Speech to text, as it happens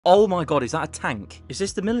Oh my god, is that a tank? Is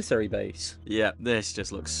this the military base? Yeah, this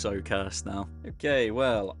just looks so cursed now. Okay,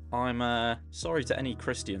 well, I'm sorry to any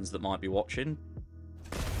Christians that might be watching.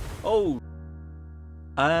 Oh,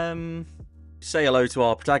 say hello to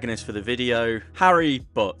our protagonist for the video, Harry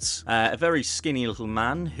Butts, a very skinny little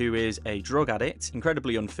man who is a drug addict,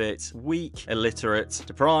 incredibly unfit, weak, illiterate,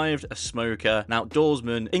 deprived, a smoker, an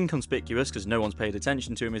outdoorsman, inconspicuous because no one's paid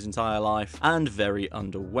attention to him his entire life, and very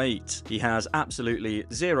underweight. He has absolutely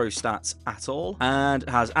zero stats at all, and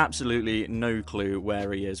has absolutely no clue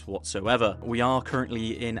where he is whatsoever. We are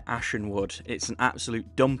currently in Ashenwood. It's an absolute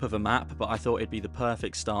dump of a map, but I thought it'd be the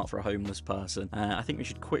perfect start for a homeless person. I think we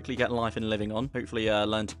should quickly get life and living on. Hopefully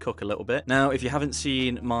learn to cook a little bit. Now, if you haven't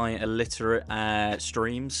seen my illiterate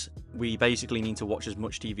streams, we basically need to watch as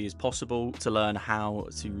much TV as possible to learn how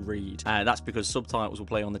to read. That's because subtitles will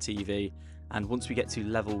play on the TV, and once we get to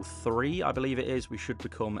level 3, I believe it is, we should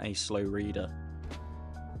become a slow reader.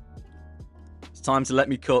 Time to let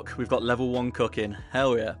me cook. We've got level 1 cooking.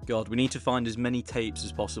 Hell yeah. God, we need to find as many tapes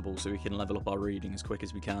as possible so we can level up our reading as quick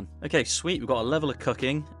as we can. Okay, sweet. We've got a level of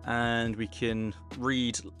cooking and we can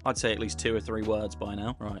read, I'd say, at least 2 or 3 words by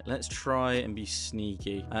now. Right, let's try and be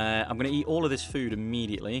sneaky. I'm going to eat all of this food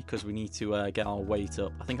immediately because we need to get our weight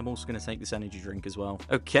up. I think I'm also going to take this energy drink as well.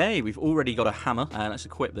 Okay, we've already got a hammer. Let's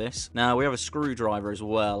equip this. Now, we have a screwdriver as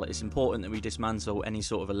well. It's important that we dismantle any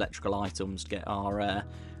sort of electrical items to get our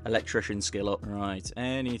electrician skill up. Right,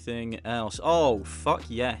 anything else? Oh, fuck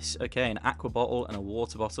yes. Okay, an aqua bottle and a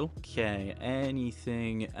water bottle. Okay,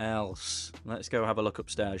 anything else? Let's go have a look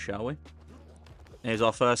upstairs, shall we? Here's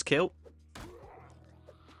our first kill.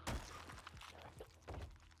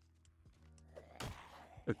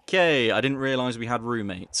 Okay, I didn't realise we had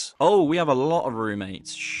roommates. Oh, we have a lot of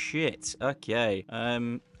roommates. Shit. Okay.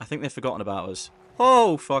 I think they've forgotten about us.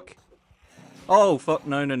 Oh, fuck. Oh, fuck.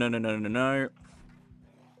 No, no, no, no, no, no, no.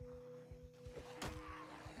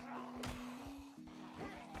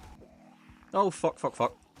 Oh, fuck, fuck,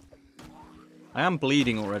 fuck. I am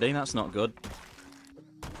bleeding already. That's not good.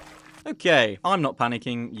 Okay, I'm not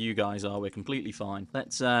panicking. You guys are. We're completely fine.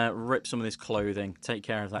 Let's rip some of this clothing. Take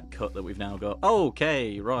care of that cut that we've now got.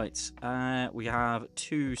 Okay, right. We have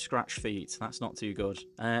 2 scratch feet. That's not too good.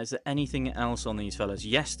 Is there anything else on these fellas?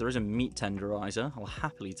 Yes, there is a meat tenderizer. I'll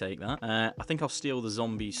happily take that. I think I'll steal the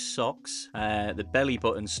zombie socks. The belly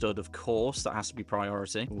button stud, of course. That has to be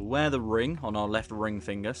priority. We'll wear the ring on our left ring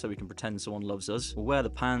finger so we can pretend someone loves us. We'll wear the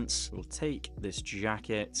pants. We'll take this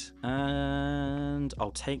jacket. And I'll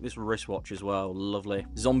take this wristwatch as well. Lovely.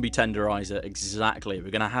 Zombie tenderizer. Exactly. We're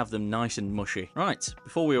going to have them nice and mushy. Right.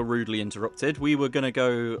 Before we were rudely interrupted, we were going to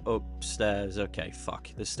go upstairs. Okay, fuck.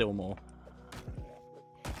 There's still more.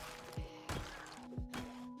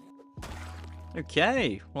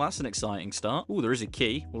 Okay, well that's an exciting start. Oh, there is a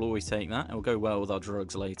key. We'll always take that. It'll go well with our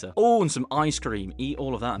drugs later. Oh, and some ice cream. Eat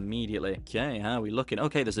all of that immediately. Okay, how are we looking?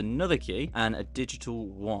 Okay, there's another key and a digital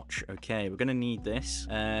watch. Okay, we're going to need this.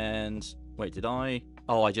 And wait, did I?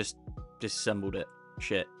 Oh, I just disassembled it.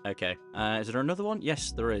 Shit. Okay. Is there another one?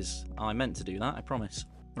 Yes, there is. I meant to do that, I promise.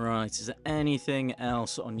 Right, is there anything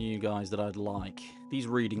else on you guys that I'd like? These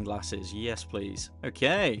reading glasses, yes please.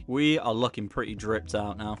 Okay, we are looking pretty dripped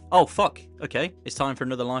out now. Oh, fuck. Okay, it's time for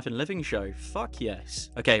another Life and Living show. Fuck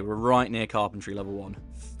yes. Okay, we're right near carpentry level 1.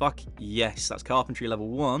 Fuck yes, that's carpentry level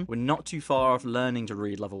 1. We're not too far off learning to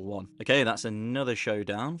read level 1. Okay, that's another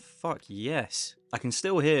showdown. Fuck yes. I can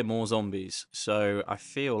still hear more zombies, so I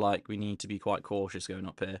feel like we need to be quite cautious going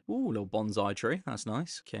up here. Ooh, little bonsai tree. That's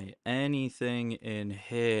nice. Okay, anything in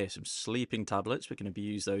here? Some sleeping tablets. We can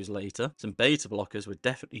abuse those later. Some beta blockers. We're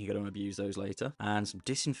definitely going to abuse those later. And some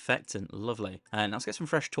disinfectant. Lovely. And let's get some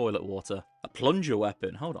fresh toilet water. A plunger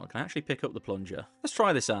weapon. Hold on. Can I actually pick up the plunger? Let's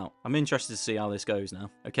try this out. I'm interested to see how this goes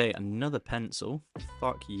now. Okay, another pencil.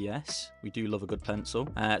 Fuck yes. We do love a good pencil.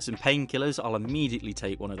 Some painkillers. I'll immediately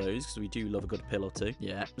take one of those because we do love a good pill or two.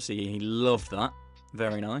 Yeah, see, he loved that.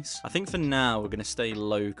 Very nice. I think for now we're going to stay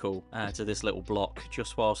local to this little block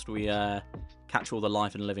just whilst we catch all the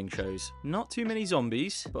Life and Living shows. Not too many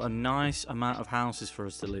zombies, but a nice amount of houses for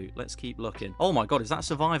us to loot. Let's keep looking. Oh my god, is that a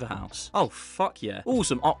survivor house? Oh, fuck yeah. Oh,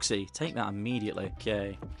 some oxy. Take that immediately.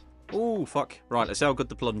 Okay. Oh, fuck. Right, let's see how good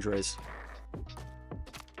the plunger is.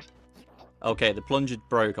 Okay, the plunger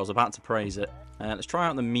broke. I was about to praise it. Let's try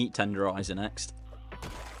out the meat tenderizer next.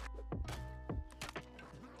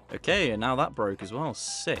 Okay, and now that broke as well.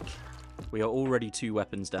 Sick. We are already 2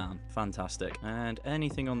 weapons down. Fantastic. And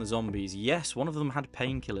anything on the zombies? Yes, one of them had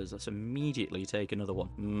painkillers. Let's immediately take another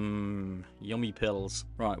one. Yummy pills.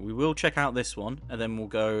 Right, we will check out this one, and then we'll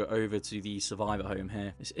go over to the survivor home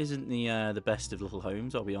here. This isn't the best of little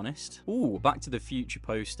homes, I'll be honest. Ooh, Back to the Future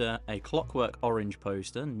poster. A Clockwork Orange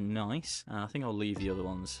poster. Nice. I think I'll leave the other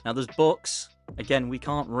ones. Now, there's books. Again, we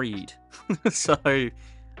can't read. So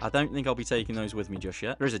I don't think I'll be taking those with me just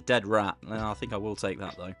yet. There is a dead rat. I think I will take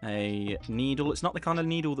that, though. A needle. It's not the kind of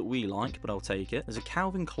needle that we like, but I'll take it. There's a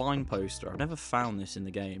Calvin Klein poster. I've never found this in the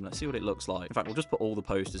game. Let's see what it looks like. In fact, we'll just put all the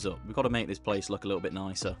posters up. We've got to make this place look a little bit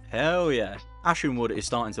nicer. Hell yeah. Ashenwood is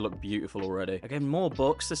starting to look beautiful already. Again, more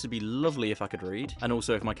books. This would be lovely if I could read. And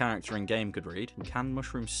also if my character in game could read. Canned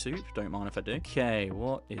mushroom soup. Don't mind if I do. Okay,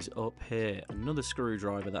 what is up here? Another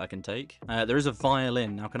screwdriver that I can take. There is a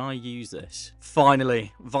violin. Now, can I use this?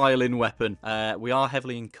 Finally. Violin weapon. We are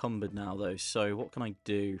heavily encumbered now, though, so what can I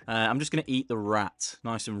do? I'm just going to eat the rat.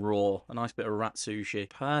 Nice and raw. A nice bit of rat sushi.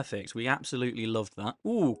 Perfect. We absolutely loved that.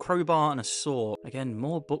 Ooh, crowbar and a saw. Again,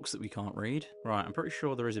 more books that we can't read. Right, I'm pretty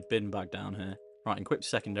sure there is a bin bag down here. Right, equip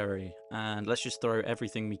secondary, and let's just throw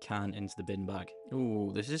everything we can into the bin bag.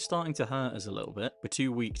 Ooh, this is starting to hurt us a little bit. We're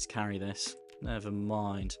too weak to carry this. Never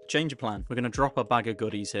mind. Change of plan. We're going to drop a bag of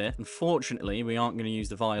goodies here. Unfortunately, we aren't going to use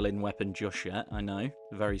the violin weapon just yet. I know.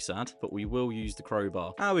 Very sad. But we will use the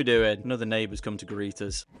crowbar. How are we doing? Another neighbour's come to greet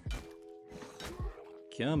us.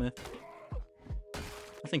 Come here.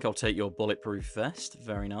 I think I'll take your bulletproof vest.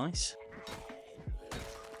 Very nice.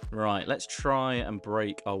 Right, let's try and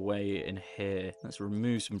break our way in here. Let's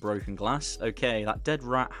remove some broken glass. Okay, that dead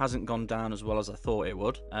rat hasn't gone down as well as I thought it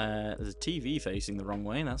would. There's a TV facing the wrong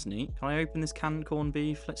way. That's neat. Can I open this canned corned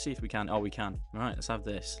beef? Let's see if we can. Oh, we can. Right, let's have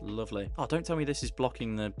this. Lovely. Oh, don't tell me this is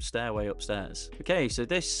blocking the stairway upstairs. Okay, so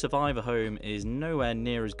this survivor home is nowhere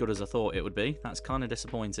near as good as I thought it would be. That's kind of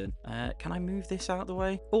disappointing. Can I move this out of the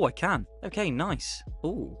way? Oh, I can. Okay, nice.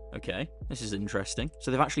 Oh, okay. This is interesting.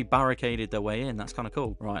 So they've actually barricaded their way in. That's kind of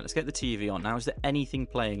cool. Right, let's get the TV on. Now, is there anything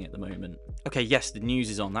playing at the moment? Okay, yes, the news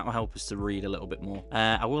is on. That will help us to read a little bit more.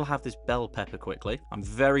 I will have this bell pepper quickly. I'm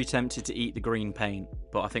very tempted to eat the green paint,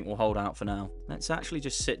 but I think we'll hold out for now. Let's actually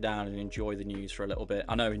just sit down and enjoy the news for a little bit.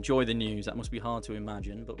 I know, enjoy the news. That must be hard to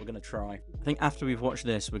imagine, but we're going to try. I think after we've watched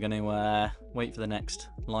this, we're going to wait for the next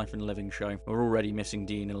Life and Living show. We're already missing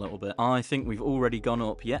Dean a little bit. I think we've already gone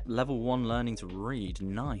up. Yep, level 1 learning to read.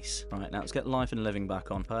 Nice. Right, now let's get Life and Living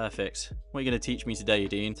back on. Perfect. What are you going to teach me today,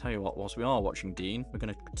 Dean? Tell you what, whilst we are watching Dean, we're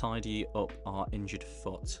going to tidy up our injured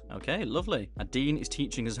foot. Okay, lovely. Now, Dean is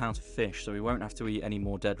teaching us how to fish, so we won't have to eat any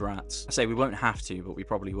more dead rats. I say we won't have to, but we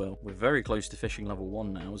probably will. We're very close to fishing level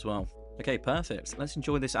 1 now as well. Okay, perfect. Let's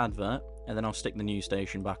enjoy this advert, and then I'll stick the news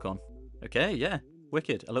station back on. Okay, yeah.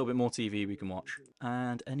 Wicked. A little bit more TV we can watch.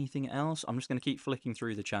 And anything else? I'm just going to keep flicking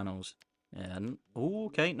through the channels. And oh,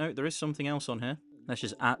 okay, no, there is something else on here. Let's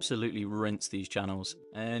just absolutely rinse these channels.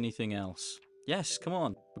 Anything else? Yes, come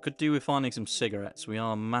on. We could do with finding some cigarettes. We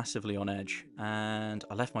are massively on edge. And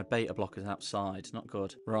I left my beta blockers outside. Not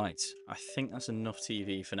good. Right. I think that's enough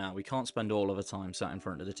TV for now. We can't spend all of the time sat in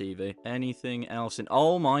front of the TV. Anything else in...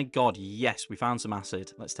 Oh my god, yes. We found some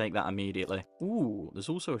acid. Let's take that immediately. Ooh, there's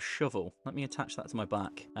also a shovel. Let me attach that to my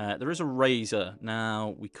back. There is a razor.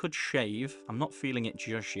 Now, we could shave. I'm not feeling it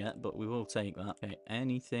just yet, but we will take that. Okay,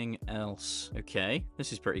 anything else? Okay,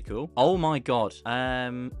 this is pretty cool. Oh my god.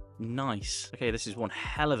 Nice. Okay, this is one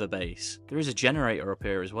hell of a base. There is a generator up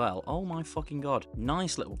here as well. Oh my fucking god.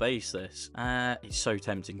 Nice little base, this. It's so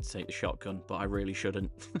tempting to take the shotgun, but I really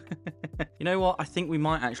shouldn't. You know what? I think we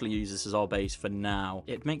might actually use this as our base for now.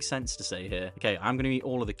 It makes sense to stay here. Okay, I'm going to eat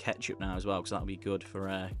all of the ketchup now as well, because that'll be good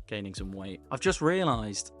for gaining some weight. I've just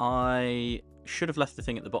realised I should have left the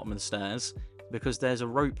thing at the bottom of the stairs, because there's a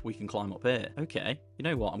rope we can climb up here. Okay, you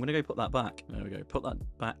know what? I'm going to go put that back. There we go. Put that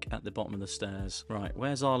back at the bottom of the stairs. Right,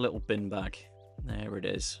 where's our little bin bag? There it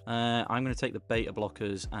is. I'm going to take the beta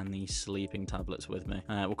blockers and the sleeping tablets with me.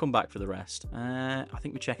 We'll come back for the rest. I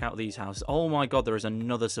think we check out these houses. Oh my god, there is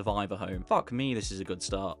another survivor home. Fuck me, this is a good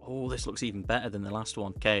start. Oh, this looks even better than the last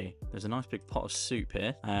one. Okay, there's a nice big pot of soup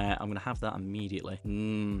here. I'm going to have that immediately.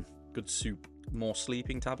 Good soup. More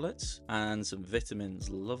sleeping tablets and some vitamins.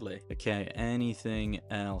 Lovely. Okay, anything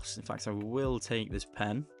else? In fact, I will take this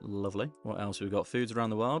pen. Lovely. What else? We've got foods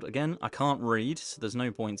around the world. Again, I can't read, so there's no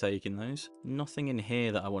point taking those. Nothing in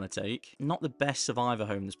here that I want to take. Not the best survivor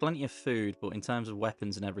home. There's plenty of food, but in terms of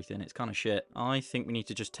weapons and everything, it's kind of shit. I think we need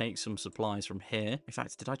to just take some supplies from here. In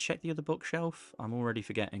fact, did I check the other bookshelf? I'm already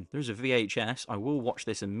forgetting. There's a VHS. I will watch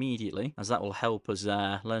this immediately, as that will help us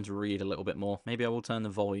learn to read a little bit more. Maybe I will turn the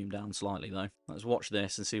volume down slightly, though. Let's watch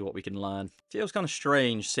this and see what we can learn. Feels kind of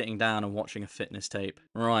strange sitting down and watching a fitness tape.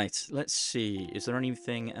 Right, let's see. Is there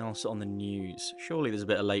anything else on the news? Surely there's a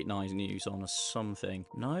bit of late night news on or something.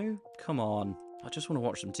 No? Come on. I just want to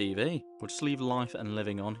watch some TV. We'll just leave life and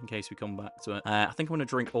living on in case we come back to it. I think I'm going to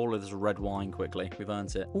drink all of this red wine quickly. We've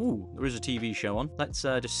earned it. Ooh, there is a TV show on. Let's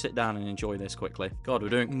just sit down and enjoy this quickly. God, we're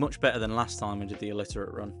doing much better than last time we did the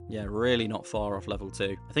illiterate run. Yeah, really not far off level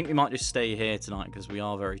 2. I think we might just stay here tonight because we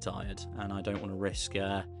are very tired and I don't want to risk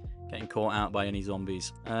getting caught out by any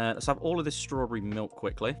zombies. Let's have all of this strawberry milk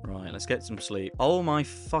quickly. Right, let's get some sleep. Oh my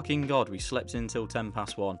fucking god, we slept until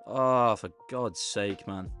 1:10. Oh, for God's sake,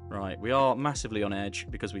 man. Right, we are massively on edge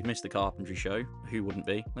because we've missed the carpentry show. Who wouldn't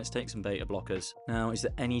be? Let's take some beta blockers. Now, is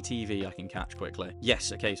there any TV I can catch quickly?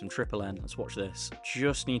 Yes, okay, some triple N. Let's watch this.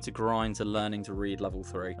 Just need to grind to learning to read level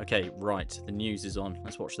 3. Okay, right, the news is on.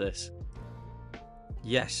 Let's watch this.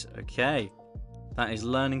 Yes, okay. That is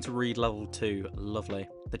learning to read level 2. Lovely.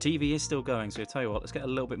 The TV is still going, so I'll tell you what, let's get a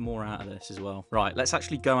little bit more out of this as well. Right, let's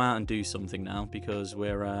actually go out and do something now because we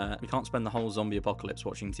can't spend the whole zombie apocalypse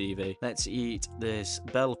watching TV. Let's eat this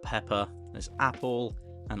bell pepper, this apple,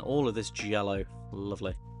 and all of this jello.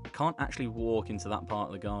 Lovely. I can't actually walk into that part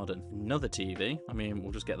of the garden. Another TV. I mean,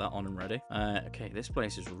 we'll just get that on and ready. Okay, this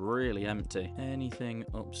place is really empty. Anything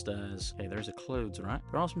upstairs? Okay, there is a clothes rack.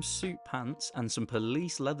 There are some suit pants and some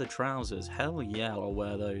police leather trousers. Hell yeah, I'll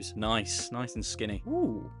wear those. Nice. Nice and skinny.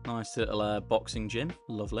 Ooh, nice little boxing gym.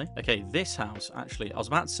 Lovely. Okay, this house, actually, I was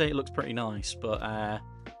about to say it looks pretty nice, but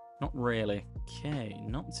not really. Okay,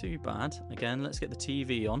 not too bad. Again, let's get the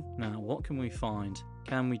TV on. Now, what can we find?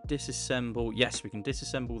 Can we disassemble? Yes, we can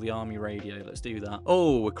disassemble the army radio. Let's do that.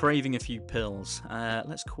 Oh, we're craving a few pills.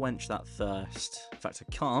 Let's quench that thirst. In fact,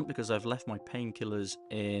 I can't because I've left my painkillers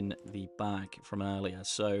in the bag from earlier.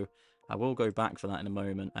 So I will go back for that in a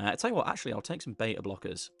moment. I'll tell you what, actually, I'll take some beta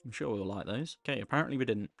blockers. I'm sure we'll like those. Okay, apparently we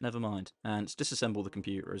didn't. Never mind. And let's disassemble the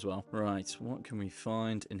computer as well. Right, what can we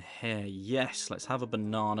find in here? Yes, let's have a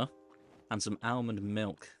banana and some almond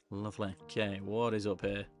milk. Lovely. Okay, what is up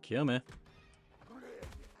here? Come here.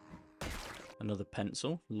 Another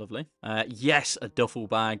pencil. Lovely. Yes, a duffel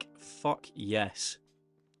bag. Fuck yes.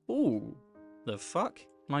 Ooh, the fuck?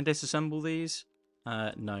 Can I disassemble these?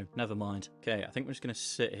 No, never mind. Okay, I think we're just going to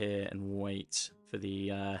sit here and wait for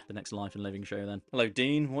the next Life and Living show then. Hello,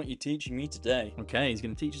 Dean. What are you teaching me today? Okay, he's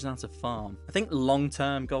going to teach us how to farm. I think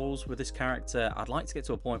long-term goals with this character, I'd like to get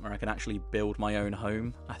to a point where I can actually build my own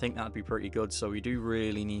home. I think that'd be pretty good, so we do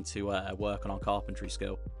really need to work on our carpentry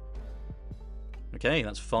skill. Okay,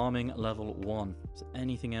 that's farming level 1. Is there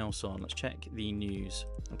anything else on? Let's check the news.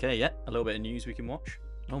 Okay, yeah, a little bit of news we can watch.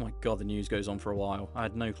 Oh my god, the news goes on for a while. I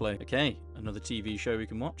had no clue. Okay, another TV show we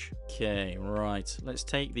can watch. Okay, right. Let's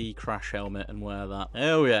take the crash helmet and wear that.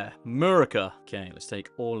 Oh yeah, America. Okay, let's take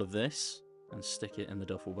all of this and stick it in the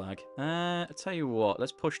duffel bag. I'll tell you what,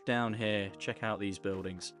 let's push down here, check out these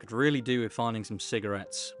buildings. Could really do with finding some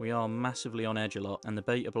cigarettes. We are massively on edge a lot, and the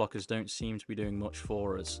beta blockers don't seem to be doing much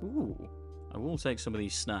for us. Ooh. I will take some of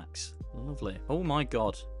these snacks. Lovely. Oh my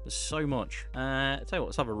god, there's so much. Tell you what,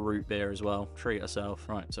 let's have a root beer as well. Treat ourselves.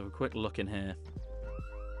 Right, let's have a quick look in here.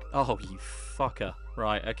 Oh, you fucker.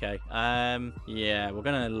 Right, okay. Yeah, we're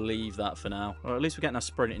going to leave that for now. Or at least we're getting our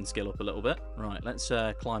sprinting skill up a little bit. Right, let's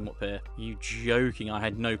climb up here. You joking? I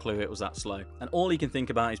had no clue it was that slow. And all he can think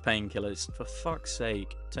about is painkillers. For fuck's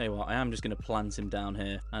sake. Tell you what, I am just going to plant him down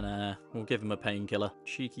here. And we'll give him a painkiller.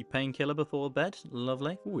 Cheeky painkiller before bed.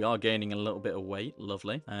 Lovely. Ooh, we are gaining a little bit of weight.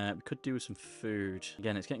 Lovely. We could do with some food.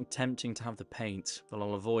 Again, it's getting tempting to have the paint, but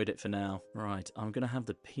I'll avoid it for now. Right, I'm going to have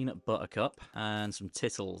the peanut butter cup and some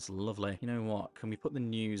tittles. Lovely. You know what? Can we put the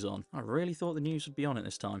news on? I really thought the news would be on it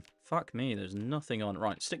this time. Fuck me, there's nothing on.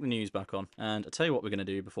 Right, stick the news back on. And I'll tell you what we're going to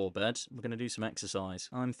do before bed. We're going to do some exercise.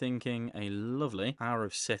 I'm thinking a lovely hour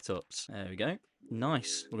of sit-ups. There we go.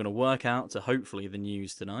 Nice. We're going to work out to hopefully the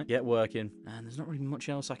news tonight. Get working. And there's not really much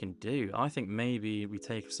else I can do. I think maybe we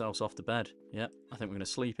take ourselves off to bed. Yep. I think we're going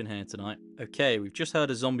to sleep in here tonight. Okay, we've just heard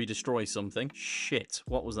a zombie destroy something. Shit.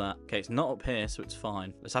 What was that? Okay, it's not up here, so it's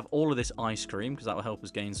fine. Let's have all of this ice cream, because that will help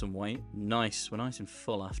us gain some weight. Nice. We're nice and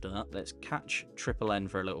full after that. Let's catch triple N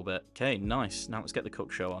for a little bit. Okay, nice. Now let's get the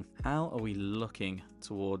cook show on. How are we looking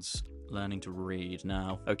towards learning to read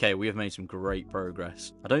now? Okay, we have made some great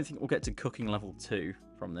progress. I don't think we'll get to cooking level 2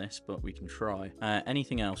 from this, but we can try.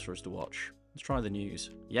 Anything else for us to watch? Let's try the news.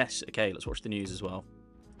 Yes, okay, let's watch the news as well.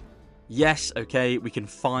 Yes, okay, we can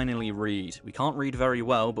finally read. We can't read very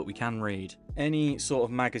well, but we can read. Any sort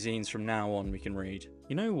of magazines from now on we can read.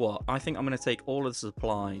 You know what? I think I'm going to take all of the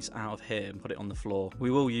supplies out of here and put it on the floor.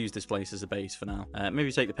 We will use this place as a base for now.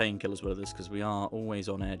 Maybe take the painkillers with us because we are always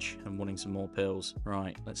on edge and wanting some more pills.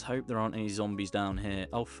 Right, let's hope there aren't any zombies down here.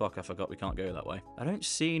 Oh, fuck, I forgot we can't go that way. I don't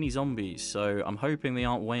see any zombies, so I'm hoping they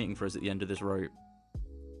aren't waiting for us at the end of this rope.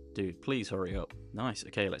 Dude, please hurry up. Nice.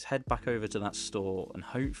 Okay, let's head back over to that store, and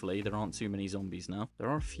hopefully there aren't too many zombies now. There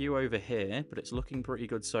are a few over here, but it's looking pretty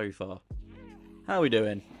good so far. How are we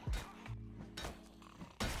doing?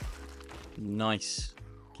 Nice.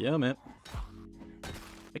 Kill it.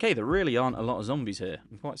 Okay, there really aren't a lot of zombies here.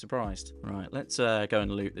 I'm quite surprised. Right, let's go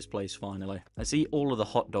and loot this place finally. Let's eat all of the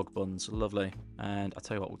hot dog buns. Lovely. And I'll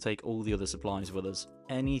tell you what, we'll take all the other supplies with us.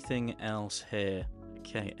 Anything else here?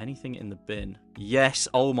 Okay, anything in the bin? Yes!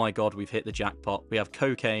 Oh my god, we've hit the jackpot. We have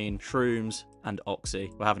cocaine, shrooms, and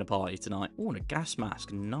oxy. We're having a party tonight. Oh, and a gas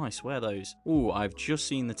mask. Nice, wear those. Oh, I've just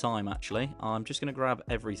seen the time, actually. I'm just going to grab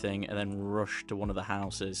everything and then rush to one of the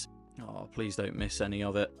houses. Oh, please don't miss any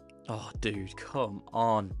of it. Oh, dude, come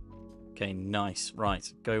on. Okay, nice.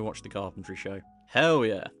 Right, go watch the carpentry show. Hell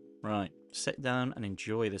yeah. Right. Sit down and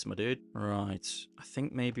enjoy this, my dude. Right. I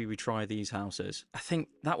think maybe we try these houses. I think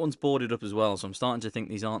that one's boarded up as well, so I'm starting to think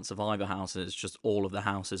these aren't survivor houses, just all of the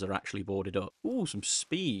houses are actually boarded up. Ooh, some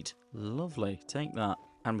speed. Lovely. Take that.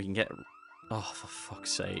 And we can get... Oh, for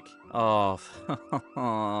fuck's sake. Oh,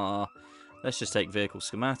 let's just take vehicle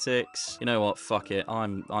schematics. You know what? Fuck it.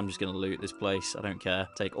 I'm just going to loot this place. I don't care.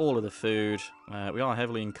 Take all of the food. We are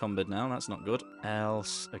heavily encumbered now. That's not good.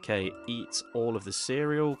 Else. Okay, eat all of the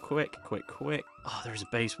cereal. Quick, quick, quick. Oh, there's a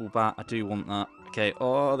baseball bat. I do want that. Okay.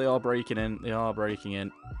 Oh, they are breaking in. They are breaking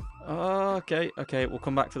in. Oh, okay, okay. We'll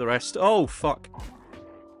come back for the rest. Oh, fuck.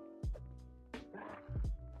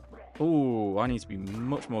 Oh, I need to be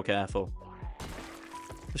much more careful.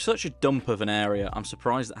 It's such a dump of an area. I'm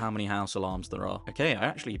surprised at how many house alarms there are. Okay, I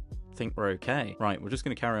actually think we're okay. Right, we're just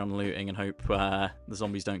going to carry on looting and hope the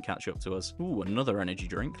zombies don't catch up to us. Ooh, another energy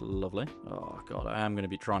drink. Lovely. Oh, God, I am going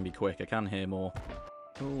to try and be quick. I can hear more.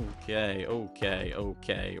 Okay, okay,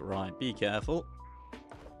 okay. Right, be careful.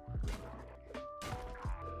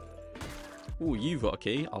 Ooh, you've got a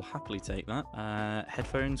key. I'll happily take that.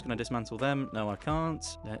 Headphones, can I dismantle them? No, I can't.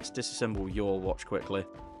 Let's disassemble your watch quickly.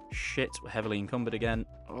 Shit, we're heavily encumbered again.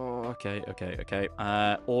 Oh, okay, okay, okay.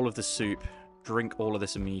 All of the soup. Drink all of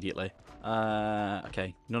this immediately.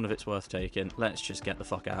 Okay, none of it's worth taking. Let's just get the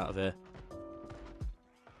fuck out of here.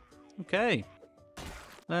 Okay.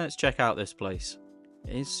 Let's check out this place.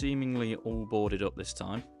 It is seemingly all boarded up this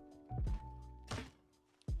time.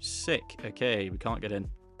 Sick. Okay, we can't get in.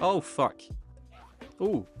 Oh, fuck.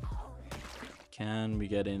 Ooh. Can we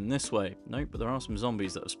get in this way? Nope, but there are some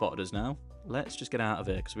zombies that have spotted us now. Let's just get out of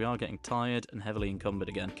here, because we are getting tired and heavily encumbered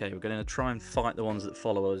again. Okay, we're going to try and fight the ones that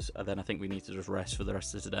follow us, and then I think we need to just rest for the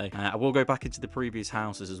rest of today. I will go back into the previous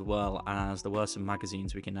houses as well, as there were some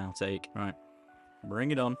magazines we can now take. Right, bring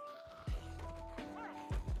it on.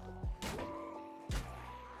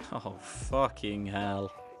 Oh, fucking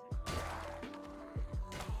hell.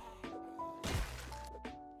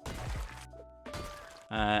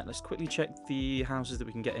 Let's quickly check the houses that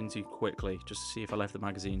we can get into quickly, just to see if I left the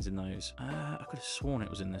magazines in those. I could have sworn it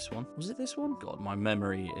was in this one. Was it this one? God, my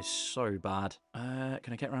memory is so bad.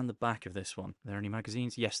 Can I get around the back of this one? Are there any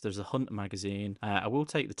magazines? Yes, there's a hunter magazine. I will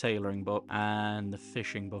take the tailoring book and the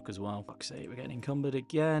fishing book as well. Fuck's sake, we're getting encumbered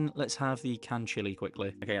again. Let's have the canned chili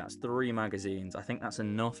quickly. Okay, that's 3 magazines. I think that's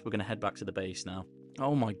enough. We're going to head back to the base now.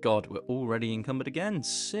 Oh my god, we're already encumbered again.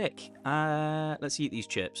 Sick. Let's eat these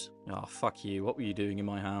chips. Oh, fuck you. What were you doing in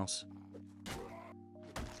my house?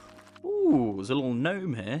 Ooh, there's a little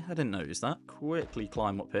gnome here. I didn't notice that. Quickly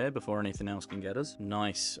climb up here before anything else can get us.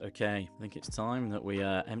 Nice. Okay, I think it's time that we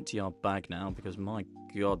empty our bag now, because my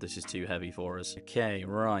god, this is too heavy for us. Okay,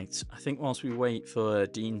 right. I think whilst we wait for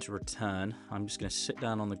Dean to return, I'm just going to sit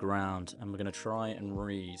down on the ground and we're going to try and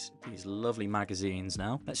read these lovely magazines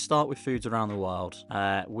now. Let's start with Foods Around the World.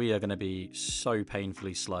 We are going to be so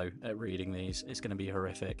painfully slow at reading these. It's going to be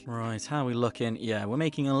horrific. Right, how are we looking? Yeah, we're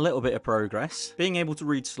making a little bit of progress. Being able to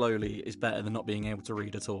read slowly is better than not being able to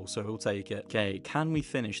read at all, so we'll take it. Okay, can we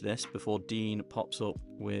finish this before Dean pops up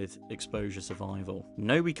with exposure survival?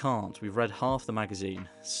 No, we can't. We've read half the magazine.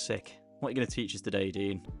 Sick. What are you going to teach us today,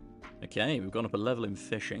 Dean? Okay, we've gone up a level in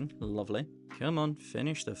fishing. Lovely. Come on,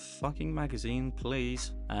 finish the fucking magazine,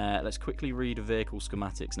 please. Let's quickly read vehicle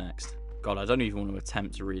schematics next. God, I don't even want to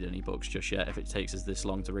attempt to read any books just yet if it takes us this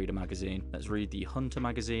long to read a magazine. Let's read the Hunter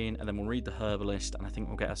magazine, and then we'll read the Herbalist, and I think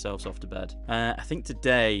we'll get ourselves off to bed. I think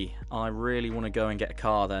today I really want to go and get a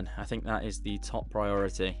car then. I think that is the top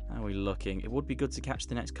priority. How are we looking? It would be good to catch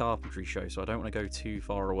the next carpentry show, so I don't want to go too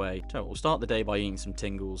far away. So we'll start the day by eating some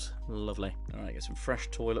tingles. Lovely. All right, get some fresh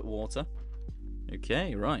toilet water.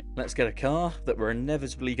 Okay, right. Let's get a car that we're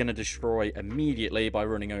inevitably going to destroy immediately by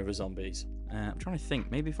running over zombies. I'm trying to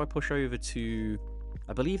think. Maybe if I push over to...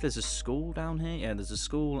 I believe there's a school down here. Yeah, there's a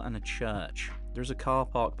school and a church. There's a car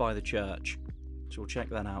park by the church. So we'll check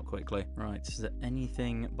that out quickly. Right, is there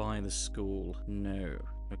anything by the school? No.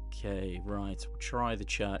 Okay, right. We'll try the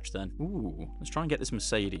church then. Ooh, let's try and get this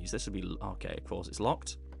Mercedes. This will be... Okay, of course, it's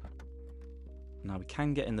locked. Now, we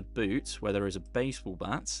can get in the boot where there is a baseball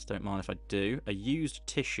bat. Don't mind if I do. A used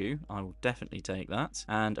tissue. I will definitely take that.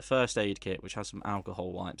 And a first aid kit, which has some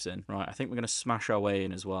alcohol wipes in. Right, I think we're going to smash our way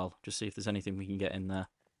in as well. Just see if there's anything we can get in there.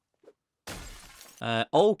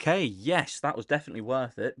 Okay, yes, that was definitely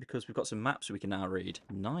worth it because we've got some maps we can now read.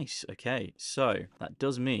 Nice, okay. So, that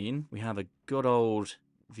does mean we have a good old...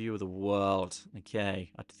 view of the world. Okay,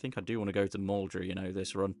 I think I do want to go to Mauldraugh, you know,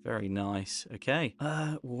 this run. Very nice. Okay,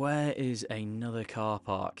 where is another car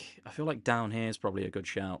park? I feel like down here is probably a good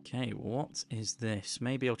shout. Okay, what is this?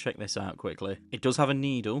 Maybe I'll check this out quickly. It does have a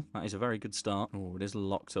needle. That is a very good start. Oh, it is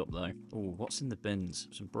locked up though. Oh, what's in the bins?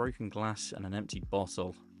 Some broken glass and an empty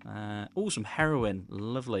bottle. Oh, some heroin.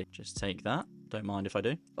 Lovely. Just take that. Don't mind if I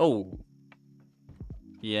do. Oh,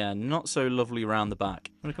 yeah, not so lovely round the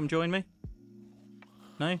back. Want to come join me?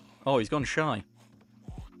 No? Oh, he's gone shy.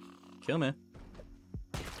 Come here.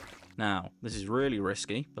 Now, this is really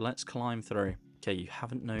risky, but let's climb through. Okay, you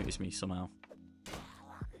haven't noticed me somehow.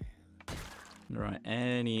 Right,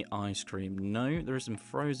 any ice cream? No, there is some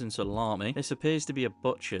frozen salami. This appears to be a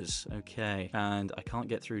butcher's. Okay, and I can't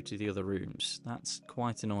get through to the other rooms. That's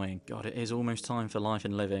quite annoying. God, it is almost time for life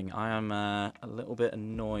and living. I am a little bit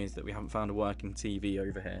annoyed that we haven't found a working TV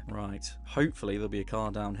over here. Right, hopefully there'll be a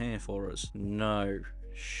car down here for us. No.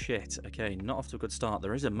 Shit, okay, not off to a good start.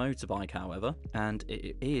 There is a motorbike, however, and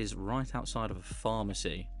it is right outside of a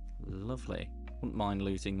pharmacy. Lovely. Wouldn't mind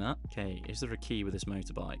looting that. Okay, is there a key with this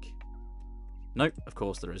motorbike? Nope, of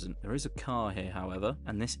course there isn't. There is a car here, however,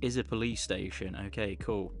 and this is a police station. Okay,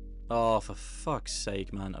 cool. Oh, for fuck's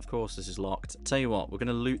sake, man. Of course this is locked. Tell you what, we're going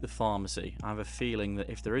to loot the pharmacy. I have a feeling that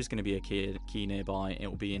if there is going to be a key nearby, it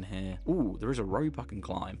will be in here. Ooh, there is a rope I can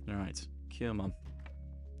climb. All right, come on.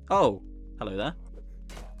 Oh, hello there.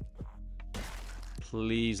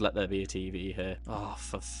 Please let there be a TV here. Oh,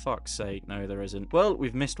 for fuck's sake. No, there isn't. Well,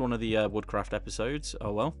 we've missed one of the Woodcraft episodes.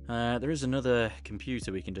 Oh, well. There is another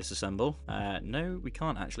computer we can disassemble. No, we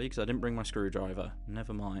can't, actually, because I didn't bring my screwdriver.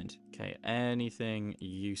 Never mind. Okay, anything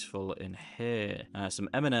useful in here? Some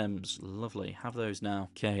M&Ms. Lovely. Have those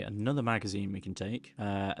now. Okay, another magazine we can take.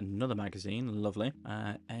 Another magazine. Lovely.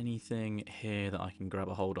 Anything here that I can grab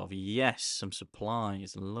a hold of? Yes, some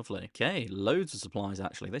supplies. Lovely. Okay, loads of supplies,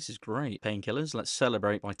 actually. This is great. Painkillers. Let's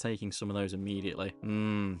celebrate by taking some of those immediately.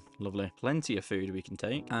 Lovely. Plenty of food we can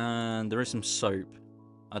take. And there is some soap.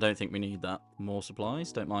 I don't think we need that. More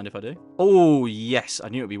supplies. Don't mind if I do. Oh, yes. I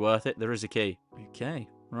knew it'd be worth it. There is a key. Okay.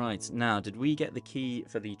 Right. Now, did we get the key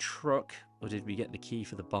for the truck or did we get the key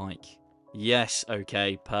for the bike? Yes.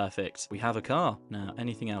 Okay. Perfect. We have a car. Now,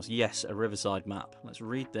 anything else? Yes, a Riverside map. Let's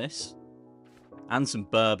read this. And some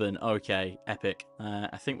bourbon. Okay, epic.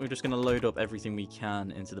 I think we're just going to load up everything we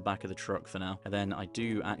can into the back of the truck for now. And then I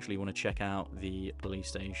do actually want to check out the police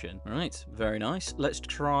station. All right, very nice. Let's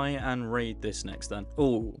try and raid this next then.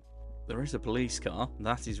 Oh, there is a police car.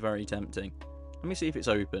 That is very tempting. Let me see if it's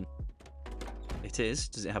open. It is.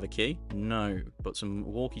 Does it have a key? No, but some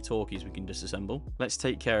walkie-talkies we can disassemble. Let's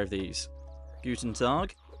take care of these. Guten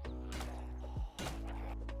Tag.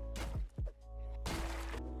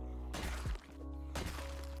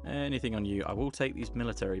 Anything on you? I will take these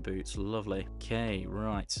military boots. Lovely. Okay,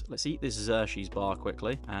 right. Let's eat this Xerxes bar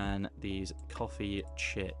quickly. And these coffee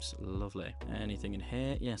chips. Lovely. Anything in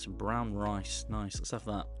here? Yeah, some brown rice. Nice. Let's have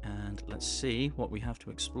that. And let's see what we have to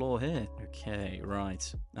explore here. Okay,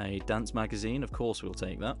 right. A dance magazine. Of course we'll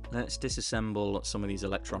take that. Let's disassemble some of these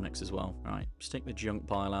electronics as well. Right. Stick the junk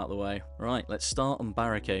pile out of the way. Right. Let's start on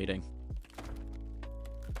barricading.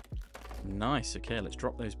 Nice. Okay, let's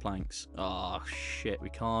drop those planks. Oh, shit.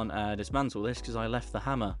 We can't dismantle this because I left the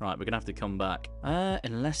hammer. Right, we're going to have to come back.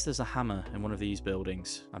 Unless there's a hammer in one of these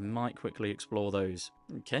buildings. I might quickly explore those.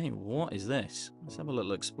 Okay, what is this? Let's have a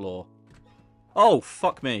little explore. Oh,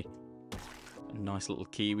 fuck me. A nice little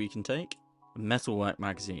key we can take. A metalwork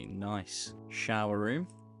magazine. Nice. Shower room.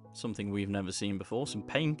 Something we've never seen before. Some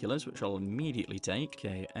painkillers, which I'll immediately take.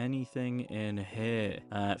 Okay, anything in here?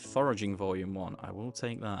 Foraging volume 1. I will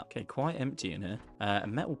take that. Okay, quite empty in here. A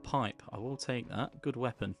metal pipe. I will take that. Good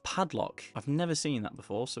weapon. Padlock. I've never seen that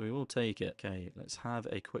before, so we will take it. Okay, let's have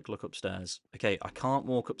a quick look upstairs. Okay, I can't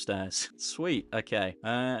walk upstairs. Sweet. Okay.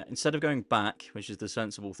 Instead of going back, which is the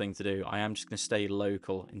sensible thing to do, I am just going to stay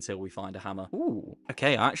local until we find a hammer. Ooh.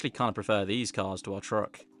 Okay, I actually kind of prefer these cars to our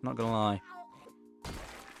truck. Not gonna lie.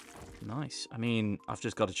 Nice. I mean, I've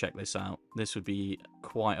just got to check this out. This would be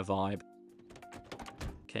quite a vibe.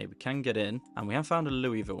 Okay, we can get in. And we have found a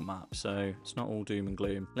Louisville map, so it's not all doom and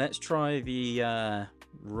gloom. Let's try the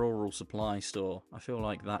rural supply store. I feel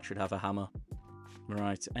like that should have a hammer.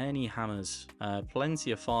 Right, any hammers?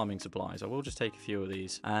 Plenty of farming supplies. I will just take a few of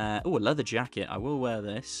these. Oh, a leather jacket. I will wear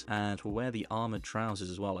this. And we'll wear the armoured trousers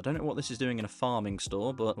as well. I don't know what this is doing in a farming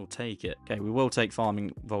store, but we'll take it. Okay, we will take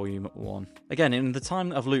farming volume 1. Again, in the time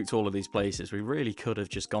that I've looked all of these places, we really could have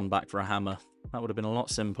just gone back for a hammer. That would have been a lot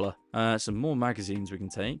simpler. Some more magazines we can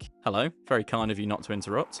take. Hello. Very kind of you not to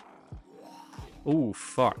interrupt. Oh,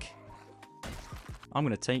 fuck. I'm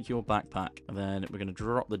going to take your backpack, and then we're going to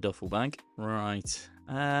drop the duffel bag. Right.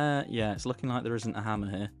 Yeah, it's looking like there isn't a hammer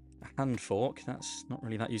here. A hand fork, that's not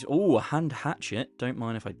really that useful. Oh, a hand hatchet. Don't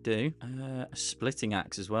mind if I do. A splitting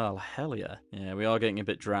axe as well. Hell yeah. Yeah, we are getting a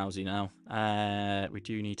bit drowsy now. We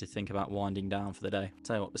do need to think about winding down for the day.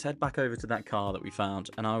 Tell you what, let's head back over to that car that we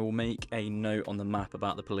found, and I will make a note on the map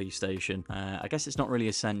about the police station. I guess it's not really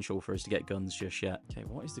essential for us to get guns just yet. Okay,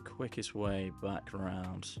 what is the quickest way back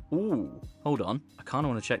around? Ooh, hold on. I kind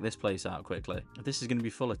of want to check this place out quickly. This is going to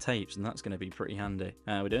be full of tapes, and that's going to be pretty handy.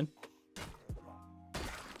 How we doing?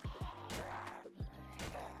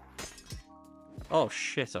 Oh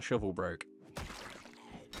shit, our shovel broke.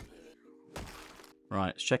 Right,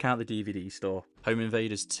 let's check out the DVD store. Home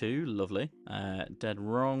Invaders 2, lovely. Dead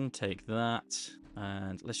Wrong, take that.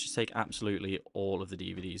 And let's just take absolutely all of the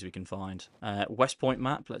DVDs we can find. West Point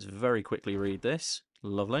map, let's very quickly read this.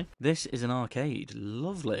 Lovely. This is an arcade.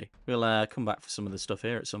 Lovely. We'll come back for some of the stuff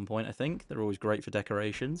here at some point, I think. They're always great for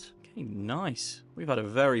decorations. Okay, nice. We've had a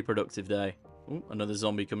very productive day. Ooh, another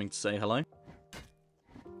zombie coming to say hello.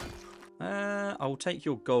 I will take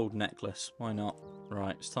your gold necklace. Why not?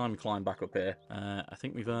 Right, it's time to climb back up here. I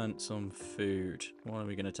think we've earned some food. What are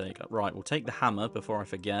we going to take? Right, we'll take the hammer before I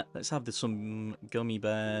forget. Let's have some gummy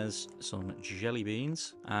bears, some jelly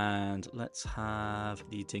beans, and let's have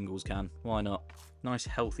the tingles can. Why not? Nice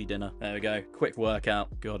healthy dinner. There we go. Quick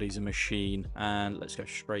workout. God, he's a machine. And let's go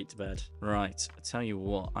straight to bed. Right, I tell you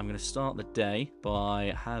what. I'm going to start the day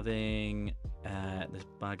by having this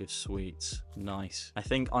bag of sweets. Nice. I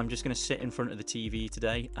think I'm just going to sit in front of the TV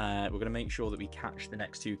today. We're going to make sure that we catch the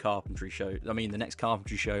next two carpentry shows. I mean, the next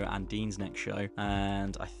carpentry show and Dean's next show.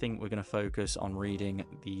 And I think we're going to focus on reading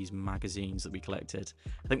these magazines that we collected.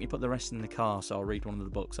 I think we put the rest in the car, so I'll read one of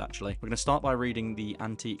the books, actually. We're going to start by reading the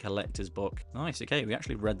Antique Collector's book. Nice. Okay, we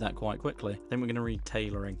actually read that quite quickly. I think we're going to read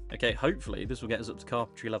tailoring. Okay, hopefully this will get us up to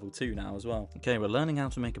carpentry level 2 now as well. Okay, we're learning how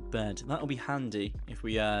to make a bed. That'll be handy if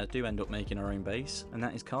we do end up making our own base. And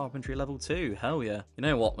that is carpentry level 2. Hell yeah. You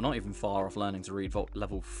know what? We're not even far off learning to read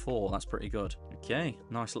level 4. That's pretty good. Okay,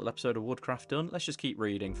 nice little episode of Woodcraft done. Let's just keep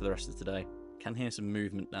reading for the rest of today. Can hear some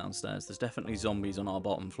movement downstairs. There's definitely zombies on our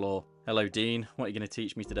bottom floor. Hello, Dean. What are you going to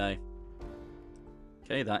teach me today?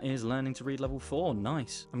 Okay, that is learning to read level 4.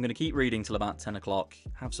 Nice. I'm going to keep reading till about 10 o'clock,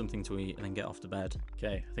 have something to eat, and then get off to bed.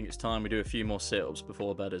 Okay, I think it's time we do a few more sit-ups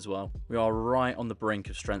before bed as well. We are right on the brink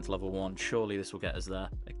of strength level 1. Surely this will get us there.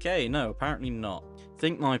 Okay, no, apparently not. I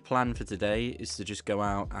think my plan for today is to just go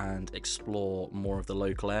out and explore more of the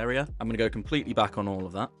local area. I'm going to go completely back on all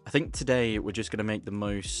of that. I think today we're just going to make the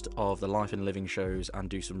most of the Life and Living shows and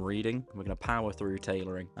do some reading. We're going to power through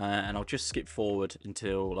tailoring. And I'll just skip forward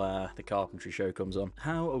until the carpentry show comes on.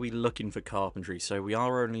 How are we looking for carpentry? So we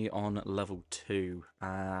are only on level 2.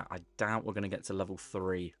 I doubt we're going to get to level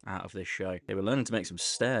 3 out of this show. Okay, we're learning to make some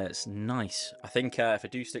stairs. Nice. I think if I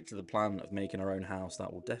do stick to the plan of making our own house,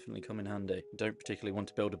 that will definitely come in handy. We don't particularly want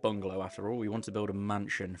to build a bungalow after all. We want to build a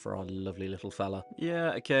mansion for our lovely little fella.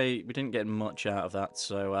 Yeah, okay, we didn't get much out of that,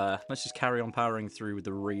 so let's just carry on powering through with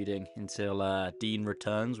the reading until Dean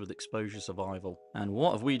returns with exposure survival. And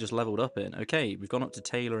what have we just leveled up in? Okay, we've gone up to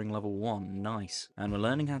tailoring level 1. Nice. And we're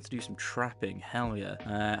learning how to do some trapping. Hell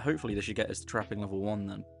yeah. Hopefully this should get us to trapping level 1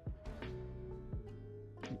 then.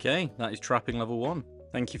 Okay, that is trapping level 1.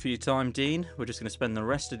 Thank you for your time, Dean. We're just going to spend the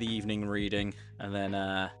rest of the evening reading, and then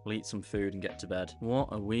we'll eat some food and get to bed. What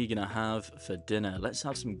are we going to have for dinner? Let's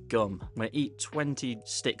have some gum. I'm going to eat 20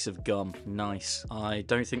 sticks of gum. Nice. I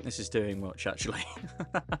don't think this is doing much, actually.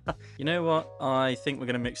 You know what? I think we're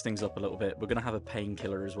going to mix things up a little bit. We're going to have a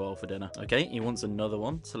painkiller as well for dinner. Okay, he wants another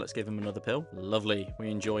one, so let's give him another pill. Lovely. We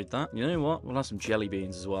enjoyed that. You know what? We'll have some jelly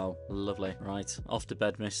beans as well. Lovely. Right, off to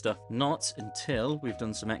bed, mister. Not until we've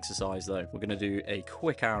done some exercise, though. We're going to do a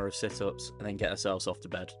quick hour of sit-ups and then get ourselves off to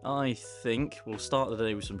bed. I think we'll start the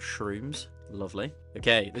day with some shrooms. Lovely.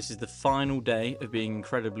 Okay, this is the final day of being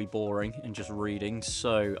incredibly boring and just reading,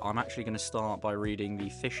 so I'm actually going to start by reading the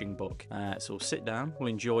fishing book. So we'll sit down, we'll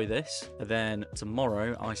enjoy this, and then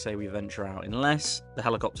tomorrow I say we venture out. Unless the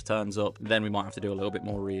helicopter turns up, then we might have to do a little bit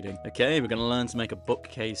more reading. Okay, we're going to learn to make a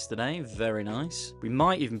bookcase today. Very nice. We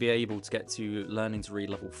might even be able to get to learning to read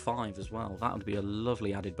level 5 as well. That would be a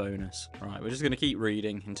lovely added bonus. Right, we're just going to keep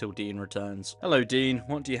reading until Dean returns. Hello, Dean.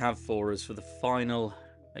 What do you have for us for the final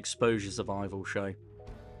exposure survival show?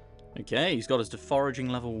 Okay, he's got us to foraging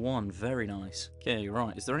level 1. Very nice. Okay,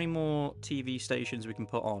 right. Is there any more TV stations we can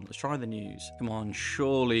put on? Let's try the news. Come on,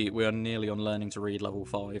 surely we are nearly on learning to read level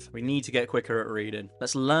 5. We need to get quicker at reading.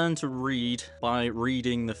 Let's learn to read by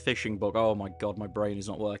reading the fishing book. Oh my god, my brain is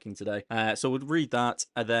not working today. So we'll read that,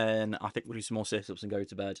 and then I think we'll do some more sit-ups and go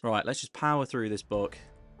to bed. Right, let's just power through this book.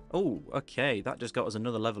 Oh, okay, that just got us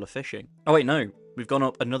another level of fishing. Oh wait, no. We've gone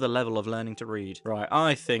up another level of learning to read. Right,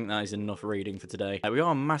 I think that is enough reading for today. We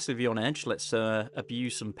are massively on edge. Let's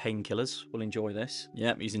abuse some painkillers. We'll enjoy this.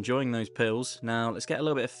 Yep, he's enjoying those pills. Now, let's get a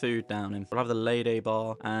little bit of food down him. We'll have the Lay-Day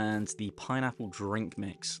bar and the pineapple drink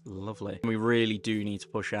mix. Lovely. We really do need to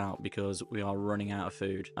push out because we are running out of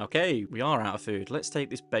food. Okay, we are out of food. Let's take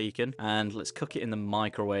this bacon and let's cook it in the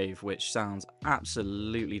microwave, which sounds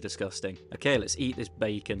absolutely disgusting. Okay, let's eat this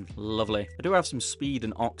bacon. Lovely. I do have some speed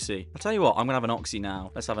and oxy. I'll tell you what, I'm going to have an oxy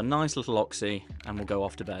now. Let's have a nice little oxy and we'll go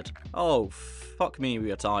off to bed. Oh, fuck me,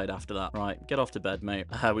 we are tired after that. Right, get off to bed, mate.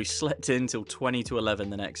 We slept in till 20 to 11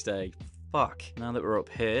 the next day. Fuck. Now that we're up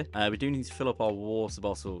here, we do need to fill up our water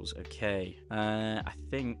bottles. Okay. I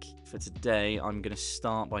think for today, I'm going to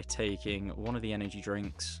start by taking one of the energy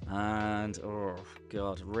drinks. And, oh,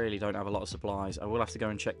 God, really don't have a lot of supplies. I will have to go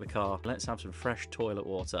and check the car. Let's have some fresh toilet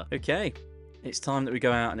water. Okay. It's time that we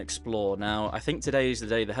go out and explore. Now, I think today is the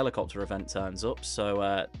day the helicopter event turns up,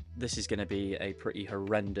 so this is going to be a pretty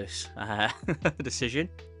horrendous decision.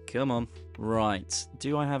 Come on. Right.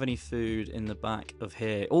 Do I have any food in the back of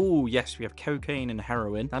here? Oh, yes, we have cocaine and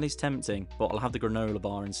heroin. That is tempting, but I'll have the granola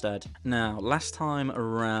bar instead. Now, last time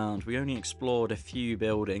around, we only explored a few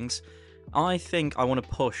buildings. I think I want to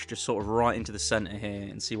push just sort of right into the center here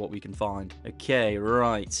and see what we can find. Okay,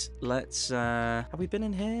 right. Let's, have we been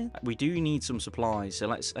in here? We do need some supplies, so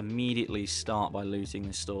let's immediately start by looting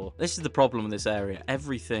this store. This is the problem with this area.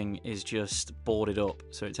 Everything is just boarded up,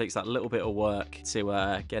 so it takes that little bit of work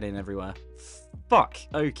to get in everywhere. Fuck.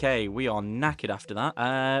 Okay, we are knackered after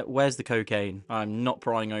that. Where's the cocaine? I'm not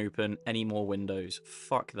prying open any more windows.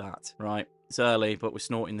 Fuck that. Right. It's early, but we're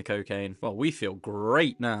snorting the cocaine. Well, we feel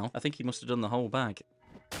great now. I think he must have done the whole bag.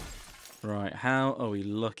 Right, how are we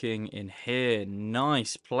looking in here?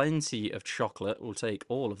 Nice, plenty of chocolate. We'll take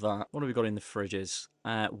all of that. What have we got in the fridges?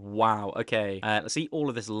 Wow, okay. Let's eat all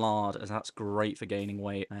of this lard, as that's great for gaining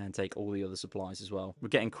weight, and take all the other supplies as well. We're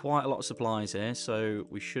getting quite a lot of supplies here, so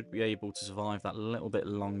we should be able to survive that a little bit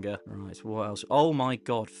longer. Right, what else? Oh my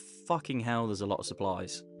god, fucking hell, there's a lot of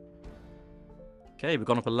supplies. Okay, we've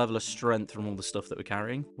gone up a level of strength from all the stuff that we're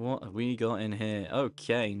carrying. What have we got in here?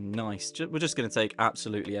 Okay, nice. We're just going to take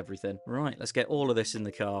absolutely everything. Right, let's get all of this in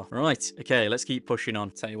the car. Right, okay, let's keep pushing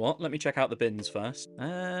on. Tell you what, let me check out the bins first.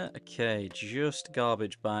 Okay, just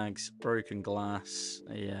garbage bags, broken glass.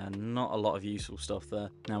 Yeah, not a lot of useful stuff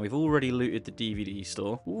there. Now, we've already looted the DVD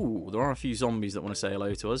store. Ooh, there are a few zombies that want to say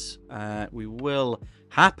hello to us. We will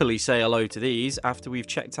happily say hello to these after we've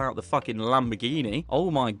checked out the fucking Lamborghini.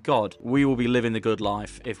 Oh my god, we will be living the good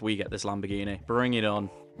life if we get this Lamborghini. Bring it on.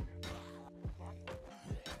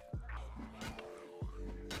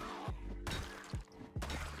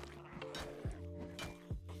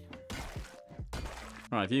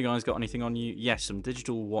 Right, have you guys got anything on you? Yes, some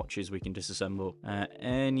digital watches we can disassemble.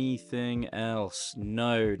 Anything else?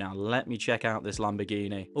 No. Now, let me check out this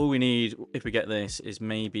Lamborghini. All we need, if we get this, is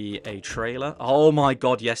maybe a trailer. Oh my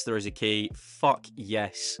god, yes, there is a key. Fuck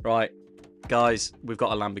yes. Right, guys, we've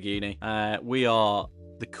got a Lamborghini. We are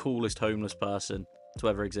the coolest homeless person to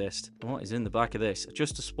ever exist. What is in the back of this?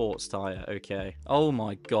 Just a sports tire. Okay. Oh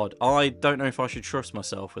my god. I don't know if I should trust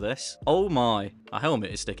myself with this. Oh my. A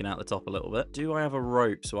helmet is sticking out the top a little bit. Do I have a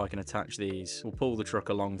rope so I can attach these? We'll pull the truck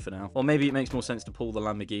along for now. Or maybe it makes more sense to pull the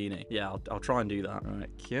Lamborghini. Yeah, I'll try and do that. All right,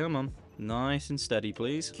 come on. Nice and steady,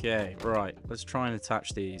 please. Okay, right. Let's try and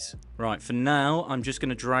attach these. Right, for now, I'm just going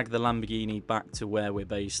to drag the Lamborghini back to where we're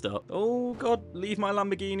based up. Oh, God, leave my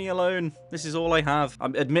Lamborghini alone. This is all I have.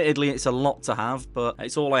 Admittedly, it's a lot to have, but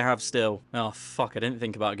it's all I have still. Oh, fuck, I didn't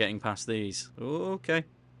think about getting past these. Okay.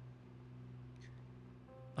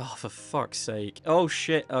 Oh, for fuck's sake. Oh,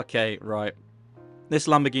 shit. Okay, right. This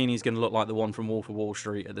Lamborghini is going to look like the one from Wolf of Wall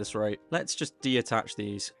Street at this rate. Let's just deattach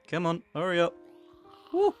these. Come on, hurry up.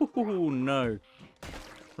 Woohoo, no.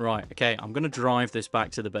 Right, okay, I'm going to drive this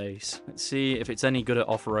back to the base. Let's see if it's any good at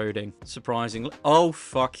off-roading. Surprisingly. Oh,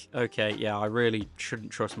 fuck. Okay, yeah, I really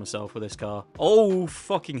shouldn't trust myself with this car. Oh,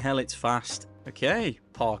 fucking hell, it's fast. Okay,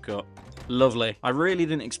 park up. Lovely. I really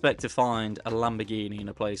didn't expect to find a Lamborghini in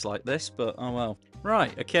a place like this, but oh well.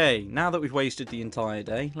 Right, okay, now that we've wasted the entire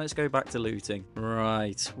day, let's go back to looting.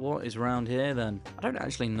 Right, what is round here then? I don't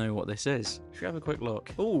actually know what this is. Should we have a quick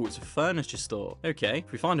look? Oh, it's a furniture store. Okay,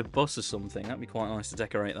 if we find a bus or something, that'd be quite nice to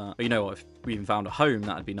decorate that. But you know what, if we even found a home,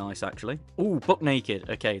 that'd be nice actually. Oh, Buck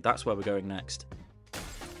Naked. Okay, that's where we're going next.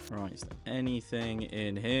 Right, is there anything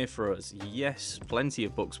in here for us? Yes, plenty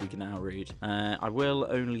of books we can now read. I will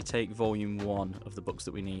only take volume 1 of the books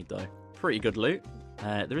that we need, though. Pretty good loot.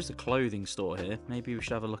 There is a clothing store here. Maybe we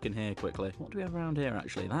should have a look in here quickly. What do we have around here,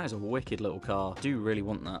 actually? That is a wicked little car. I do really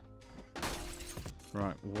want that.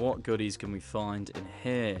 Right, what goodies can we find in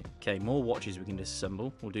here? Okay, more watches we can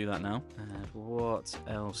disassemble. We'll do that now. And what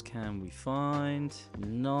else can we find?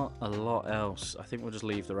 Not a lot else. I think we'll just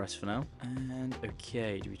leave the rest for now. And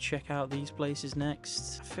okay, do we check out these places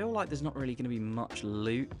next? I feel like there's not really going to be much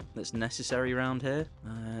loot that's necessary around here.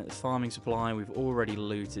 The farming supply, we've already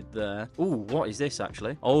looted there. Ooh, what is this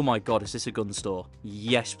actually? Oh my god, is this a gun store?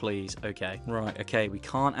 Yes, please. Okay. Right, okay, we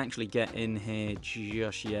can't actually get in here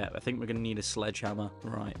just yet. I think we're going to need a sledgehammer.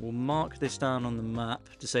 Right, we'll mark this down on the map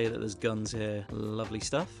to say that there's guns here. Lovely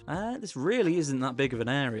stuff. This really isn't that big of an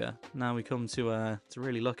area. Now we come to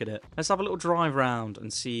really look at it. Let's have a little drive around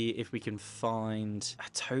and see if we can find a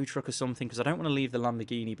tow truck or something, because I don't want to leave the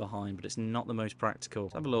Lamborghini behind, but it's not the most practical.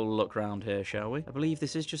 Let's have a little look around here, shall we? I believe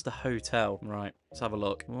this is just a hotel. Right, let's have a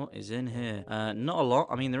look. What is in here? Not a lot.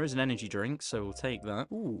 I mean, there is an energy drink, so we'll take that.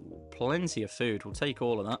 Ooh, plenty of food. We'll take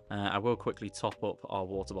all of that. I will quickly top up our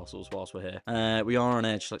water bottles whilst we're here. We are on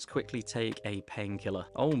edge. Let's quickly take a painkiller.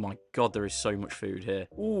 Oh my god, there is so much food here.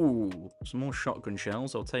 Ooh, some more shotgun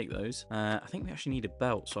shells. I'll take those. I think we actually need a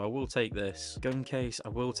belt, so I will take this. Gun case. I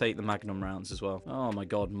will take the magnum rounds as well. Oh my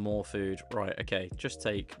god, more food. Right, okay. Just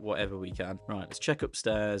take whatever we can. Right, let's check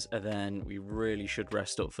upstairs, and then we really should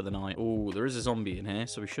rest up for the night. Ooh, there is a zombie in here,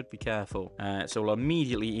 so we should be careful. So we'll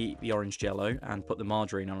immediately eat the orange jello and put the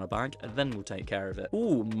margarine on a bag, and then we'll take care of it.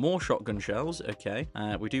 Ooh, more shotgun shells. Okay.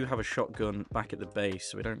 We do have a shotgun back at the base,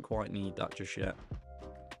 so we don't quite need that just yet.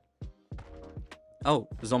 Oh,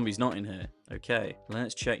 the zombie's not in here. Okay,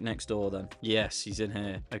 let's check next door then. Yes, he's in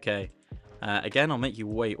here. Okay. Again, I'll make you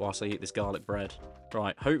wait whilst I eat this garlic bread.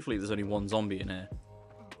 Right, hopefully there's only one zombie in here.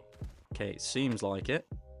 Okay, it seems like it.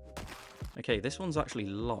 Okay, this one's actually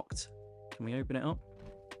locked. Can we open it up?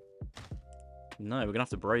 No, we're going to have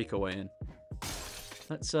to break our way in.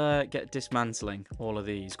 Let's get dismantling all of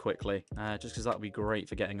these quickly, just because that would be great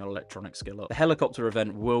for getting our electronic skill up. The helicopter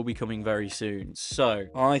event will be coming very soon, so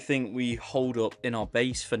I think we hold up in our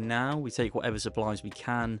base for now. We take whatever supplies we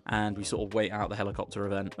can, and we sort of wait out the helicopter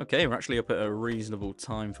event. Okay, we're actually up at a reasonable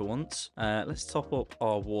time for once. Let's top up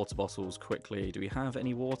our water bottles quickly. Do we have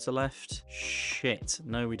any water left? Shit,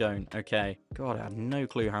 no we don't. Okay, God, I have no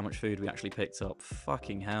clue how much food we actually picked up.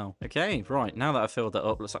 Fucking hell. Okay, right, now that I've filled that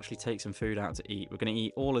up, let's actually take some food out to eat. We're going to eat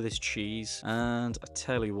all of this cheese, and I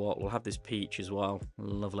tell you what, we'll have this peach as well.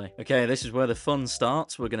 Lovely. Okay, this is where the fun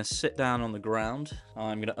starts. We're going to sit down on the ground.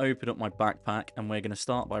 I'm going to open up my backpack, and we're going to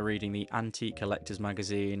start by reading the Antique Collectors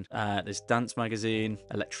magazine, this dance magazine,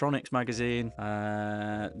 electronics magazine,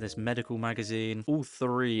 this medical magazine, all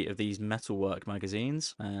 3 of these metalwork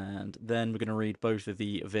magazines, and then we're going to read both of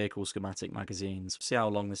the vehicle schematic magazines. See how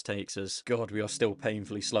long this takes us. God, we are still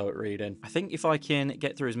painfully slow at reading. I think if I can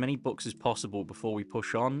get through as many books as possible before we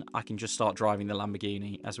push on, I can just start driving the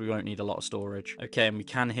Lamborghini, as we won't need a lot of storage. Okay, and we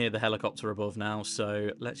can hear the helicopter above now, so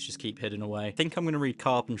let's just keep hidden away. I think I'm going to read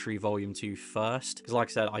Carpentry Volume 2 first, because like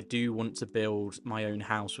I said, I do want to build my own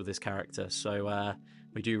house with this character, so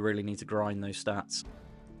we do really need to grind those stats.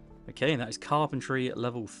 Okay, that is Carpentry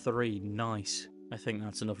level 3. Nice. I think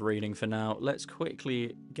that's enough reading for now. Let's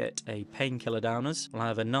quickly get a painkiller down us. We'll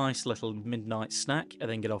have a nice little midnight snack and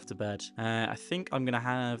then get off to bed. I think I'm going to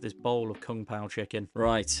have this bowl of Kung Pao chicken.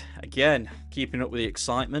 Right, again, keeping up with the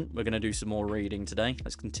excitement, we're going to do some more reading today.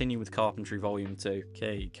 Let's continue with Carpentry Volume 2.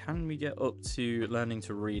 Okay, can we get up to learning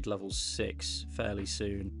to read level 6 fairly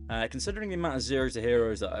soon? Considering the amount of zeros to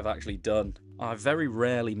heroes that I've actually done, I've very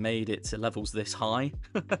rarely made it to levels this high.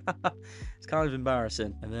 It's kind of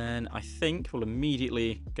embarrassing. And then I think we'll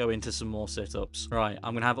immediately go into some more sit-ups. Right,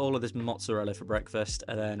 I'm going to have all of this mozzarella for breakfast,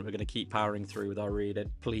 and then we're going to keep powering through with our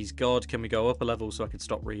reading. Please, God, can we go up a level so I can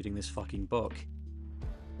stop reading this fucking book?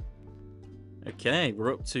 Okay,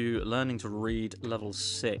 we're up to learning to read level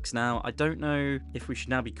 6. Now, I don't know if we should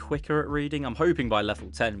now be quicker at reading. I'm hoping by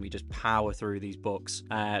level 10 we just power through these books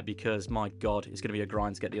because, my God, it's going to be a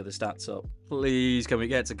grind to get the other stats up. Please, can we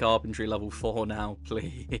get to Carpentry level 4 now,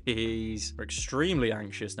 please? We're extremely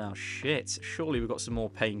anxious now. Shit. Surely we've got some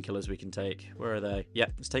more painkillers we can take. Where are they?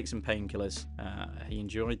 Yep, let's take some painkillers. He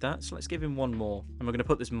enjoyed that, so let's give him one more. And we're going to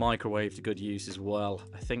put this microwave to good use as well.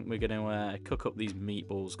 I think we're going to cook up these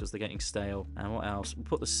meatballs because they're getting stale. And what else? We'll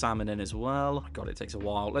put the salmon in as well. God, it takes a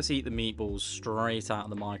while. Let's eat the meatballs straight out of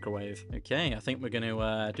the microwave. Okay, I think we're going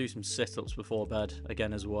to do some sit-ups before bed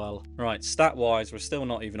again as well. Right, stat-wise, we're still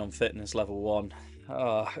not even on fitness level 1.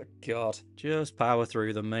 Oh, God. Just power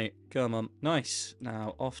through them, mate. Come on. Nice.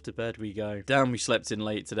 Now, off to bed we go. Damn, we slept in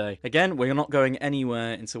late today. Again, we're not going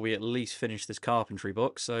anywhere until we at least finish this carpentry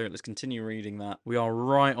book, so let's continue reading that. We are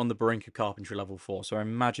right on the brink of carpentry level 4, so I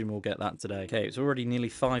imagine we'll get that today. Okay, it's already nearly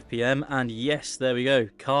 5 p.m, and yes, there we go.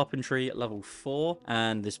 Carpentry level 4,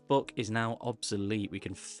 and this book is now obsolete. We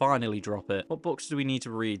can finally drop it. What books do we need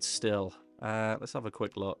to read still? Let's have a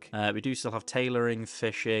quick look. We do still have tailoring,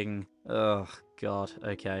 fishing. Oh, God.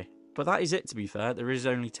 Okay. But that is it, to be fair. There is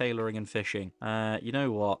only tailoring and fishing. You know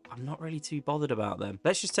what? I'm not really too bothered about them.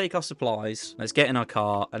 Let's just take our supplies. Let's get in our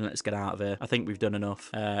car and let's get out of here. I think we've done enough.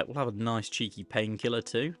 We'll have a nice cheeky painkiller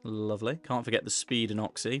too. Lovely. Can't forget the speed and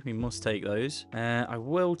oxy. We must take those. I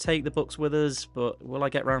will take the books with us, but will I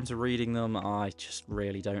get round to reading them? I just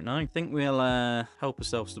really don't know. I think we'll help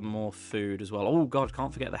ourselves some more food as well. Oh, God,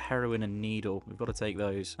 can't forget the heroin and needle. We've got to take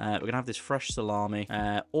those. We're going to have this fresh salami,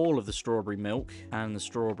 all of the strawberry milk, and the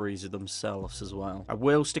strawberries themselves as well. I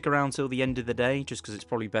will stick around till the end of the day just because it's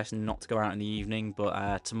probably best not to go out in the evening,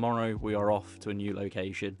 but tomorrow we are off to a new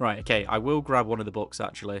location. Right, okay, I will grab one of the books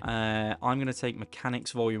actually. I'm going to take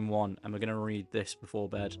Mechanics Volume 1 and we're going to read this before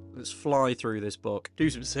bed. Let's fly through this book,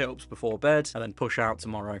 do some sit-ups before bed, and then push out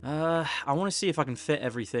tomorrow. I want to see if I can fit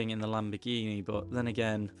everything in the Lamborghini, but then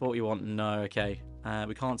again, thought you want, no, okay.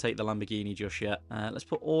 We can't take the Lamborghini just yet. Let's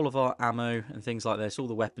put all of our ammo and things like this, all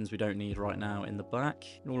the weapons we don't need right now, in the back.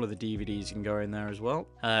 And all of the DVDs can go in there as well.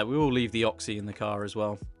 We will leave the Oxy in the car as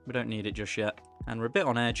well. We don't need it just yet. And we're a bit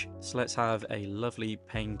on edge, so let's have a lovely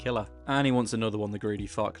painkiller. And he wants another one, the greedy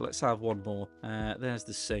fuck. Let's have one more. There's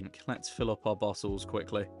the sink. Let's fill up our bottles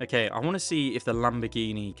quickly. Okay, I want to see if the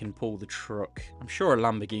Lamborghini can pull the truck. I'm sure a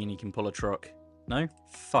Lamborghini can pull a truck. No?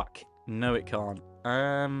 Fuck. No, it can't.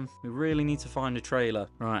 We really need to find a trailer.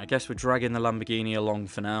 Right, I guess we're dragging the Lamborghini along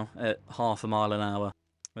for now at 0.5 miles an hour.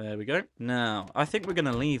 There we go. Now, I think we're going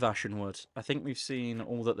to leave Ashenwood. I think we've seen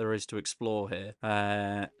all that there is to explore here.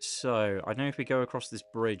 So, I know if we go across this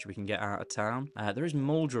bridge, we can get out of town. There is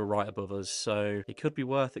Mauldraugh right above us, so it could be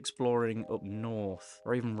worth exploring up north.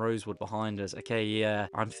 Or even Rosewood behind us. Okay, yeah.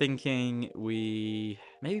 I'm thinking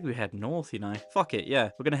maybe we head north, you know. Fuck it,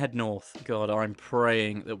 yeah. We're going to head north. God, I'm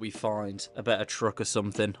praying that we find a better truck or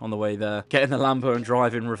something on the way there. Get in the Lambo and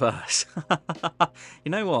drive in reverse.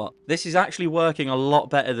 You know what? This is actually working a lot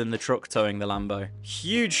better than the truck towing the Lambo.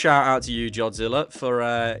 Huge shout out to you, Jodzilla,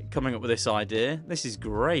 for coming up with this idea. This is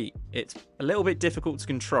great. It's a little bit difficult to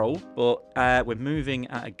control, but we're moving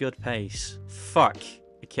at a good pace. Fuck.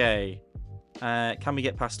 Okay. Can we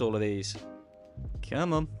get past all of these?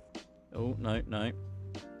 Come on. Oh, no, no.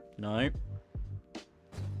 No.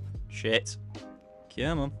 Shit.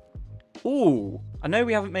 Come on. Ooh, I know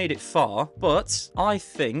we haven't made it far, but I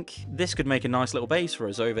think this could make a nice little base for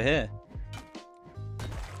us over here.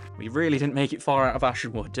 We really didn't make it far out of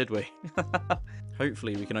Ashenwood, did we?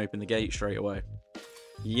 Hopefully we can open the gate straight away.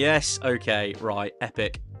 Yes, okay, right,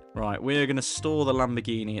 epic. Right, we're going to store the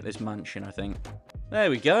Lamborghini at this mansion, I think. There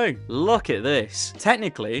we go. Look at this.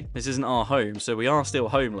 Technically, this isn't our home, so we are still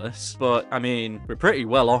homeless. But, I mean, we're pretty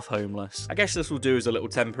well off homeless. I guess this will do as a little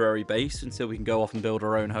temporary base until we can go off and build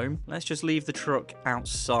our own home. Let's just leave the truck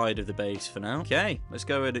outside of the base for now. Okay, let's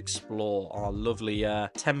go and explore our lovely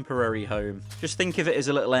temporary home. Just think of it as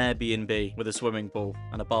a little Airbnb with a swimming pool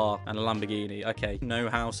and a bar and a Lamborghini. Okay, no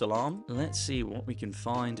house alarm. Let's see what we can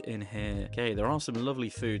find in here. Okay, there are some lovely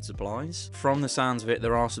food supplies. From the sounds of it,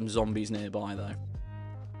 there are some zombies nearby, though.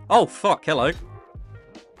 Oh, fuck, hello.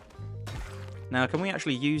 Now, can we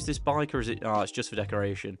actually use this bike, or is it... Oh, it's just for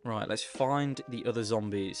decoration. Right, let's find the other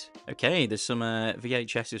zombies. Okay, there's some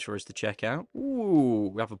VHSs for us to check out.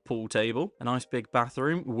 Ooh, we have a pool table. A nice big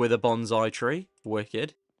bathroom with a bonsai tree.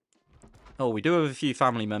 Wicked. Oh, we do have a few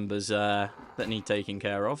family members that need taking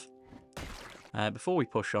care of. Before we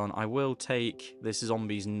push on, I will take this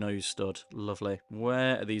zombie's nose stud. Lovely.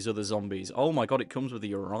 Where are these other zombies? Oh my god, it comes with a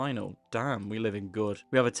urinal. Damn, we live in good.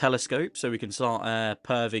 We have a telescope, so we can start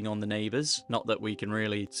perving on the neighbours. Not that we can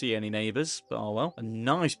really see any neighbours, but oh well. A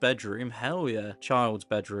nice bedroom. Hell yeah. Child's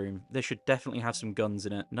bedroom. This should definitely have some guns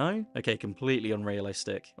in it. No? Okay, completely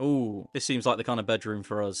unrealistic. Ooh, this seems like the kind of bedroom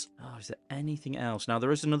for us. Oh, is there anything else? Now,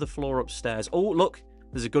 there is another floor upstairs. Oh, look!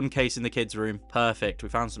 There's a gun case in the kids' room. Perfect. We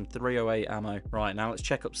found some 308 ammo. Right, now let's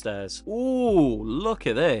check upstairs. Ooh, look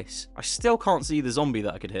at this. I still can't see the zombie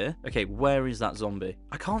that I could hear. Okay, where is that zombie?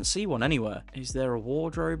 I can't see one anywhere. Is there a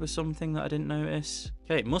wardrobe or something that I didn't notice?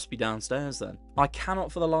 Okay, it must be downstairs then. I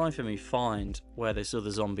cannot for the life of me find where this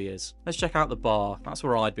other zombie is. Let's check out the bar. That's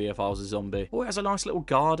where I'd be if I was a zombie. Oh, it has a nice little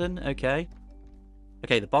garden. Okay.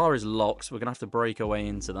 Okay, the bar is locked, so we're going to have to break our way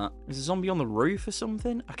into that. Is a zombie on the roof or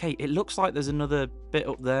something? Okay, it looks like there's another bit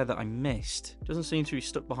up there that I missed. Doesn't seem to be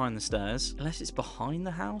stuck behind the stairs. Unless it's behind the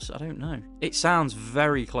house? I don't know. It sounds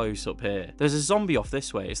very close up here. There's a zombie off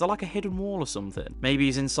this way. Is there like a hidden wall or something? Maybe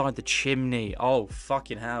he's inside the chimney. Oh,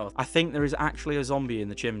 fucking hell. I think there is actually a zombie in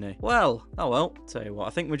the chimney. Well, oh well. Tell you what, I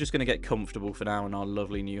think we're just going to get comfortable for now in our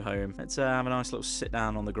lovely new home. Let's have a nice little sit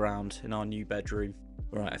down on the ground in our new bedroom.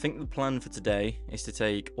 Right, I think the plan for today is to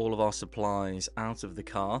take all of our supplies out of the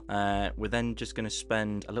car. We're then just going to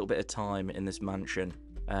spend a little bit of time in this mansion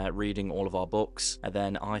reading all of our books. And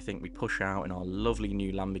then I think we push out in our lovely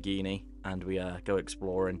new Lamborghini and we go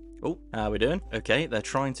exploring. Oh, how are we doing? Okay, they're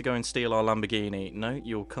trying to go and steal our Lamborghini. No,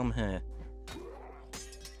 you'll come here.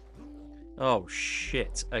 Oh,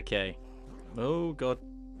 shit. Okay. Oh, God.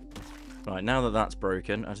 Right, now that that's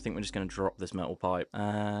broken, I think we're just going to drop this metal pipe.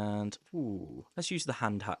 And, ooh, let's use the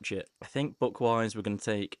hand hatchet. I think book-wise, we're going to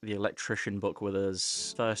take the electrician book with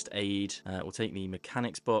us. First aid. We'll take the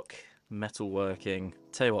mechanics book. Metalworking.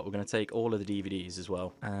 Tell you what, we're going to take all of the DVDs as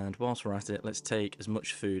well. And whilst we're at it, let's take as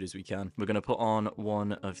much food as we can. We're going to put on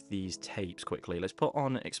one of these tapes quickly. Let's put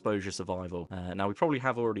on Exposure Survival. Now, we probably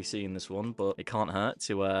have already seen this one, but it can't hurt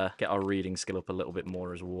to get our reading skill up a little bit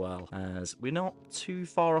more as well, as we're not too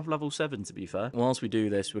far off level 7, to be fair. Whilst we do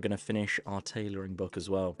this, we're going to finish our tailoring book as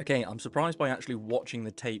well. Okay, I'm surprised by actually watching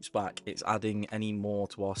the tapes back, it's adding any more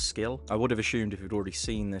to our skill. I would have assumed if we'd already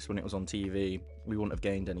seen this when it was on TV, we wouldn't have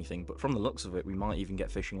gained anything, but from the looks of it, we might even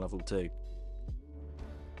get fishing level 2.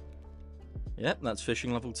 Yep, that's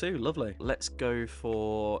fishing level 2. Lovely. Let's go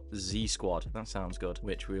for Z Squad. That sounds good.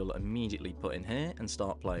 Which we'll immediately put in here and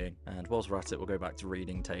start playing. And whilst we're at it, we'll go back to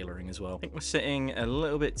reading tailoring as well. I think we're sitting a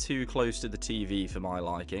little bit too close to the TV for my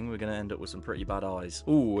liking. We're going to end up with some pretty bad eyes.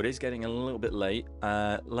 Ooh, it is getting a little bit late.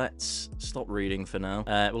 Let's stop reading for now.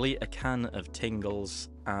 We'll eat a can of Tingles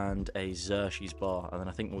and a Xerxes bar, and then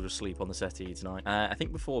I think we'll just sleep on the settee tonight. I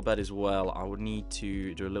think before bed as well, I would need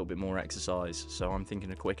to do a little bit more exercise, so I'm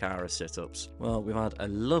thinking a quick hour of sit-ups. Well, we've had a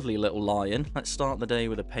lovely little lie-in. Let's start the day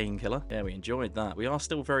with a painkiller. Yeah, we enjoyed that. We are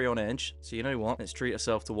still very on edge, so you know what? Let's treat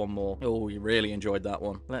ourselves to one more. Oh, we really enjoyed that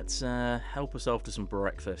one. Let's help ourselves to some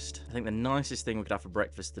breakfast. I think the nicest thing we could have for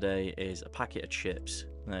breakfast today is a packet of chips.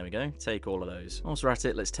 There we go. Take all of those. Whilst we're at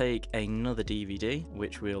it, let's take another DVD,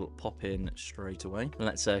 which we'll pop in straight away.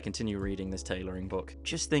 Let's continue reading this tailoring book.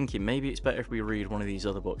 Just thinking, maybe it's better if we read one of these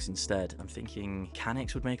other books instead. I'm thinking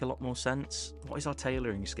mechanics would make a lot more sense. What is our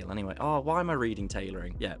tailoring skill anyway? Oh, why am I reading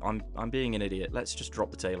tailoring? Yeah, I'm being an idiot. Let's just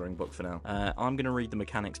drop the tailoring book for now. I'm going to read the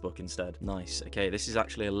mechanics book instead. Nice. Okay, this is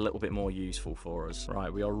actually a little bit more useful for us.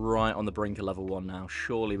 Right, we are right on the brink of level 1 now.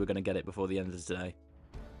 Surely we're going to get it before the end of the day.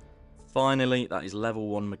 Finally, that is level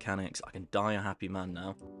 1 mechanics. I can die a happy man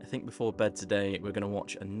now. I think before bed today, we're going to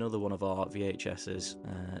watch another one of our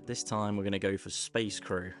VHSs. This time, we're going to go for Space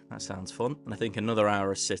Crew. That sounds fun. And I think another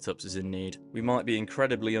hour of sit-ups is in need. We might be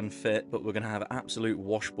incredibly unfit, but we're going to have absolute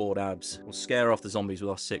washboard abs. We'll scare off the zombies with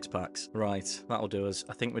our 6-packs. Right, that'll do us.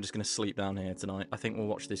 I think we're just going to sleep down here tonight. I think we'll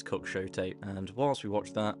watch this cook show tape. And whilst we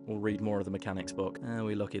watch that, we'll read more of the mechanics book. How are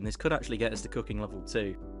we looking? This could actually get us to cooking level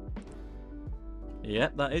 2.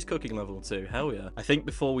 Yep, that is cooking level 2. Hell yeah. I think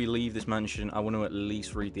before we leave this mansion, I want to at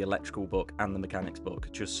least read the electrical book and the mechanics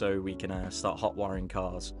book, just so we can start hot wiring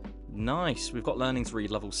cars. Nice. We've got learning to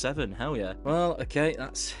read level 7. Hell yeah. Well, okay,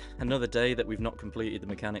 that's another day that we've not completed the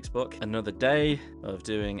mechanics book. Another day of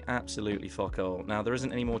doing absolutely fuck all. Now, there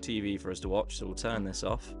isn't any more TV for us to watch, so we'll turn this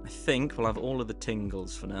off. I think we'll have all of the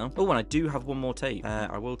tingles for now. Oh, and I do have one more tape.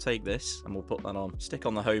 I will take this, and we'll put that on. Stick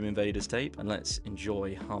on the Home Invaders tape, and let's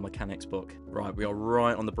enjoy our mechanics book. Right, we are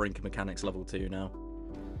right on the brink of mechanics level 2 now.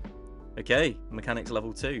 Okay, mechanics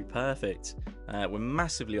level 2, perfect. We're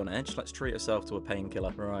massively on edge. Let's treat ourselves to a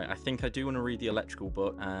painkiller. Right, I think I do want to read the electrical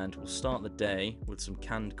book, and we'll start the day with some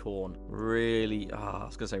canned corn. Really, I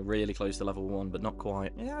was going to say really close to level 1, but not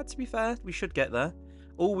quite. Yeah, to be fair, we should get there.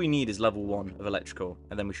 All we need is level 1 of electrical,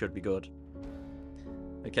 and then we should be good.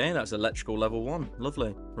 Okay, that's electrical level 1.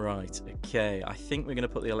 Lovely. Right, okay. I think we're going to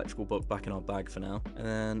put the electrical book back in our bag for now. And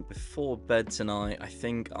then before bed tonight, I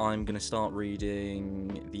think I'm going to start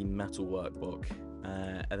reading the metal workbook.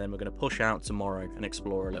 And then we're going to push out tomorrow and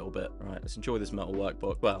explore a little bit. Right, let's enjoy this metal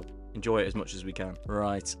workbook. Well, enjoy it as much as we can.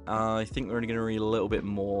 Right, I think we're only going to read a little bit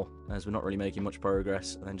more, as we're not really making much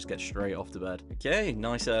progress, and then just get straight off to bed. Okay,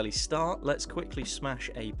 nice early start. Let's quickly smash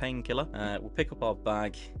a painkiller. We'll pick up our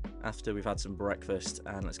bag after we've had some breakfast,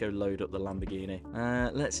 and let's go load up the Lamborghini.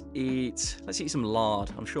 Let's eat some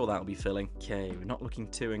lard. I'm sure that'll be filling. Okay, we're not looking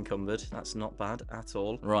too encumbered. That's not bad at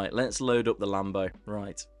all. Right, let's load up the Lambo.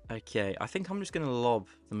 Right. Okay, I think I'm just going to lob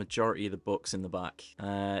the majority of the books in the back,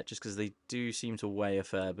 just because they do seem to weigh a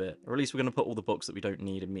fair bit. Or at least we're going to put all the books that we don't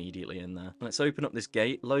need immediately in there. Let's open up this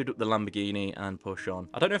gate, load up the Lamborghini, and push on.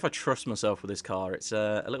 I don't know if I trust myself with this car. It's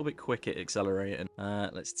a little bit quick at accelerating.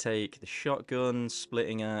 Let's take the shotgun,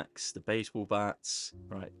 splitting axe, the baseball bats.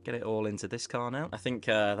 Right, get it all into this car now. I think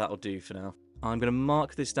that'll do for now. I'm going to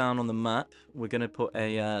mark this down on the map. We're going to put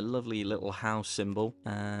a lovely little house symbol.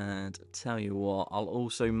 And tell you what, I'll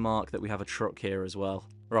also mark that we have a truck here as well.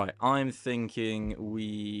 Right, I'm thinking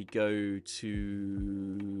we go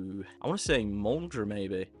to... I want to say Mauldraugh,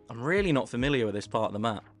 maybe. I'm really not familiar with this part of the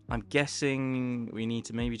map. I'm guessing we need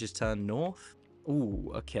to maybe just turn north?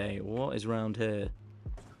 Ooh, okay, what is round here?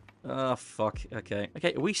 Oh, fuck. Okay.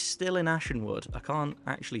 Okay, are we still in Ashenwood? I can't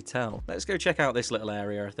actually tell. Let's go check out this little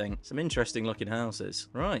area, I think. Some interesting looking houses.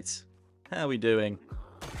 Right. How are we doing?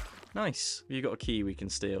 Nice. Have you got a key we can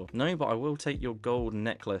steal? No, but I will take your gold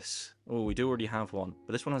necklace. Oh, we do already have one.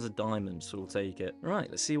 But this one has a diamond, so we'll take it. Right,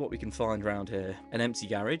 let's see what we can find around here. An empty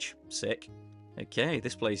garage. Sick. Okay,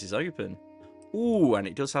 this place is open. Ooh, and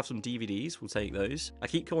it does have some DVDs. We'll take those. I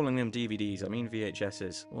keep calling them DVDs. I mean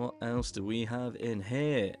VHSs. What else do we have in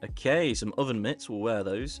here? Okay, some oven mitts. We'll wear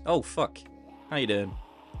those. Oh, fuck. How you doing?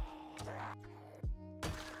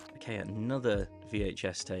 Okay, another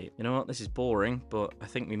VHS tape. You know what? This is boring, but I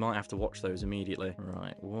think we might have to watch those immediately.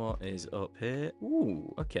 Right, what is up here?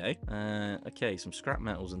 Ooh, okay. Okay, some scrap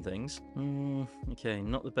metals and things. Okay,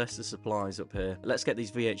 not the best of supplies up here. Let's get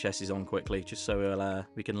these VHSs on quickly, just so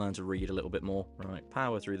we can learn to read a little bit more. Right,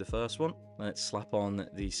 power through the first one. Let's slap on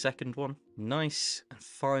the second one. Nice. And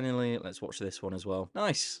finally, let's watch this one as well.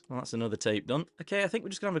 Nice. Well, that's another tape done. Okay, I think we're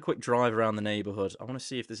just going to have a quick drive around the neighborhood. I want to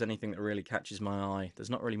see if there's anything that really catches my eye. There's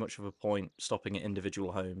not really much of a point stopping at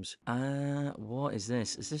individual homes. What is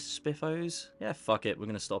this? Is this Spiffos? Yeah, fuck it. We're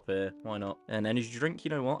going to stop here. Why not? An energy drink? You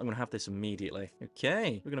know what? I'm going to have this immediately.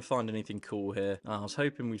 Okay. We're going to find anything cool here. I was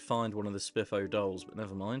hoping we'd find one of the Spiffo dolls, but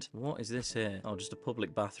never mind. What is this here? Oh, just a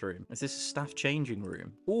public bathroom. Is this a staff changing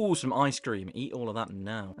room? Oh, some ice cream. Eat all of that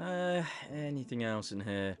now. Anything else in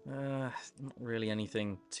here? Not really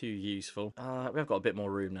anything too useful. We've got a bit more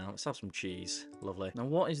room now. Let's have some cheese. Lovely. Now,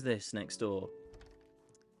 what is this next door?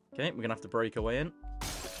 Okay, we're going to have to break our way in.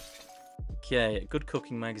 Okay, a good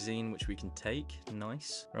cooking magazine, which we can take.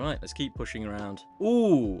 Nice. Right, let's keep pushing around.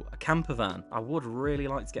 Ooh, a camper van. I would really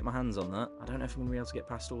like to get my hands on that. I don't know if I'm going to be able to get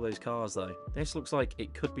past all those cars, though. This looks like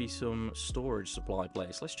it could be some storage supply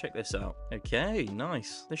place. Let's check this out. Okay,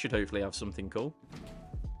 nice. This should hopefully have something cool.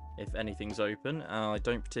 If anything's open. I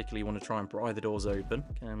don't particularly want to try and pry the doors open.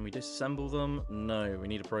 Can we disassemble them? No, we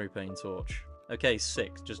need a propane torch. Okay,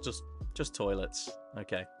 sick. Just Just toilets.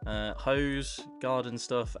 Okay. Hose, garden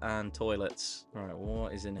stuff, and toilets. Alright,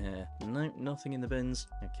 what is in here? Nope, nothing in the bins.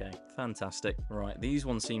 Okay, fantastic. Right, these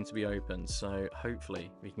ones seem to be open, so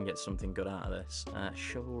hopefully we can get something good out of this.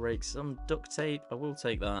 Shovel rake, some duct tape. I will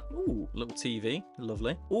take that. Ooh, little TV.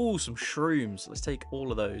 Lovely. Ooh, some shrooms. Let's take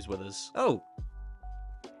all of those with us. Oh!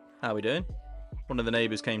 How we doing? One of the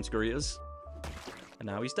neighbours came to greet us. And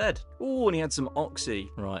now he's dead. Ooh, and he had some oxy.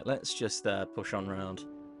 Right, let's just push on round.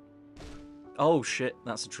 Oh shit,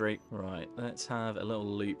 that's a tree. Right, let's have a little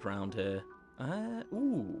loop round here.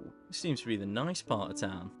 Ooh, this seems to be the nice part of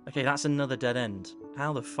town. Okay, that's another dead end.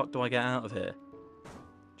 How the fuck do I get out of here?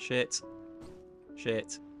 Shit.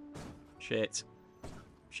 Shit. Shit.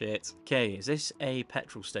 Shit. Okay, is this a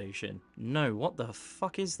petrol station? No, what the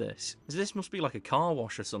fuck is this? This must be like a car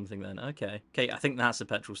wash or something then. Okay. Okay, I think that's a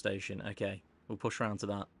petrol station. Okay, we'll push around to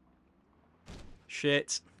that.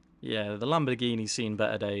 Shit. Yeah, the Lamborghini's seen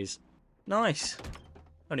better days. Nice.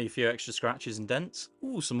 Only a few extra scratches and dents.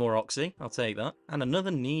 Ooh, some more oxy. I'll take that. And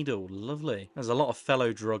another needle. Lovely. There's a lot of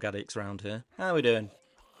fellow drug addicts around here. How are we doing?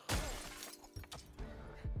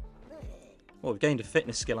 Well, we've gained a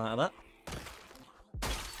fitness skill out of that.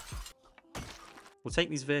 We'll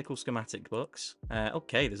take these vehicle schematic books.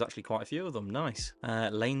 Okay, there's actually quite a few of them. Nice.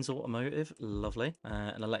 Lane's Automotive. Lovely.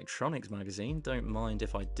 An electronics magazine. Don't mind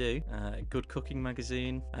if I do. Good cooking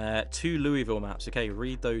magazine. 2 Louisville maps. Okay,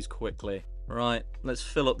 read those quickly. Right, let's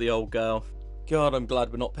fill up the old girl. God, I'm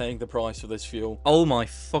glad we're not paying the price for this fuel. Oh my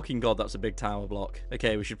fucking god, that's a big tower block.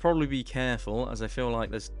 Okay, we should probably be careful, as I feel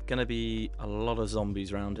like there's gonna be a lot of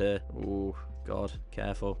zombies around here. Ooh, god,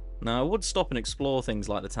 careful. Now, I would stop and explore things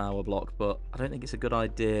like the tower block, but I don't think it's a good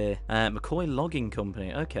idea. McCoy Logging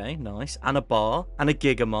Company. Okay, nice. And a bar. And a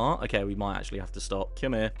Gigamart. Okay, we might actually have to stop.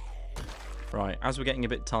 Come here. Right, as we're getting a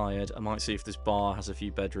bit tired, I might see if this bar has a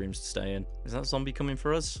few bedrooms to stay in. Is that zombie coming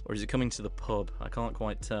for us? Or is it coming to the pub? I can't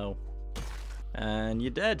quite tell. And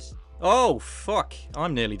you're dead. Oh, fuck.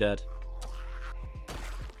 I'm nearly dead.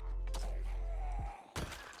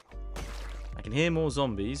 I can hear more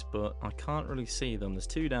zombies, but I can't really see them. There's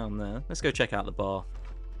 2 down there. Let's go check out the bar.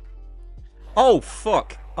 Oh,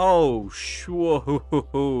 fuck. Oh, sure.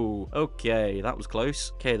 Okay, that was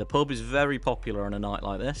close. Okay, the pub is very popular on a night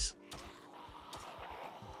like this.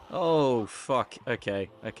 Oh, fuck. Okay,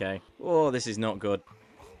 okay. Oh, this is not good.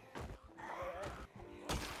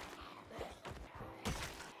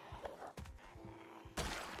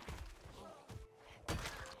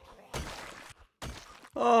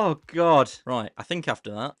 Oh, God. Right, I think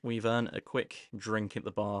after that, we've earned a quick drink at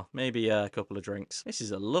the bar. Maybe a couple of drinks. This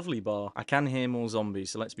is a lovely bar. I can hear more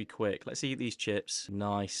zombies, so let's be quick. Let's eat these chips.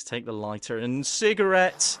 Nice. Take the lighter and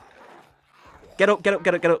cigarettes. Get up, get up,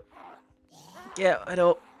 get up, get up. Get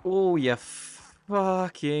up. Oh, you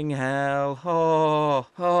fucking hell. Oh.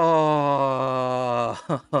 Oh.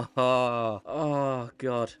 Oh,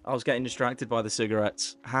 God. I was getting distracted by the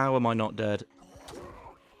cigarettes. How am I not dead?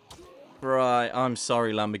 Right, I'm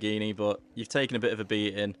sorry, Lamborghini, but you've taken a bit of a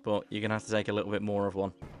beating, but you're going to have to take a little bit more of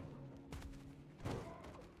one.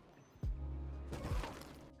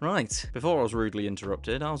 Right, before I was rudely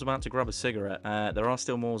interrupted, I was about to grab a cigarette. There are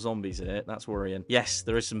still more zombies here. That's worrying. Yes,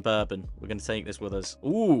 there is some bourbon. We're going to take this with us.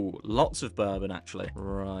 Ooh, lots of bourbon, actually.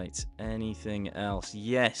 Right, anything else?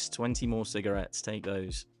 Yes, 20 more cigarettes. Take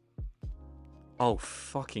those. Oh,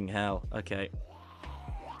 fucking hell. Okay.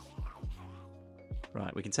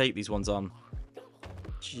 Right, we can take these ones on.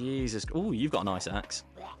 Jesus. Ooh, you've got a nice axe.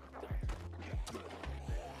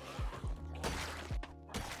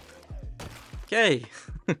 Okay.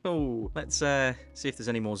 Let's see if there's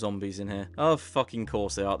any more zombies in here. Oh, fucking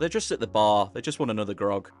course they are. They're just at the bar. They just want another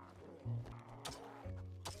grog.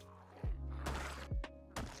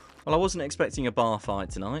 Well, I wasn't expecting a bar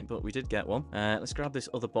fight tonight, but we did get one. Let's grab this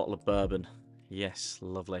other bottle of bourbon. Yes,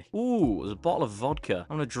 lovely. Ooh, there's a bottle of vodka.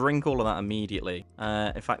 I'm going to drink all of that immediately.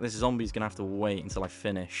 In fact, this zombie's going to have to wait until I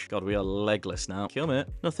finish. God, we are legless now. Come here.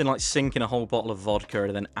 Nothing like sinking a whole bottle of vodka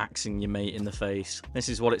and then axing your mate in the face. This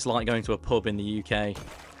is what it's like going to a pub in the UK.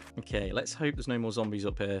 Okay, let's hope there's no more zombies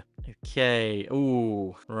up here. Okay,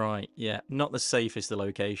 ooh, right, yeah. Not the safest of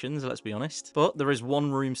locations, let's be honest. But there is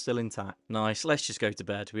one room still intact. Nice, let's just go to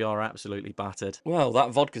bed. We are absolutely battered. Well,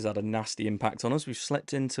 that vodka's had a nasty impact on us. We've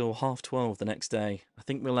slept until 12:30 the next day. I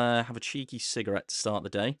think we'll have a cheeky cigarette to start the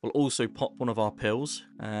day. We'll also pop one of our pills,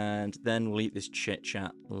 and then we'll eat this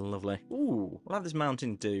chit-chat. Lovely. Ooh, we'll have this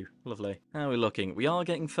Mountain Dew. Lovely. How are we looking? We are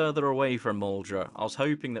getting further away from Mauldraugh. I was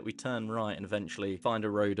hoping that we'd turn right and eventually find a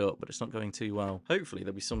road up, but it's not going too well. Hopefully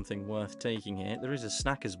there'll be something worth taking here. There is a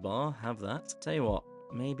snackers bar. Have that. Tell you what,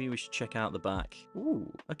 maybe we should check out the back.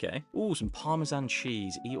 Ooh, okay. Ooh, some Parmesan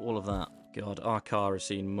cheese. Eat all of that. God, our car has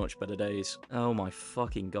seen much better days. Oh my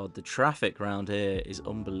fucking God, the traffic around here is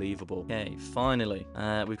unbelievable. Okay, finally.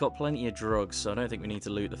 We've got plenty of drugs, so I don't think we need to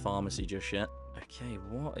loot the pharmacy just yet. Okay,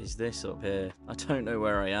 what is this up here? I don't know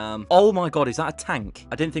where I am. Oh my God, is that a tank?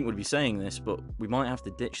 I didn't think we'd be saying this, but we might have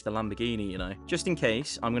to ditch the Lamborghini, you know. Just in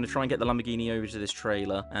case, I'm going to try and get the Lamborghini over to this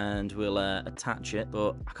trailer, and we'll attach it.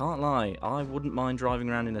 But I can't lie, I wouldn't mind driving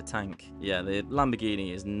around in a tank. Yeah, the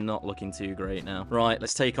Lamborghini is not looking too great now. Right,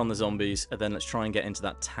 let's take on the zombies, and then let's try and get into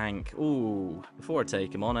that tank. Ooh, before I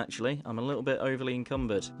take them on, actually, I'm a little bit overly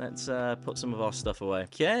encumbered. Let's put some of our stuff away.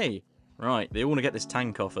 Okay, right, they all want to get this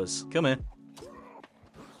tank off us. Come here.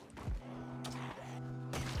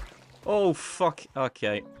 Oh, fuck.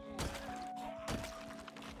 Okay.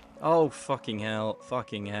 Oh, fucking hell.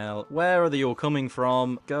 Fucking hell. Where are they all coming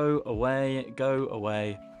from? Go away. Go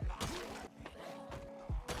away.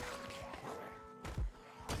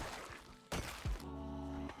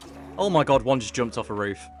 Oh my God, one just jumped off a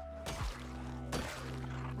roof.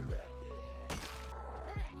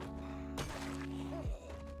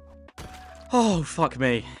 Oh, fuck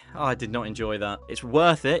me. I did not enjoy that. It's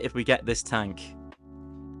worth it if we get this tank.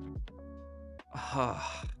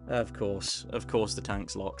 Of course the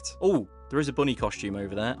tank's locked. Oh, there is a bunny costume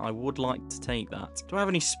over there. I would like to take that. Do I have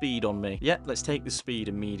any speed on me? Yeah, let's take the speed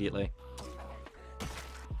immediately.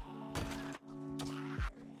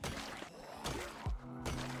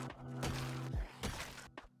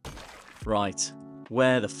 Right.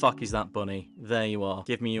 Where the fuck is that bunny? There you are.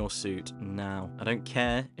 Give me your suit now. I don't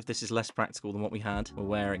care if this is less practical than what we had. We're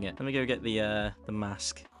wearing it. Let me go get the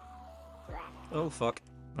mask. Oh, fuck.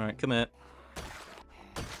 Alright, come here.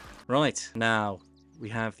 Right, now we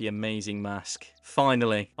have the amazing mask.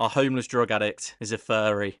 Finally, our homeless drug addict is a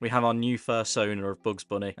furry. We have our new fursona of Bugs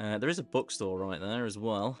Bunny. There is a bookstore right there as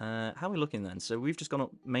well. How are we looking then? So we've just gone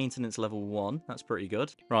up maintenance level 1. That's pretty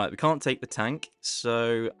good. Right, we can't take the tank,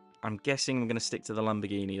 so I'm guessing I'm going to stick to the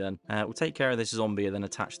Lamborghini then. We'll take care of this zombie and then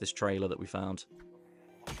attach this trailer that we found.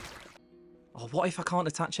 Oh, what if I can't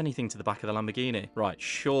attach anything to the back of the Lamborghini? Right,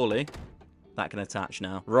 surely that can attach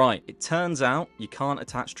now. Right, it turns out you can't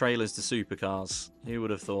attach trailers to supercars. Who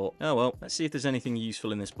would have thought? Oh well, let's see if there's anything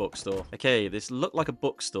useful in this bookstore. Okay, this looked like a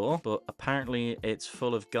bookstore, but apparently it's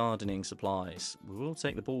full of gardening supplies. We will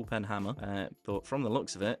take the ball pen hammer, but from the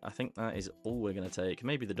looks of it, I think that is all we're going to take.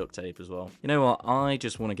 Maybe the duct tape as well. You know what? I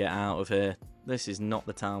just want to get out of here. This is not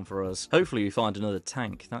the town for us. Hopefully we find another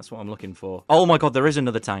tank. That's what I'm looking for. Oh my God, there is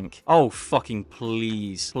another tank. Oh, fucking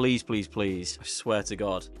please. Please, please, please. I swear to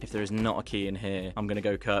God, if there is not a key in here, I'm going to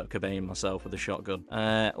go Kurt Cobain myself with a shotgun.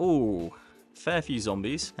 Ooh. Fair few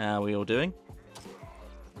zombies. How are we all doing?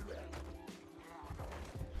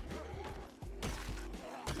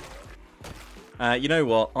 You know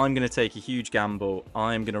what? I'm going to take a huge gamble.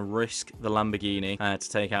 I'm going to risk the Lamborghini to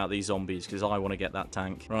take out these zombies because I want to get that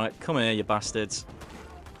tank. Right, come here, you bastards.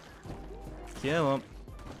 Come on.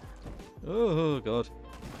 Oh, God.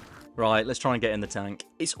 Right, let's try and get in the tank.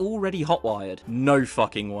 It's already hotwired. No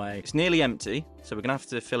fucking way. It's nearly empty, so we're going to have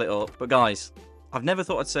to fill it up. But guys, I've never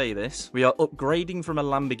thought I'd say this. We are upgrading from a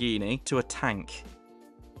Lamborghini to a tank.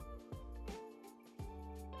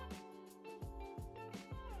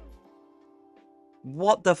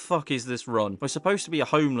 What the fuck is this run? We're supposed to be a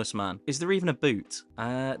homeless man. Is there even a boot?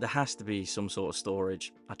 There has to be some sort of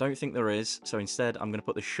storage. I don't think there is. So instead, I'm going to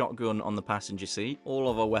put the shotgun on the passenger seat. All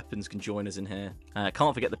of our weapons can join us in here.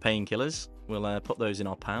 Can't forget the painkillers. We'll put those in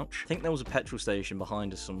our pouch. I think there was a petrol station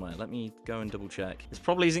behind us somewhere. Let me go and double check. This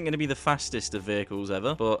probably isn't going to be the fastest of vehicles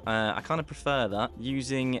ever, but I kind of prefer that.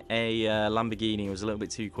 Using a Lamborghini was a little bit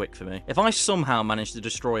too quick for me. If I somehow manage to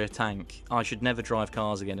destroy a tank, I should never drive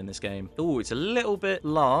cars again in this game. Oh, it's a little bit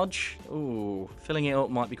large. Oh, filling it up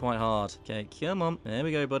might be quite hard. Okay, come on. There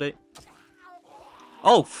we go, buddy.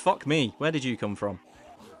 Oh, fuck me. Where did you come from?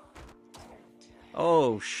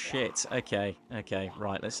 Oh, shit. Okay, okay.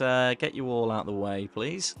 Right, let's get you all out of the way,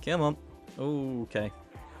 please. Come on. Oh, okay.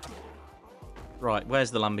 Right,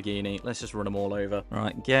 where's the Lamborghini? Let's just run them all over.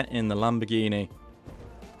 Right, get in the Lamborghini.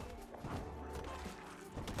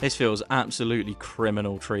 This feels absolutely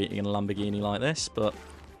criminal treating a Lamborghini like this, but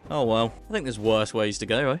oh well. I think there's worse ways to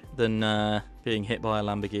go than being hit by a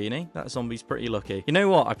Lamborghini. That zombie's pretty lucky. You know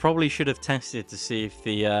what? I probably should have tested to see if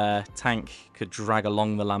the tank could drag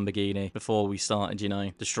along the Lamborghini before we started, you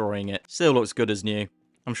know, destroying it. Still looks good as new.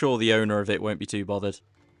 I'm sure the owner of it won't be too bothered.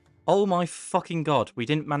 Oh my fucking God. We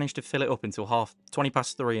didn't manage to fill it up until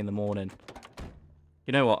 3:20 in the morning.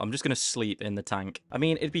 You know what? I'm just going to sleep in the tank. I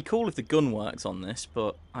mean, it'd be cool if the gun worked on this,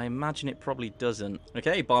 but I imagine it probably doesn't.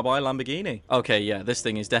 Okay, bye-bye Lamborghini. Okay, yeah, this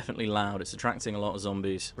thing is definitely loud. It's attracting a lot of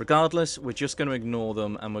zombies. Regardless, we're just going to ignore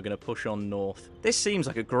them and we're going to push on north. This seems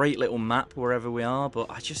like a great little map wherever we are, but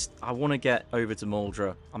I want to get over to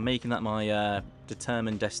Mauldraugh. I'm making that my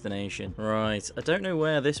determined destination. Right, I don't know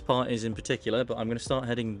where this part is in particular, but I'm going to start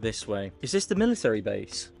heading this way. Is this the military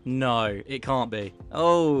base? No, it can't be.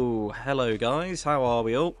 Oh, hello guys. How are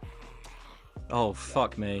we all? Oh,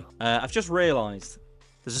 fuck me. I've just realised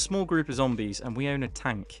there's a small group of zombies and we own a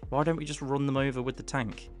tank. Why don't we just run them over with the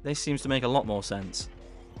tank? This seems to make a lot more sense.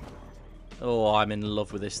 Oh, I'm in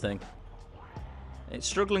love with this thing. It's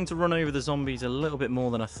struggling to run over the zombies a little bit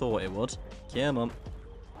more than I thought it would. Come on.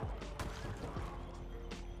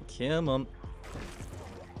 Come on.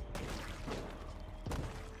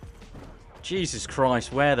 Jesus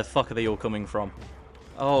Christ, where the fuck are they all coming from?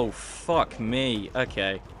 Oh, fuck me.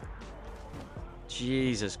 Okay.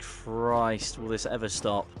 Jesus Christ, will this ever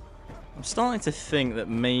stop? I'm starting to think that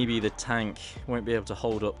maybe the tank won't be able to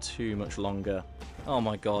hold up too much longer. Oh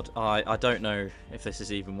my god, I don't know if this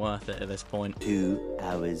is even worth it at this point. 2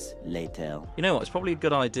 hours later. You know what, it's probably a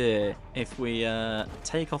good idea if we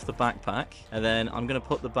take off the backpack, and then I'm going to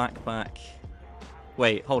put the backpack...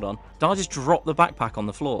 Wait, hold on. Did I just drop the backpack on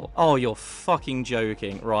the floor? Oh, you're fucking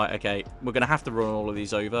joking. Right, okay. We're going to have to run all of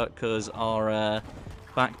these over, because our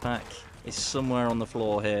backpack is somewhere on the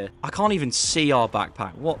floor here. I can't even see our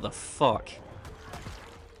backpack. What the fuck?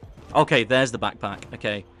 Okay, there's the backpack.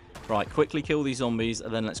 Okay. Right, quickly kill these zombies,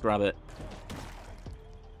 and then let's grab it.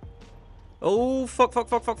 Oh, fuck, fuck,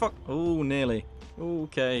 fuck, fuck, fuck. Oh, nearly.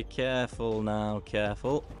 Okay, careful now,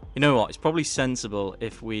 careful. You know what? It's probably sensible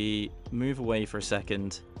if we move away for a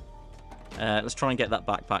second. Let's try and get that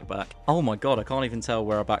backpack back. Oh my god, I can't even tell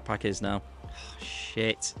where our backpack is now.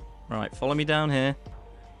 Shit. Right, follow me down here.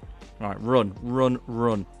 Right, run, run,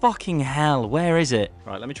 run. Fucking hell, where is it?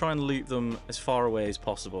 Right, let me try and loot them as far away as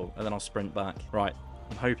possible, and then I'll sprint back. Right,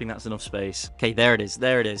 I'm hoping that's enough space. Okay, there it is,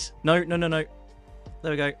 there it is. No, no, no, no.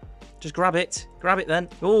 There we go. Just grab it. Grab it then.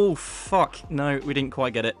 Oh, fuck. No, we didn't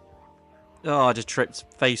quite get it. Oh, I just tripped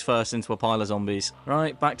face first into a pile of zombies.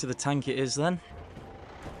 Right, back to the tank it is then.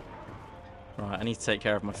 Right, I need to take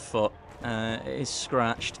care of my foot. It is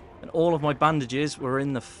scratched. And all of my bandages were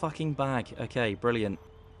in the fucking bag. Okay, brilliant.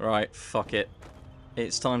 Right, fuck it.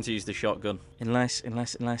 It's time to use the shotgun. Unless.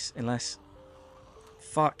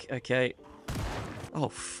 Fuck, okay. Oh,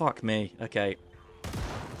 fuck me. Okay.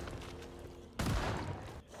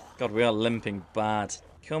 God, we are limping bad.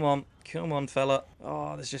 Come on, fella.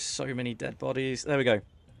 Oh, there's just so many dead bodies. There we go.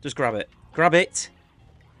 Just grab it. Grab it!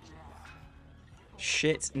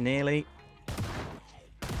 Shit, nearly.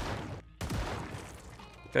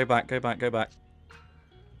 Go back, go back, go back.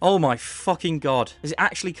 Oh my fucking god. Has it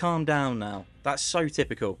actually calmed down now? That's so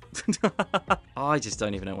typical. I just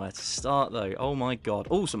don't even know where to start, though. Oh, my God.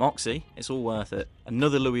 Oh, some Oxy. It's all worth it.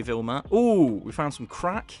 Another Louisville map. Oh, we found some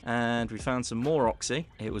crack. And we found some more Oxy.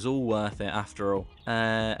 It was all worth it, after all.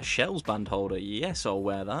 A shells band holder. Yes, I'll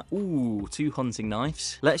wear that. Ooh, 2 hunting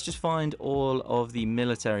knives. Let's just find all of the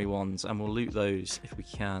military ones, and we'll loot those if we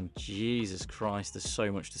can. Jesus Christ, there's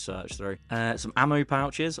so much to search through. Some ammo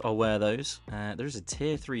pouches. I'll wear those. There's a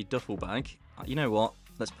tier 3 duffel bag. You know what?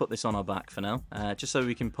 Let's put this on our back for now, just so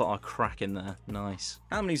we can put our crack in there. Nice.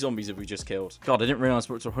 How many zombies have we just killed? God, I didn't realise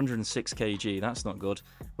we're up to 106 kg. That's not good.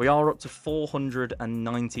 We are up to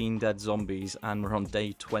 419 dead zombies, and we're on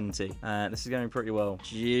day 20. This is going pretty well.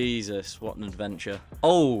 Jesus, what an adventure.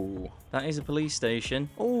 Oh, that is a police station.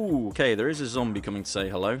 Oh, okay, there is a zombie coming to say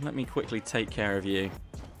hello. Let me quickly take care of you.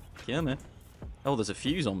 Yeah, man. Oh, there's a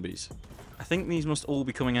few zombies. I think these must all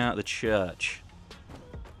be coming out of the church.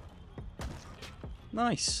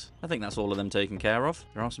 Nice. I think that's all of them taken care of.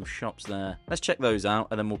 There are some shops there. Let's check those out,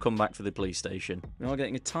 and then we'll come back for the police station. We are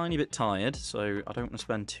getting a tiny bit tired, so I don't want to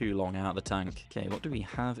spend too long out of the tank. Okay, what do we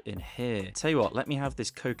have in here? Tell you what, let me have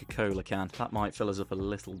this Coca-Cola can. That might fill us up a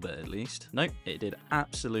little bit, at least. Nope, it did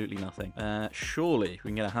absolutely nothing. Surely we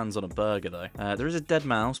can get our hands on a burger, though. There is a dead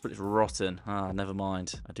mouse, but it's rotten. Ah, never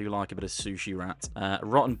mind. I do like a bit of sushi rat.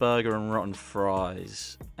 Rotten burger and rotten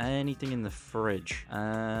fries. Anything in the fridge?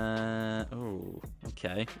 Oh,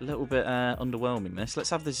 okay. A little bit underwhelming, this. Let's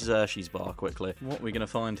have this Xerxes bar quickly. What are we going to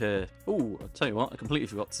find here? Oh, I'll tell you what, I completely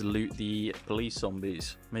forgot to loot the police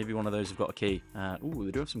zombies. Maybe one of those have got a key. Oh,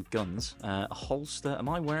 they do have some guns. A holster. Am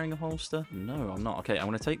I wearing a holster? No, I'm not. Okay, I'm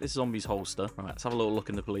going to take this zombie's holster. All right, let's have a little look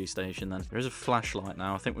in the police station then. There is a flashlight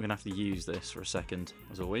now. I think we're going to have to use this for a second.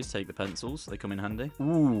 As always, take the pencils. They come in handy.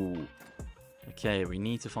 Ooh. Okay, we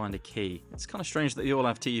need to find a key. It's kind of strange that you all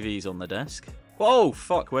have TVs on the desk. Whoa,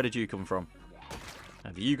 fuck, where did you come from?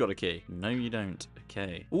 Have you got a key? No, you don't.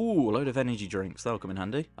 Okay. Ooh, a load of energy drinks. That'll come in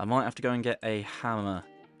handy. I might have to go and get a hammer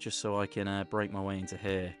just so I can break my way into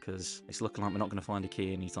here, because it's looking like we're not going to find a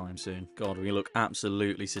key anytime soon. God, we look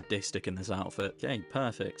absolutely sadistic in this outfit. Okay,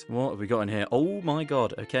 perfect. What have we got in here? Oh my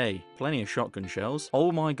god, okay. Plenty of shotgun shells.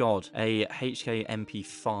 Oh my god, a HK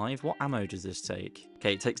MP5. What ammo does this take?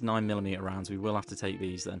 Okay, it takes 9mm rounds. We will have to take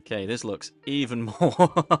these then. Okay, this looks even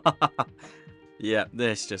more... Yeah,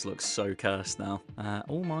 this just looks so cursed now.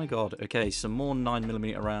 Oh my god. Okay, some more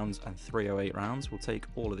 9mm rounds and 308 rounds. We'll take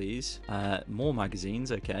all of these. More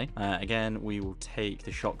magazines, okay. Again, we will take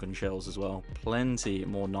the shotgun shells as well. Plenty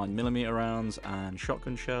more 9mm rounds and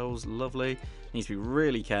shotgun shells. Lovely. Need to be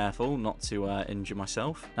really careful not to injure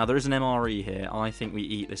myself. Now, there is an MRE here. I think we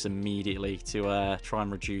eat this immediately to try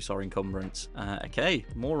and reduce our encumbrance. Okay,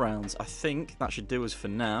 more rounds. I think that should do us for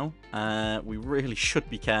now. We really should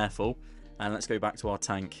be careful. And let's go back to our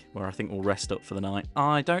tank, where I think we'll rest up for the night.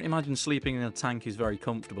 I don't imagine sleeping in a tank is very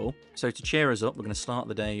comfortable. So to cheer us up, we're going to start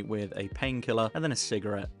the day with a painkiller and then a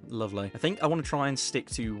cigarette. Lovely. I think I want to try and stick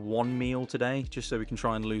to one meal today, just so we can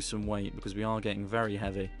try and lose some weight, because we are getting very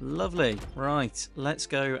heavy. Lovely. Right, let's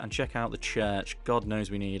go and check out the church. God knows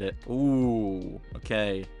we need it. Ooh,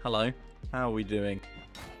 okay. Hello. How are we doing?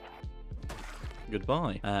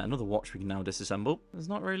 Goodbye. Another watch we can now disassemble. There's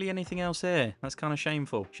not really anything else here. That's kind of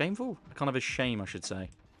shameful. Shameful? Kind of a shame, I should say.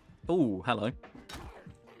 Oh, hello.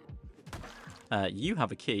 You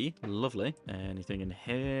have a key. Lovely. Anything in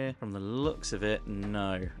here? From the looks of it,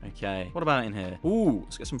 no. Okay. What about in here? Ooh,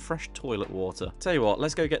 let's get some fresh toilet water. Tell you what,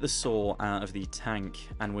 let's go get the saw out of the tank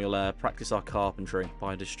and we'll practice our carpentry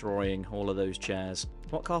by destroying all of those chairs.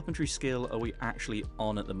 What carpentry skill are we actually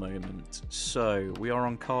on at the moment? So, we are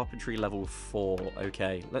on carpentry level 4.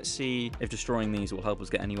 Okay, let's see if destroying these will help us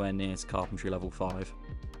get anywhere near to carpentry level 5.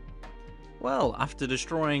 Well, after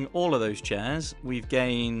destroying all of those chairs, we've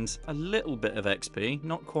gained a little bit of XP.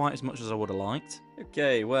 Not quite as much as I would have liked.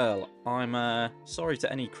 Okay, well, I'm sorry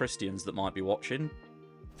to any Christians that might be watching.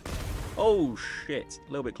 Oh, shit.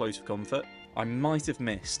 A little bit close for comfort. I might have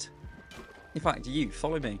missed. In fact, you,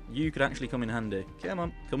 follow me. You could actually come in handy. Come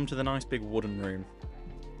on, come to the nice big wooden room.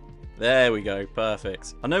 There we go,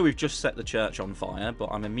 perfect. I know we've just set the church on fire, but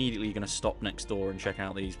I'm immediately going to stop next door and check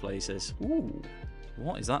out these places. Ooh,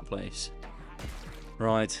 what is that place?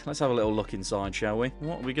 Right, let's have a little look inside, shall we?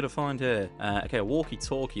 What are we going to find here? Okay, a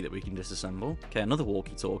walkie-talkie that we can disassemble. Okay, another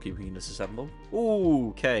walkie-talkie we can disassemble. Ooh,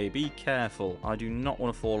 okay, be careful. I do not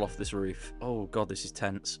want to fall off this roof. Oh, God, this is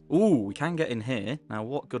tense. Ooh, we can get in here. Now,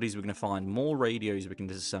 what goodies are we going to find? More radios we can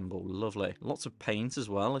disassemble. Lovely. Lots of paint as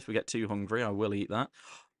well. If we get too hungry, I will eat that.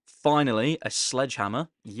 Finally, a sledgehammer.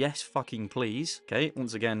 Yes, fucking please. Okay,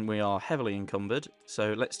 once again, we are heavily encumbered.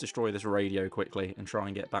 So let's destroy this radio quickly and try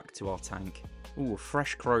and get back to our tank. Ooh, a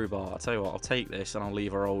fresh crowbar. I'll tell you what, I'll take this and I'll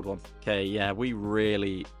leave our old one. Okay, yeah, we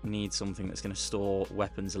really need something that's going to store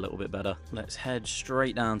weapons a little bit better. Let's head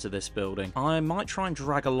straight down to this building. I might try and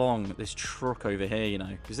drag along this truck over here, you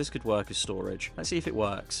know, because this could work as storage. Let's see if it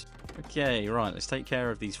works. Okay, right, let's take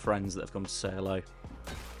care of these friends that have come to say hello.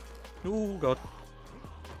 Oh, God.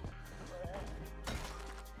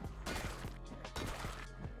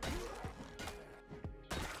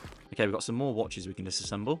 Okay, we've got some more watches we can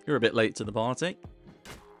disassemble. You're a bit late to the party.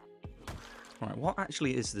 Right, what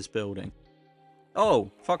actually is this building? Oh,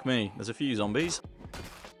 fuck me. There's a few zombies.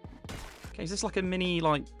 Okay, is this like a mini,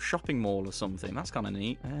 like, shopping mall or something? That's kind of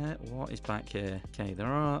neat. What is back here? Okay, there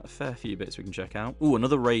are a fair few bits we can check out. Ooh,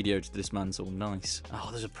 another radio to dismantle. Nice. Oh,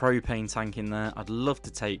 there's a propane tank in there. I'd love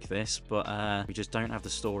to take this, but we just don't have the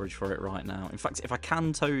storage for it right now. In fact, if I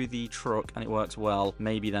can tow the truck and it works well,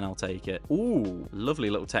 maybe then I'll take it. Ooh, lovely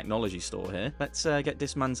little technology store here. Let's get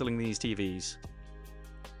dismantling these TVs.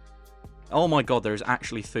 Oh my god, there is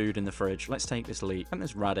actually food in the fridge. Let's take this leap. And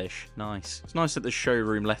there's radish. Nice. It's nice that the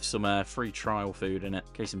showroom left some free trial food in it.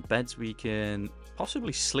 Okay, some beds we can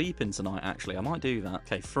possibly sleep in tonight, actually. I might do that.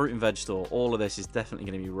 Okay, fruit and veg store. All of this is definitely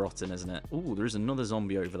going to be rotten, isn't it? Ooh, there is another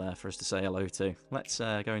zombie over there for us to say hello to. Let's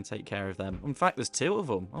go and take care of them. In fact, there's 2 of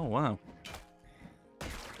them. Oh, wow.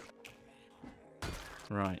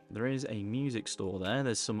 Right, there is a music store there.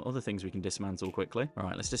 There's some other things we can dismantle quickly. All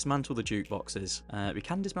right, let's dismantle the jukeboxes. We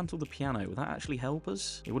can dismantle the piano. Would that actually help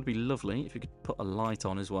us? It would be lovely if we could put a light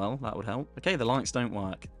on as well. That would help. Okay, the lights don't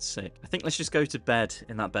work. Sick. I think let's just go to bed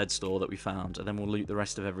in that bed store that we found, and then we'll loot the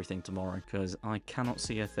rest of everything tomorrow, because I cannot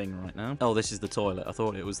see a thing right now. Oh, this is the toilet. I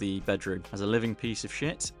thought it was the bedroom. As a living piece of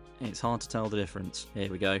shit. It's hard to tell the difference.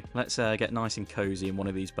 Here we go. Let's get nice and cozy in one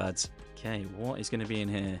of these beds. Okay, what is going to be in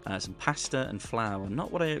here? Some pasta and flour.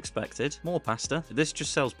 Not what I expected. More pasta. This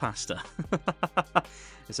just sells pasta.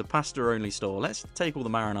 It's a pasta-only store. Let's take all the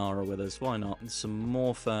marinara with us. Why not? There's some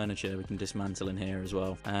more furniture we can dismantle in here as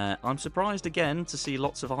well. I'm surprised again to see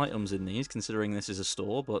lots of items in these, considering this is a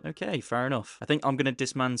store, but okay, fair enough. I think I'm going to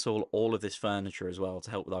dismantle all of this furniture as well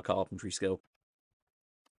to help with our carpentry skill.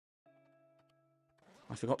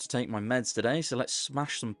 I forgot to take my meds today, so let's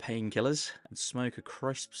smash some painkillers and smoke a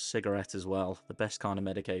crisp cigarette as well. The best kind of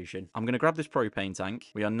medication. I'm going to grab this propane tank.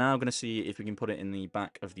 We are now going to see if we can put it in the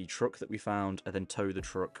back of the truck that we found and then tow the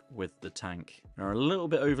truck with the tank. We're a little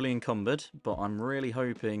bit overly encumbered, but I'm really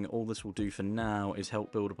hoping all this will do for now is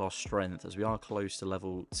help build up our strength as we are close to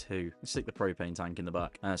level 2. Let's stick the propane tank in the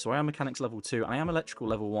back. So I am mechanics level 2. I am electrical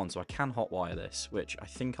level 1, so I can hotwire this, which I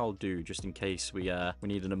think I'll do just in case we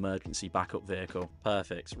need an emergency backup vehicle.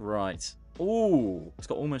 Perfect. Right. Ooh, it's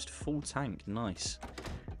got almost full tank. Nice.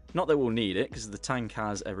 Not that we'll need it, because the tank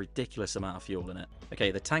has a ridiculous amount of fuel in it.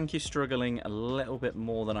 Okay, the tank is struggling a little bit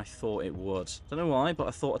more than I thought it would. Don't know why, but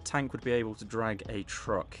I thought a tank would be able to drag a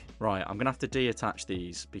truck. Right, I'm going to have to detach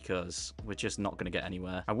these, because we're just not going to get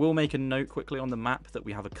anywhere. I will make a note quickly on the map that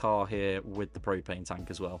we have a car here with the propane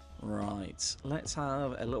tank as well. Right, let's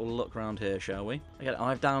have a little look around here, shall we? Again,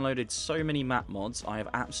 I've downloaded so many map mods, I have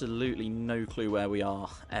absolutely no clue where we are,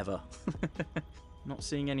 ever. Not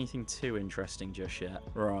seeing anything too interesting just yet.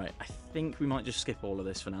 Right, I think we might just skip all of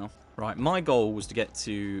this for now. Right, my goal was to get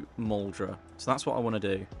to Mauldraugh, so that's what I want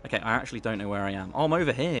to do. Okay, I actually don't know where I am. Oh, I'm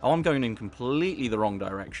over here. Oh, I'm going in completely the wrong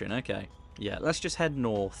direction. Okay. Yeah, let's just head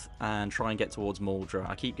north and try and get towards Mauldraugh.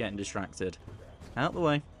 I keep getting distracted. Out the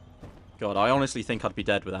way. God, I honestly think I'd be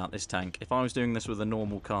dead without this tank. If I was doing this with a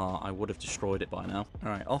normal car, I would have destroyed it by now.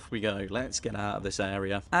 Alright, off we go. Let's get out of this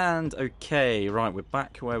area. And, okay, right, we're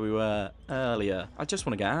back where we were earlier. I just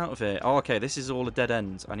want to get out of here. Oh, okay, this is all a dead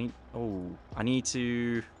end. I need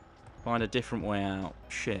to find a different way out.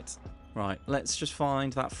 Shit. Right, let's just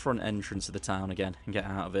find that front entrance of the town again and get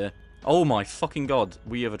out of here. Oh my fucking god,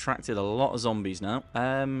 we have attracted a lot of zombies now.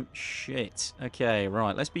 Shit. Okay,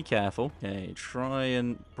 right, let's be careful. Okay, try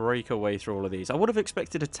and break our way through all of these. I would have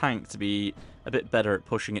expected a tank to be a bit better at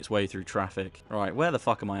pushing its way through traffic. Right, where the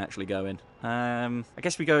fuck am I actually going? I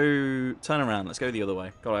guess we go... turn around, let's go the other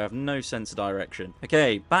way. God, I have no sense of direction.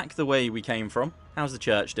 Okay, back the way we came from. How's the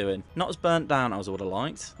church doing? Not as burnt down as I would have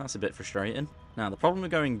liked. That's a bit frustrating. Now, the problem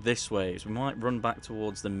with going this way is we might run back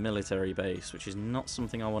towards the military base, which is not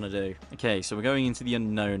something I want to do. Okay, so we're going into the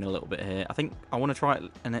unknown a little bit here. I think I want to try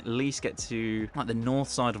and at least get to like the north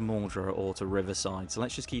side of Mauldraugh or to Riverside. So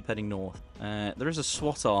let's just keep heading north. There is a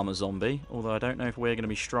SWAT armor zombie, although I don't know if we're going to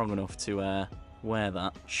be strong enough to wear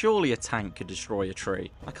that. Surely a tank could destroy a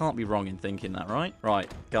tree. I can't be wrong in thinking that, right? Right,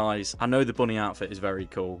 guys, I know the bunny outfit is very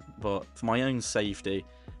cool, but for my own safety,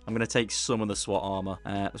 I'm going to take some of the SWAT armor.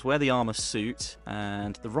 Let's wear the armor suit,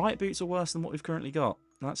 and the riot boots are worse than what we've currently got.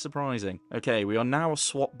 That's surprising. Okay, we are now a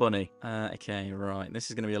SWAT bunny. Okay, right. This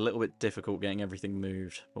is going to be a little bit difficult getting everything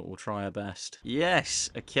moved, but we'll try our best. Yes,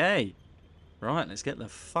 okay. Right, let's get the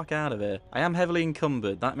fuck out of here. I am heavily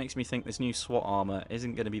encumbered. That makes me think this new SWAT armor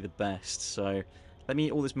isn't going to be the best, so let me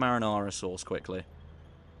eat all this marinara sauce quickly.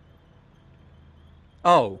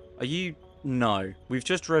 Oh, are you... No. We've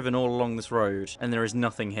just driven all along this road, and there is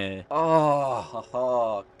nothing here.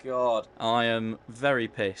 Oh, God. I am very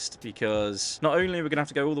pissed, because not only are we going to have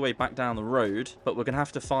to go all the way back down the road, but we're going to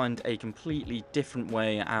have to find a completely different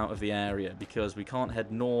way out of the area, because we can't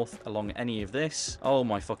head north along any of this. Oh,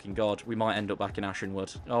 my fucking God. We might end up back in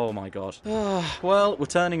Ashenwood. Oh, my God. Well, we're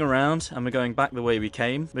turning around, and we're going back the way we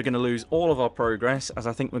came. We're going to lose all of our progress, as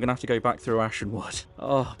I think we're going to have to go back through Ashenwood.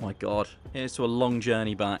 Oh, my God. Here's to a long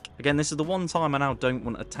journey back. Again, this is the one time I now don't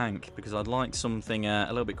want a tank, because I'd like something a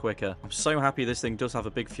little bit quicker. I'm so happy this thing does have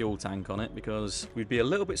a big fuel tank on it, because we'd be a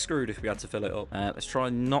little bit screwed if we had to fill it up. Let's try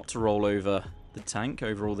not to roll over the tank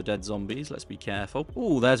over all the dead zombies. Let's be careful.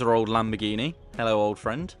 Oh, there's our old Lamborghini. Hello, old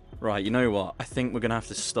friend. Right, you know what? I think we're going to have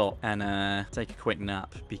to stop and take a quick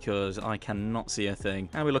nap, because I cannot see a thing.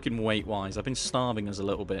 How are we looking weight-wise? I've been starving us a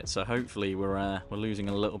little bit, so hopefully we're losing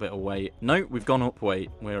a little bit of weight. No, we've gone up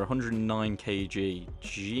weight. We're 109 kg.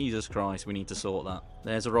 Jesus Christ, we need to sort that.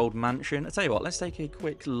 There's our old mansion. I tell you what, let's take a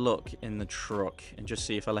quick look in the truck and just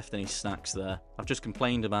see if I left any snacks there. I've just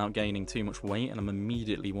complained about gaining too much weight, and I'm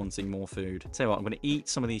immediately wanting more food. Tell you what, I'm going to eat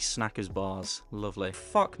some of these Snackers bars. Lovely.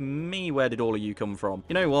 Fuck me, where did all of you come from?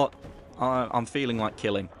 You know what? I'm feeling like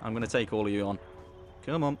killing. I'm going to take all of you on.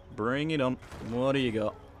 Come on, bring it on. What do you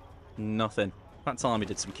got? Nothing. That time we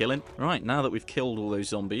did some killing. Right, now that we've killed all those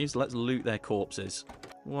zombies, let's loot their corpses.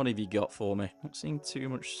 What have you got for me? Not seeing too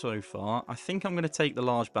much so far. I think I'm going to take the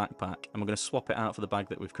large backpack, and we're going to swap it out for the bag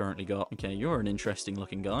that we've currently got. Okay, you're an interesting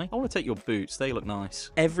looking guy. I want to take your boots. They look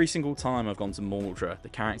nice. Every single time I've gone to Mauldraugh, the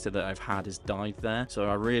character that I've had has died there, so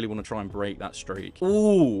I really want to try and break that streak.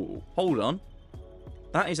 Ooh, hold on.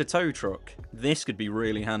 That is a tow truck. This could be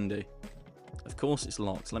really handy. Of course it's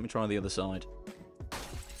locked. Let me try the other side.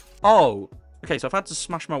 Oh, okay, so I've had to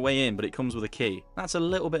smash my way in, but it comes with a key. That's a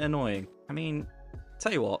little bit annoying. I mean,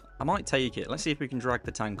 tell you what, I might take it. Let's see if we can drag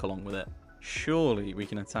the tank along with it. Surely we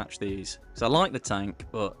can attach these. So I like the tank,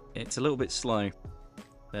 but it's a little bit slow.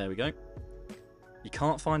 There we go. You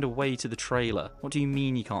can't find a way to the trailer. What do you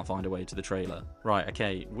mean you can't find a way to the trailer? Right,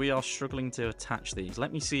 okay, we are struggling to attach these.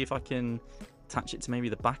 Let me see if I can attach it to maybe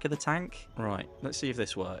the back of the tank. Right, let's see if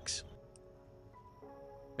this works.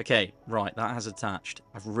 Okay, right, that has attached.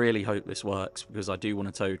 I really hope this works because I do want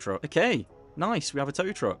a tow truck. Okay, nice, we have a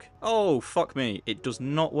tow truck. Oh, fuck me. It does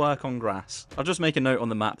not work on grass. I'll just make a note on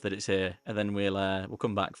the map that it's here, and then we'll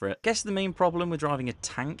come back for it. Guess the main problem with driving a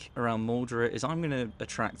tank around Mauldraugh is I'm going to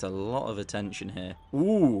attract a lot of attention here.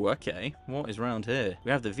 Ooh, okay. What is round here?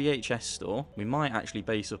 We have the VHS store. We might actually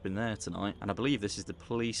base up in there tonight, and I believe this is the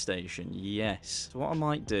police station. Yes. So what I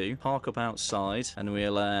might do, park up outside, and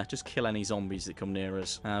we'll just kill any zombies that come near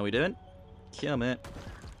us. How are we doing? Come here.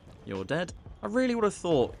 You're dead. I really would have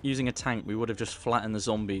thought using a tank we would have just flattened the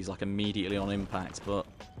zombies like immediately on impact, but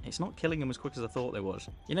it's not killing them as quick as I thought they would.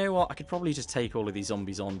 You know what? I could probably just take all of these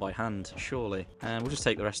zombies on by hand, surely. And we'll just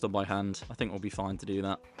take the rest on by hand. I think we'll be fine to do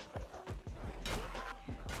that.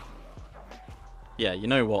 Yeah, you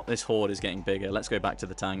know what? This horde is getting bigger. Let's go back to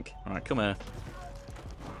the tank. Alright, come here.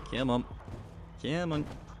 Come on. Come on.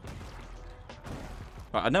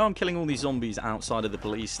 Right, I know I'm killing all these zombies outside of the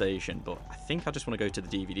police station, but I think I just want to go to the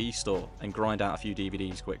DVD store and grind out a few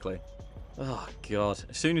DVDs quickly. Oh, God.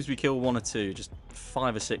 As soon as we kill one or two, just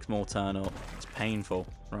 5 or 6 more turn up. It's painful.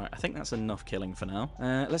 Right, I think that's enough killing for now.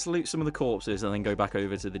 Let's loot some of the corpses and then go back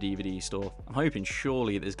over to the DVD store. I'm hoping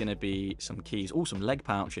surely there's going to be some keys. Oh, some leg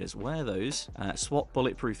pouches. Wear those. Swap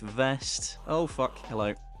bulletproof vest. Oh, fuck.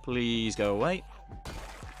 Hello. Please go away.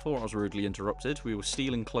 Before I was rudely interrupted, we were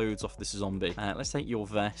stealing clothes off this zombie. Let's take your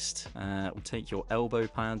vest. We'll take your elbow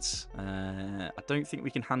pads. I don't think we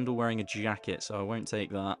can handle wearing a jacket, so I won't take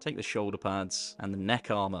that. Take the shoulder pads and the neck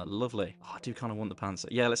armor. Lovely. Oh, I do kind of want the pants.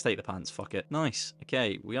 Yeah, let's take the pants. Fuck it. Nice.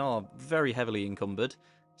 Okay, we are very heavily encumbered,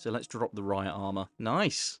 so let's drop the riot armor.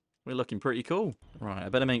 Nice. We're looking pretty cool. Right, I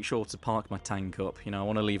better make sure to park my tank up. You know, I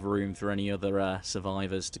want to leave room for any other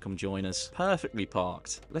survivors to come join us. Perfectly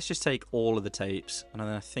parked. Let's just take all of the tapes, and then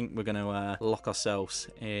I think we're going to lock ourselves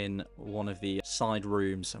in one of the side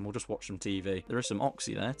rooms, and we'll just watch some TV. There is some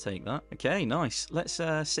oxy there. Take that. Okay, nice. Let's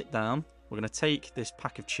sit down. We're going to take this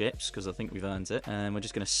pack of chips, because I think we've earned it, and we're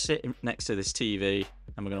just going to sit next to this TV,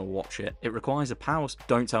 and we're going to watch it. It requires a power...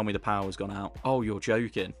 Don't tell me the power's gone out. Oh, you're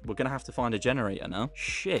joking. We're going to have to find a generator now.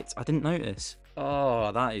 Shit, I didn't notice.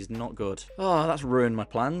 Oh, that is not good. Oh, that's ruined my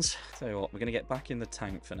plans. Tell you what, we're going to get back in the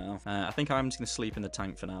tank for now. I think I'm just going to sleep in the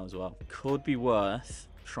tank for now as well. Could be worth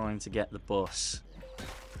trying to get the bus.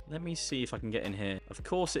 Let me see if I can get in here. Of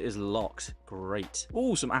course it is locked. Great.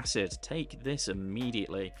 Oh, some acid. Take this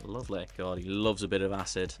immediately. Lovely. God, he loves a bit of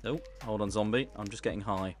acid. Oh, hold on, zombie. I'm just getting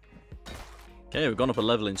high. Okay, we've gone up a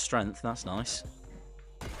level in strength. That's nice.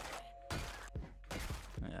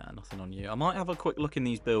 Yeah, nothing on you. I might have a quick look in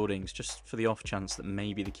these buildings just for the off chance that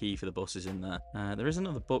maybe the key for the bus is in there. There is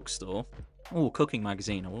another bookstore. Oh, cooking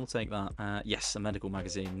magazine. I will take that. Yes, a medical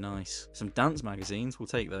magazine. Nice. Some dance magazines. We'll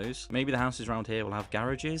take those. Maybe the houses around here will have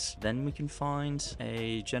garages. Then we can find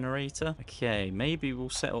a generator. Okay, maybe we'll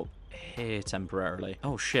set up here temporarily.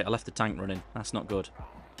 Oh, shit. I left the tank running. That's not good.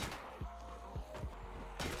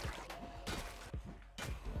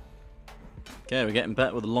 Okay, we're getting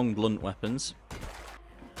better with the long blunt weapons.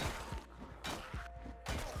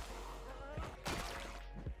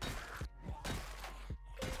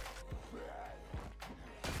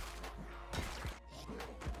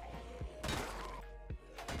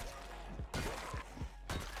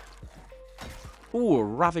 Ooh, a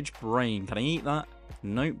ravaged brain. Can I eat that?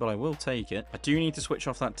 Nope, but I will take it. I do need to switch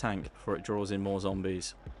off that tank before it draws in more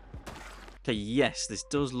zombies. Okay, yes, this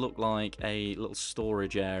does look like a little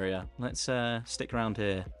storage area. Let's stick around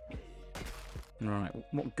here. Right,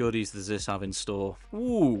 what goodies does this have in store?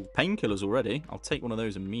 Ooh, painkillers already. I'll take one of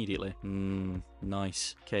those immediately.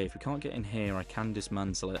 Nice. Okay, if we can't get in here, I can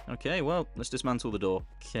dismantle it. Okay, well, let's dismantle the door.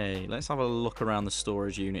 Okay, let's have a look around the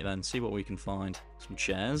storage unit then, see what we can find. Some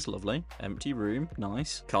chairs, lovely. Empty room,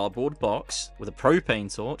 nice. Cardboard box with a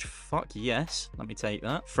propane torch. Fuck yes. Let me take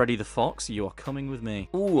that. Freddy the Fox, you are coming with me.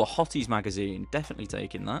 Ooh, a Hotties magazine. Definitely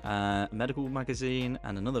taking that. Medical magazine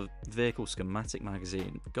and another vehicle schematic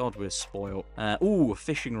magazine. God, we're spoiled. Ooh, a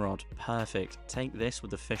fishing rod. Perfect. Take this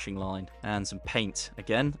with the fishing line. And some paint.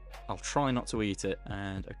 Again, I'll try not to eat it.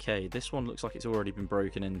 And okay, this one looks like it's already been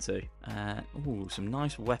broken into. Ooh, some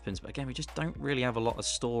nice weapons. But again, we just don't really have a lot of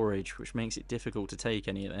storage, which makes it difficult to take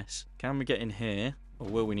any of this. Can we get in here? Or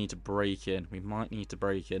will we need to break in? We might need to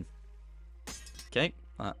break in. Okay,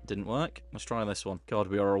 that didn't work. Let's try this one. God,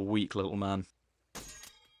 we are a weak little man.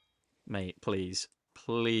 Mate, please.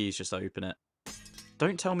 Please just open it.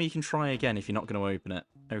 Don't tell me you can try again if you're not going to open it.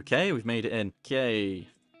 Okay, we've made it in. Okay.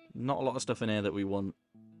 Not a lot of stuff in here that we want.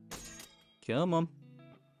 Come on.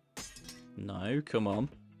 No, come on.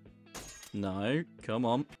 No, come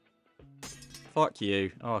on. Fuck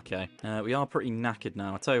you. Okay. We are pretty knackered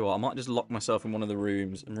now. I tell you what, I might just lock myself in one of the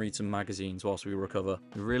rooms and read some magazines whilst we recover.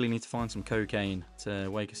 We really need to find some cocaine to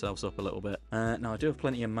wake ourselves up a little bit. Now, I do have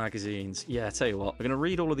plenty of magazines. Yeah, I tell you what, we're going to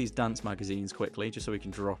read all of these dance magazines quickly, just so we can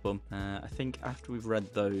drop them. I think after we've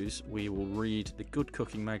read those, we will read the Good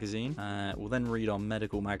Cooking magazine. We'll then read our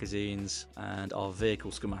medical magazines and our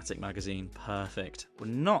vehicle schematic magazine. Perfect. We're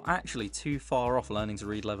not actually too far off learning to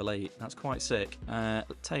read level 8. That's quite sick.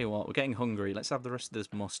 Tell you what, we're getting hungry. Let's have the rest of this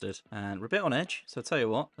mustard. And we're a bit on edge, so I'll tell you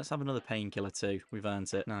what, let's have another painkiller too. We've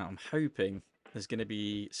earned it. Now, I'm hoping there's going to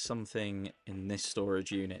be something in this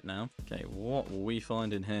storage unit now. Okay, what will we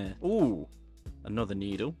find in here? Ooh! Another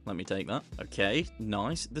needle. Let me take that. Okay,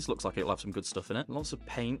 nice. This looks like it'll have some good stuff in it. Lots of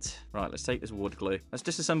paint. Right, let's take this wood glue. Let's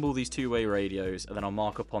disassemble these two-way radios, and then I'll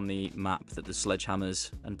mark up on the map that there's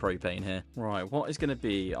sledgehammers and propane here. Right, what is going to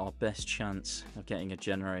be our best chance of getting a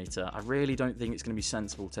generator? I really don't think it's going to be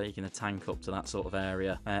sensible taking a tank up to that sort of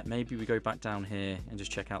area. Maybe we go back down here and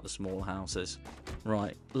just check out the small houses.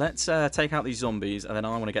 Right, let's take out these zombies, and then I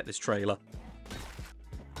want to get this trailer.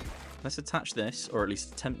 Let's attach this, or at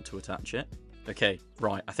least attempt to attach it. Okay,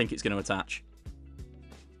 right, I think it's going to attach.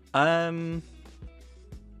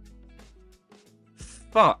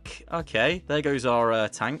 Fuck. Okay, there goes our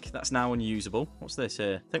tank. That's now unusable. What's this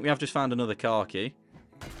here? I think we have just found another car key.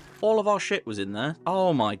 All of our shit was in there.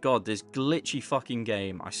 Oh my god, this glitchy fucking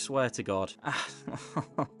game. I swear to god.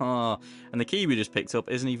 And the key we just picked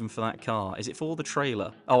up isn't even for that car. Is it for the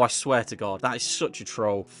trailer? Oh, I swear to god. That is such a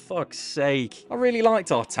troll. Fuck's sake. I really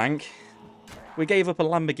liked our tank. We gave up a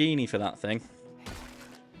Lamborghini for that thing.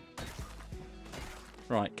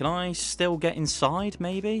 Right, can I still get inside,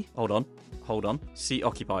 maybe? Hold on. Hold on. Seat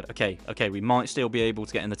occupied. Okay, okay, we might still be able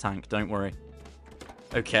to get in the tank. Don't worry.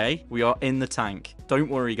 Okay, we are in the tank. Don't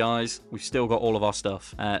worry, guys. We've still got all of our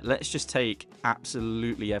stuff. Let's just take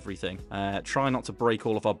absolutely everything. Try not to break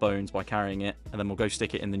all of our bones by carrying it, and then we'll go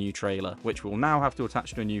stick it in the new trailer, which we'll now have to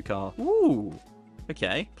attach to a new car. Ooh.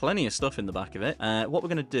 Okay, plenty of stuff in the back of it. What we're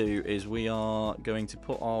going to do is we are going to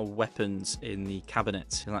put our weapons in the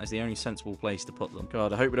cabinet. And that is the only sensible place to put them.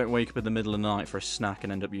 God, I hope we don't wake up in the middle of the night for a snack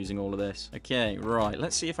and end up using all of this. Okay, right.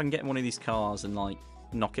 Let's see if I can get in one of these cars and, like,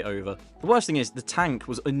 knock it over. The worst thing is the tank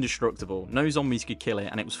was indestructible. No zombies could kill it,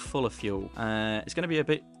 and it was full of fuel. It's going to be a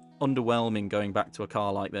bit underwhelming going back to a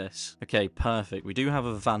car like this. Okay, perfect. We do have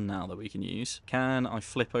a van now that we can use. Can I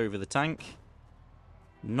flip over the tank?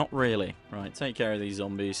 Not really. Right, take care of these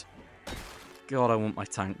zombies. God, I want my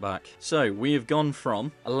tank back. So, we have gone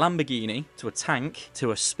from a Lamborghini to a tank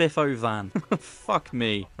to a Spiffo van. Fuck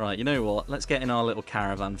me. Right, you know what? Let's get in our little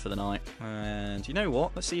caravan for the night. And you know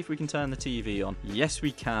what? Let's see if we can turn the TV on. Yes,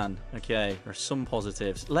 we can. Okay, there are some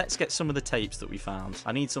positives. Let's get some of the tapes that we found.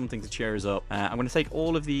 I need something to cheer us up. I'm going to take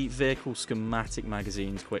all of the vehicle schematic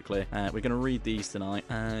magazines quickly. We're going to read these tonight.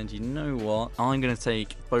 And you know what? I'm going to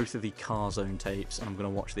take both of the Car Zone tapes and I'm going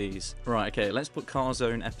to watch these. Right, okay, let's put Car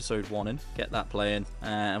Zone episode 1 in. Get that playing,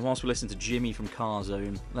 and whilst we listen to Jimmy from Car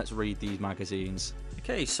Zone, let's read these magazines.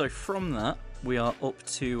 Okay, so from that we are up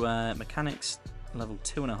to mechanics level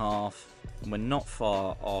 2.5, and we're not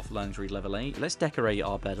far off learning to read level 8. Let's decorate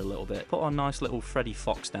our bed a little bit. Put our nice little Freddy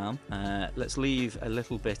Fox down. Let's leave a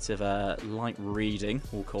little bit of light reading,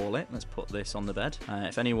 we'll call it. Let's put this on the bed.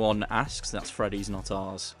 If anyone asks, that's Freddy's, not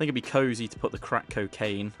ours. I think it'd be cozy to put the crack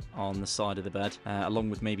cocaine on the side of the bed, along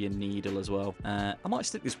with maybe a needle as well. I might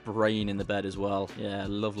stick this brain in the bed as well. Yeah,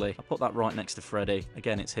 lovely. I'll put that right next to Freddy.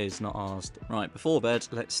 Again, it's his, not ours. Right, before bed,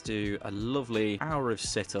 let's do a lovely hour of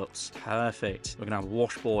sit-ups. Perfect. We're going to have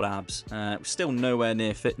washboard abs. Still nowhere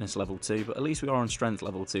near fitness level 2, but at least we are on strength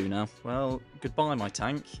level 2 now. Well, goodbye, my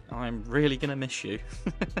tank. I'm really going to miss you.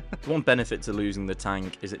 One benefit to losing the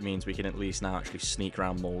tank is it means we can at least now actually sneak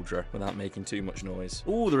around Mauldraugh without making too much noise.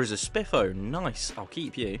 Ooh, there is a Spiffo. Nice. I'll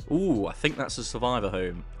keep you. Ooh, I think that's a survivor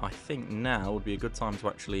home. I think now would be a good time to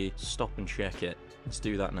actually stop and check it. Let's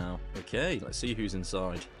do that now. Okay, let's see who's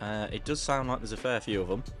inside. It does sound like there's a fair few of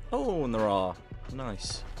them. Oh, and there are.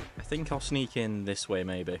 Nice. I think I'll sneak in this way,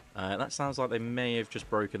 maybe. That sounds like they may have just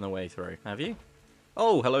broken their way through. Have you?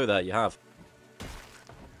 Oh, hello there, you have.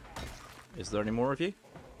 Is there any more of you?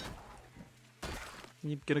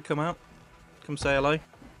 You gonna come out? Come say hello?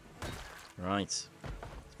 Right. It's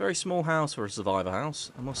a very small house for a survivor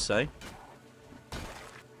house, I must say.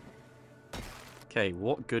 Okay,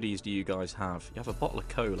 what goodies do you guys have? You have a bottle of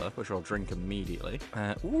cola, which I'll drink immediately.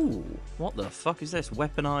 Ooh, what the fuck is this?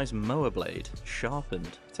 Weaponized mower blade.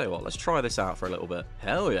 Sharpened. Tell you what, let's try this out for a little bit.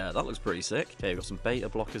 Hell yeah, that looks pretty sick. Okay, we've got some beta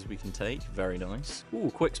blockers we can take. Very nice.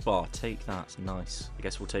 Ooh, quick spar. Take that. Nice. I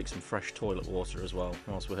guess we'll take some fresh toilet water as well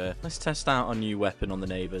whilst we're here. Let's test out our new weapon on the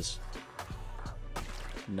neighbours.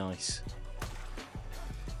 Nice.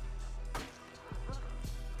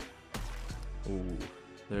 Ooh.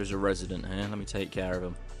 There's a resident here. Let me take care of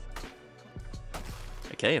him.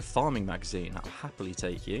 Okay, a farming magazine. I'll happily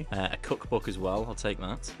take you. A cookbook as well. I'll take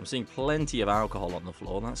that. I'm seeing plenty of alcohol on the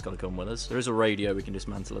floor. That's got to come with us. There is a radio we can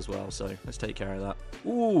dismantle as well, so let's take care of that.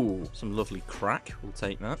 Ooh, some lovely crack. We'll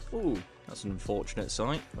take that. Ooh, that's an unfortunate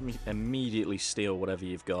sight. Let me immediately steal whatever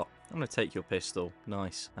you've got. I'm going to take your pistol.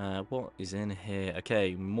 Nice. What is in here?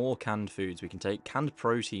 Okay, more canned foods we can take. Canned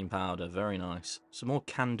protein powder. Very nice. Some more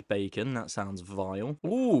canned bacon. That sounds vile.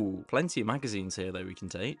 Ooh, plenty of magazines here, though, we can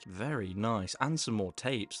take. Very nice. And some more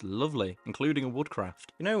tapes. Lovely. Including a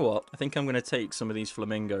woodcraft. You know what? I think I'm going to take some of these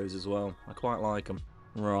flamingos as well. I quite like them.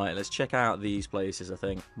 Right, let's check out these places, I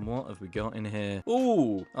think. What have we got in here?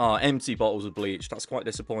 Ooh! Ah, empty bottles of bleach. That's quite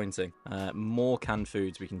disappointing. More canned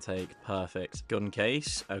foods we can take. Perfect. Gun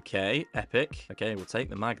case. Okay. Epic. Okay, we'll take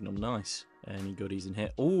the Magnum. Nice. Any goodies in here?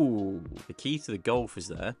 Ooh, the key to the golf is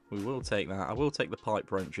there. We will take that. I will take the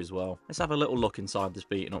pipe wrench as well. Let's have a little look inside this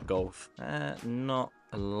beaten up golf. Not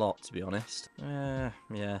a lot, to be honest.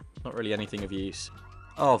 Yeah, not really anything of use.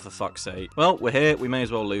 Oh, for fuck's sake. Well, we're here. We may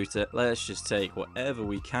as well loot it. Let's just take whatever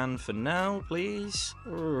we can for now, please.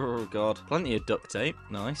 Oh, God. Plenty of duct tape.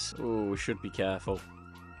 Nice. Oh, we should be careful.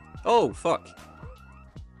 Oh, fuck.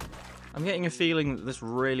 I'm getting a feeling that this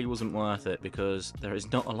really wasn't worth it because there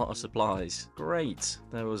is not a lot of supplies. Great.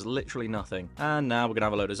 There was literally nothing. And now we're going to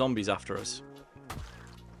have a load of zombies after us.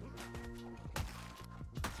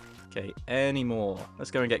 Okay, any more?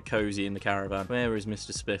 Let's go and get cozy in the caravan. Where is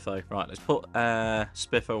Mr. Spiffo? Right, let's put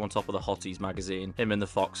Spiffo on top of the Hotties magazine. Him and the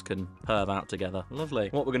Fox can perv out together. Lovely.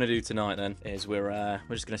 What we're going to do tonight then is we're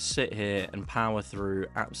just going to sit here and power through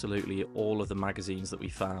absolutely all of the magazines that we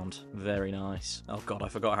found. Very nice. Oh god, I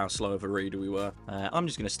forgot how slow of a reader we were. I'm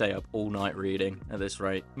just going to stay up all night reading at this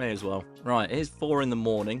rate. May as well. Right, it's 4 in the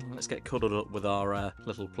morning. Let's get cuddled up with our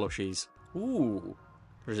little plushies. Ooh.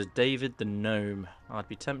 There's a David the Gnome. I'd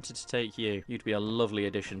be tempted to take you. You'd be a lovely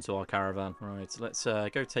addition to our caravan. Right, let's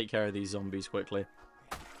go take care of these zombies quickly.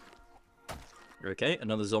 Okay,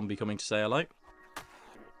 another zombie coming to say hello.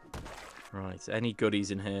 Right, any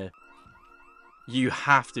goodies in here? You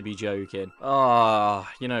have to be joking.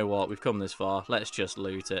 Ah, you know what? We've come this far. Let's just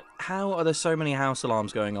loot it. How are there so many house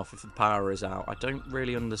alarms going off if the power is out? I don't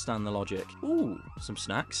really understand the logic. Ooh, some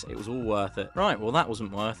snacks. It was all worth it. Right, well, that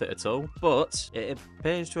wasn't worth it at all. But it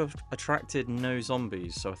appears to have attracted no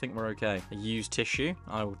zombies, so I think we're okay. A used tissue.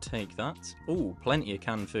 I will take that. Ooh, plenty of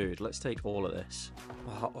canned food. Let's take all of this.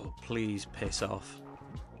 Oh, please piss off.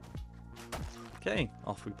 Okay,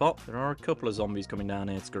 off we pop. There are a couple of zombies coming down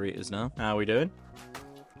here to greet us now. How are we doing?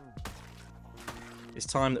 It's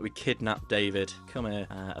time that we kidnap David. Come here.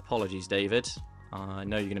 Apologies, David. I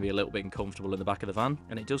know you're going to be a little bit uncomfortable in the back of the van.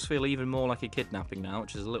 And it does feel even more like a kidnapping now,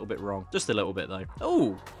 which is a little bit wrong. Just a little bit, though.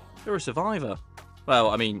 Oh, you're a survivor. Well,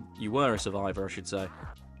 I mean, you were a survivor, I should say.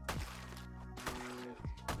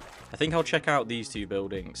 I think I'll check out these two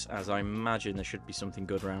buildings, as I imagine there should be something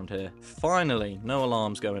good around here. Finally, no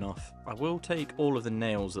alarms going off. I will take all of the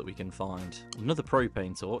nails that we can find. Another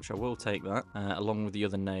propane torch, I will take that, along with the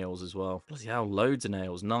other nails as well. Bloody hell, loads of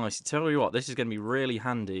nails, nice. Tell you what, this is going to be really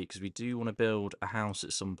handy, because we do want to build a house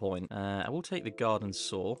at some point. I will take the garden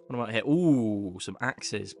saw. What about here? Ooh, some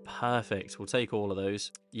axes, perfect. We'll take all of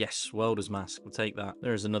those. Yes, welder's mask, we'll take that.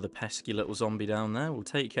 There is another pesky little zombie down there. We'll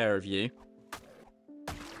take care of you.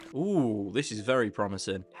 Ooh, this is very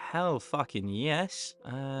promising. Hell fucking yes.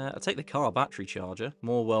 I'll take the car battery charger.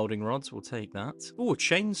 More welding rods, we'll take that. Ooh, a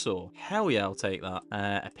chainsaw. Hell yeah, I'll take that.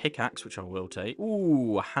 A pickaxe, which I will take.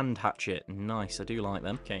 Ooh, a hand hatchet. Nice, I do like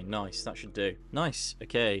them. Okay, nice, that should do. Nice,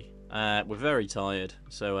 okay. We're very tired,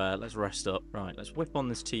 so let's rest up. Right, let's whip on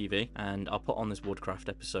this TV, and I'll put on this Woodcraft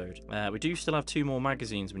episode. We do still have 2 more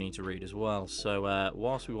magazines we need to read as well, so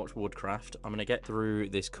whilst we watch Woodcraft, I'm going to get through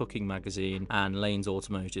this cooking magazine and Lane's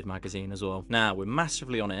automotive magazine as well. Now, we're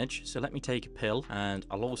massively on edge, so let me take a pill, and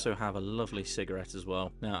I'll also have a lovely cigarette as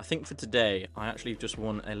well. Now, I think for today, I actually just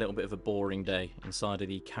want a little bit of a boring day inside of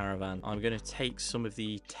the caravan. I'm going to take some of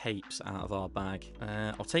the tapes out of our bag.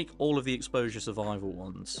 I'll take all of the exposure survival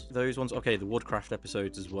ones. Those ones, okay, the Woodcraft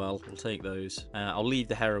episodes as well, we'll take those. I'll leave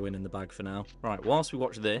the heroin in the bag for now. Right, whilst we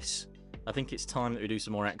watch this, I think it's time that we do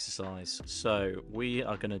some more exercise. So we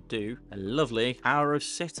are going to do a lovely hour of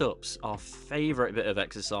sit-ups, our favourite bit of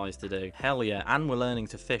exercise to do. Hell yeah, and we're learning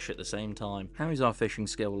to fish at the same time. How is our fishing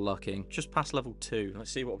skill looking? Just past level 2.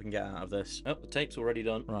 Let's see what we can get out of this. Oh, the tape's already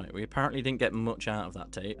done. Right, we apparently didn't get much out of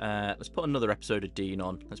that tape. Let's put another episode of Dean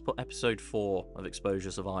on. Let's put episode 4 of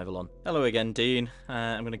Exposure Survival on. Hello again, Dean.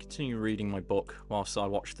 I'm going to continue reading my book whilst I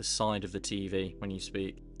watch the side of the TV when you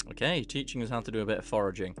speak. Okay, teaching us how to do a bit of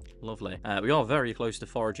foraging. Lovely. We are very close to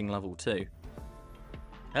foraging level 2.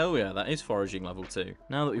 Hell yeah, that is foraging level 2.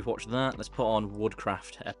 Now that we've watched that, let's put on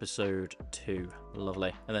Woodcraft episode 2.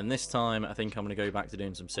 Lovely. And then this time, I think I'm going to go back to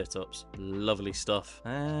doing some sit-ups. Lovely stuff.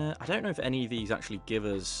 I don't know if any of these actually give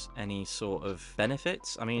us any sort of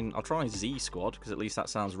benefits. I mean, I'll try Z Squad, because at least that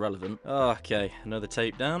sounds relevant. Okay, another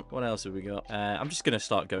tape down. What else have we got? I'm just going to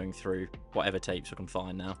start going through whatever tapes I can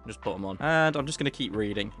find now. Just put them on. And I'm just going to keep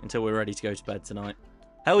reading until we're ready to go to bed tonight.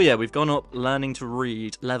 Hell yeah, we've gone up learning to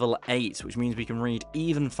read level 8, which means we can read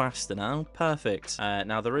even faster now. Perfect.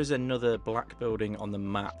 Now, there is another black building on the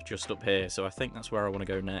map just up here, so I think that's where I want to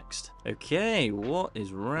go next. Okay, what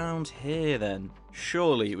is round here then?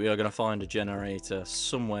 Surely we are going to find a generator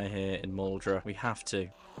somewhere here in Mauldraugh. We have to.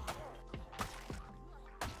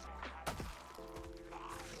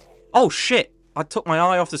 Oh, shit! I took my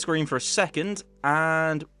eye off the screen for a second,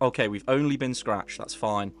 and... okay, we've only been scratched. That's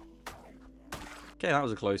fine. Okay, that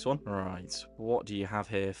was a close one. Right, what do you have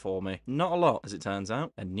here for me? Not a lot, as it turns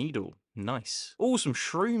out. A needle. Nice. Oh, some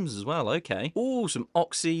shrooms as well. Okay. Oh, some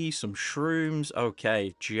oxy, some shrooms.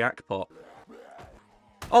 Okay, jackpot.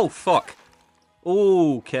 Oh, fuck.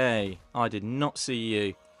 Okay, I did not see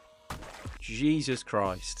you. Jesus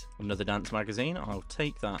Christ. Another dance magazine. I'll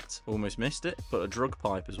take that. Almost missed it, but a drug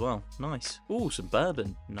pipe as well. Nice. Oh, some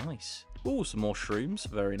bourbon. Nice. Oh, some more shrooms.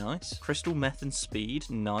 Very nice. Crystal meth and speed.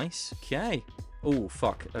 Nice. Okay. Oh,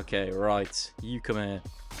 fuck. Okay, right. You come here.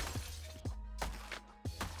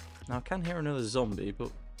 Now, I can hear another zombie, but...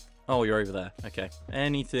 oh, you're over there. Okay.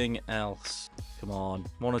 Anything else? Come on.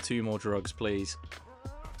 1 or 2 more drugs, please.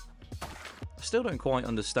 I still don't quite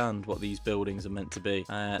understand what these buildings are meant to be.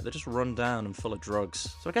 They're just run down and full of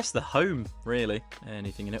drugs. So I guess the home, really.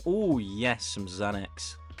 Anything in it? Oh, yes, some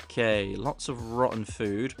Xanax. Okay, lots of rotten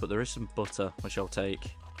food, but there is some butter, which I'll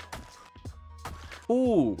take.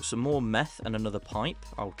 Ooh, some more meth and another pipe.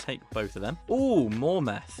 I'll take both of them. Ooh, more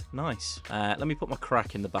meth. Nice. Let me put my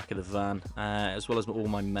crack in the back of the van, as well as all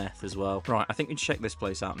my meth as well. Right, I think we check this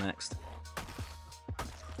place out next.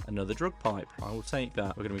 Another drug pipe. I will take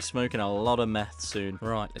that. We're going to be smoking a lot of meth soon.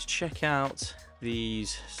 Right, let's check out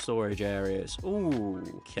these storage areas. Ooh,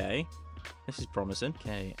 okay. This is promising.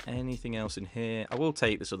 Okay, anything else in here? I will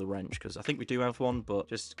take this other wrench because I think we do have one, but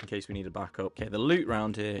just in case we need a backup. Okay, the loot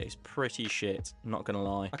round here is pretty shit. I'm not going to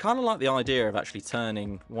lie. I kind of like the idea of actually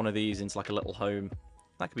turning one of these into like a little home.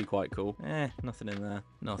 That could be quite cool. Nothing in there.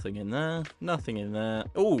 Nothing in there. Nothing in there.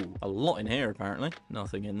 Ooh, a lot in here apparently.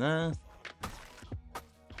 Nothing in there.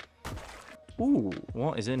 Ooh,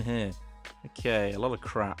 what is in here? Okay, a lot of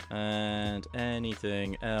crap. And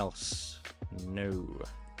anything else? No.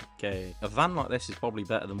 Okay, a van like this is probably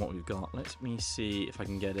better than what we've got. Let me see if I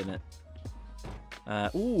can get in it.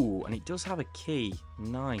 Ooh, and it does have a key.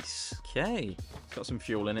 Nice. Okay, it's got some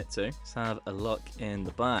fuel in it too. Let's have a look in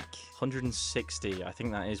the back. 160. I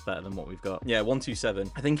think that is better than what we've got. Yeah,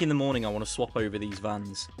 127. I think in the morning I want to swap over these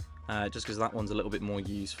vans. Just because that one's a little bit more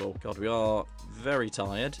useful. God, we are very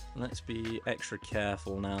tired. Let's be extra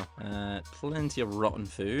careful now. Plenty of rotten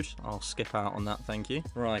food. I'll skip out on that, thank you.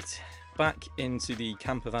 Right. Back into the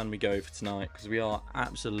camper van we go for tonight because we are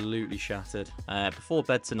absolutely shattered. Before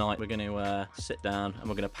bed tonight, we're going to sit down and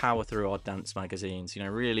we're going to power through our dance magazines. You know,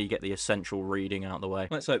 really get the essential reading out of the way.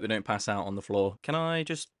 Let's hope they don't pass out on the floor. Can I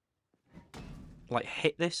just, like,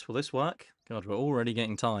 hit this? Will this work? God, we're already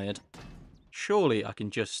getting tired. Surely I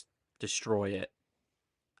can just destroy it.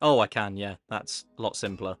 Oh, I can, yeah. That's a lot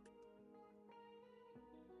simpler.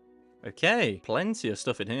 Okay, plenty of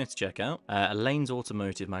stuff in here to check out. Elaine's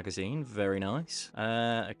Automotive magazine, very nice.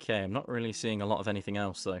 Okay, I'm not really seeing a lot of anything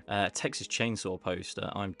else though. Texas Chainsaw poster,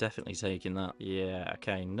 I'm definitely taking that. Yeah,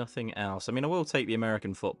 okay, nothing else. I mean, I will take the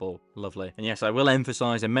American football, lovely. And yes, I will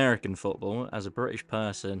emphasize American football. As a British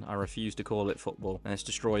person, I refuse to call it football. Let's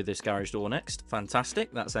destroy this garage door next.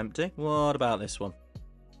 Fantastic, that's empty. What about this one?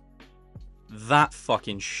 That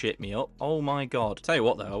fucking shit me up. Oh my god. Tell you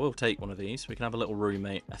what though, I will take one of these. We can have a little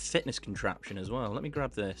roommate. A fitness contraption as well. Let me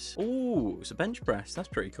grab this. Ooh, it's a bench press. That's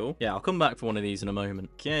pretty cool. Yeah, I'll come back for one of these in a moment.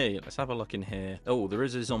 Okay, let's have a look in here. Oh, there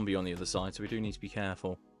is a zombie on the other side, so we do need to be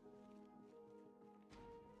careful.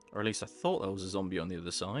 Or at least I thought there was a zombie on the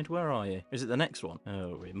other side. Where are you? Is it the next one?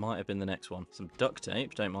 Oh, it might have been the next one. Some duct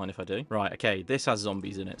tape. Don't mind if I do. Right, okay. This has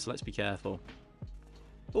zombies in it, so let's be careful.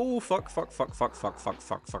 Oh, fuck, fuck, fuck, fuck, fuck, fuck,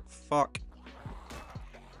 fuck, fuck, fuck.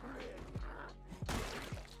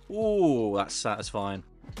 Ooh, that's satisfying.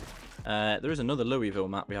 There is another Louisville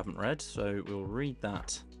map we haven't read, so we'll read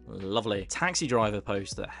that. Lovely. Taxi driver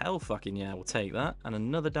poster. Hell fucking yeah, we'll take that. And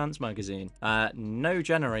another dance magazine. No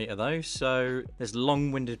generator though, so this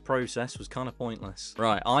long-winded process was kind of pointless.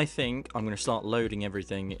 Right, I think I'm going to start loading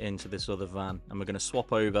everything into this other van. And we're going to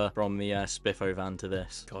swap over from the Spiffo van to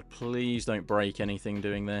this. God, please don't break anything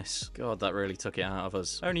doing this. God, that really took it out of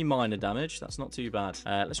us. Only minor damage. That's not too bad.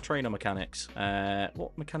 Let's train our mechanics.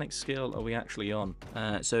 What mechanics skill are we actually on?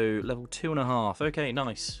 So level 2.5. Okay,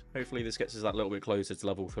 nice. Hopefully this gets us that little bit closer to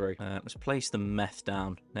level 3. Let's place the meth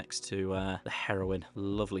down next to the heroin.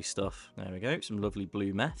 Lovely stuff. There we go. Some lovely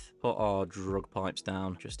blue meth. Put our drug pipes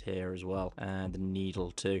down just here as well. And the needle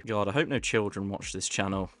too. God, I hope no children watch this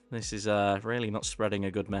channel. This is really not spreading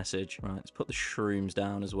a good message. Right, let's put the shrooms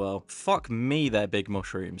down as well. Fuck me, they're big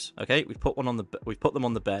mushrooms. Okay, we've put them on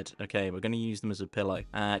the bed. Okay, we're going to use them as a pillow.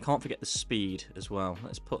 Can't forget the speed as well.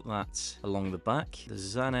 Let's put that along the back. The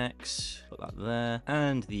Xanax, put that there.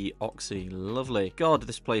 And the Oxy. Lovely. God,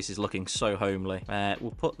 this place is looking so homely.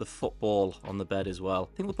 We'll put the football on the bed as well.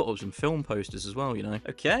 I think we'll put up some film posters as well, you know.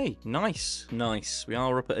 Okay, nice. Nice. We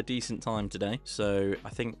are up at a decent time today. So I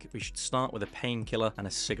think we should start with a painkiller and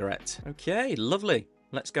a cigarette. Okay, lovely.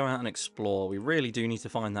 Let's go out and explore. We really do need to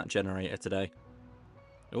find that generator today.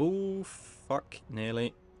 Oh, fuck.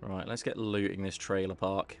 Nearly. Right, let's get looting this trailer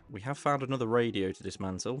park. We have found another radio to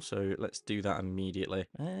dismantle, so let's do that immediately.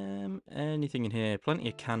 Anything in here? Plenty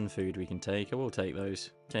of canned food we can take. I will take those.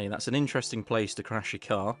 Okay, that's an interesting place to crash your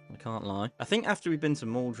car. I can't lie. I think after we've been to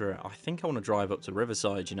Mauldraugh, I think I want to drive up to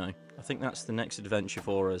Riverside, you know. I think that's the next adventure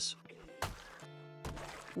for us.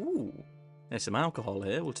 Ooh. There's some alcohol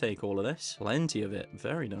here. We'll take all of this. Plenty of it.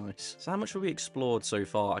 Very nice. So how much have we explored so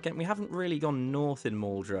far? Again, we haven't really gone north in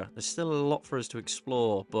Mauldraugh. There's still a lot for us to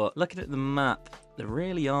explore, but looking at the map, there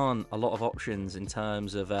really aren't a lot of options in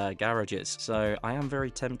terms of garages. So I am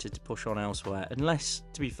very tempted to push on elsewhere. Unless,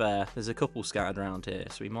 to be fair, there's a couple scattered around here.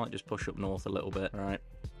 So we might just push up north a little bit. All right.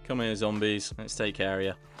 Come here, zombies. Let's take care of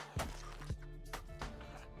you.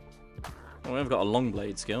 Oh, we've got a long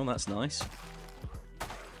blade skill. That's nice.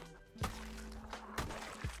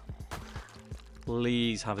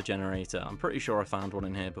 Please have a generator. I'm pretty sure I found one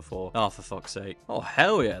in here before. Oh, for fuck's sake. Oh,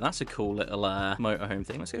 hell yeah. That's a cool little motorhome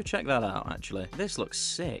thing. Let's go check that out, actually. This looks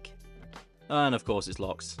sick. And, of course, it's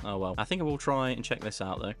locked. Oh, well. I think I will try and check this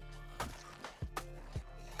out, though.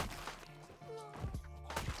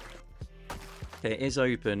 Okay, it is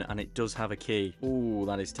open, and it does have a key. Ooh,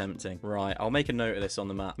 that is tempting. Right, I'll make a note of this on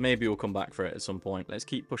the map. Maybe we'll come back for it at some point. Let's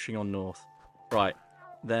keep pushing on north. Right,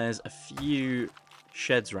 there's a few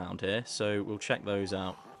sheds around here, so we'll check those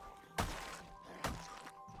out.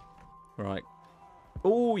 Right.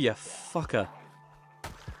 Oh, you fucker.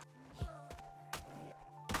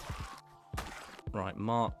 Right,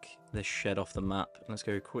 mark this shed off the map. Let's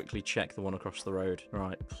go quickly check the one across the road.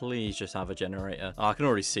 Right, please just have a generator. Oh, I can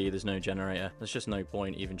already see there's no generator. There's just no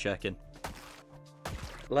point even checking.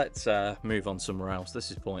 Let's move on somewhere else. This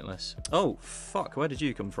is pointless. Oh, fuck, where did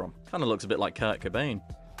you come from? Kind of looks a bit like Kurt Cobain.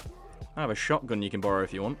 I have a shotgun you can borrow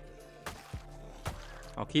if you want.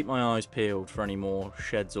 I'll keep my eyes peeled for any more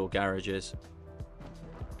sheds or garages.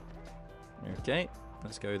 Okay,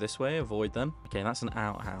 let's go this way, avoid them. Okay, that's an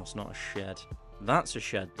outhouse, not a shed. That's a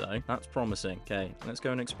shed, though. That's promising. Okay, let's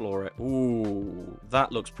go and explore it. Ooh,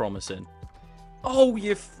 that looks promising. Oh,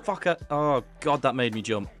 you fucker. Oh, God, that made me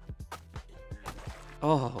jump.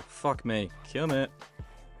 Oh, fuck me. Come here.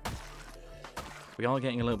 We are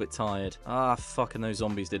getting a little bit tired. Ah, fucking those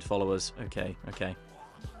zombies did follow us. Okay, okay.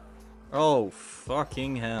 Oh,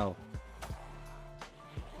 fucking hell.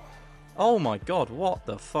 Oh my god, what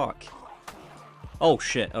the fuck? Oh,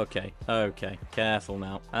 shit. Okay. Okay. Careful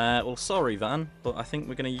now. Well, sorry, van, but I think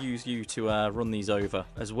we're going to use you to run these over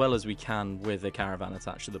as well as we can with the caravan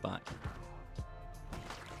attached to the back.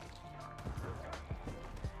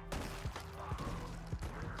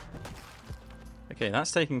 Okay,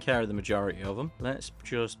 that's taking care of the majority of them. Let's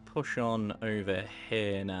just push on over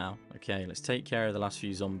here now. Okay, let's take care of the last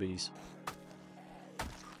few zombies.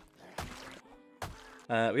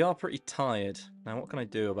 We are pretty tired. Now, what can I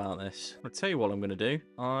do about this? I'll tell you what I'm going to do.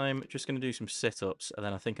 I'm just going to do some sit-ups, and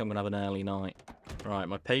then I think I'm going to have an early night. Right,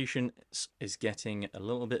 my patience is getting a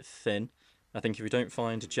little bit thin. I think if we don't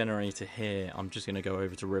find a generator here, I'm just going to go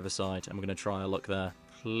over to Riverside, and we're going to try our luck there.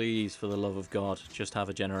 Please, for the love of God, just have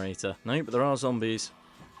a generator. No, but there are zombies.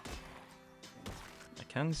 I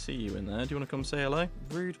can see you in there. Do you want to come say hello?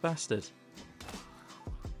 Rude bastard.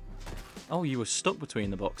 Oh, you were stuck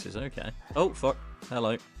between the boxes. Okay. Oh, fuck.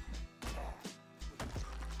 Hello.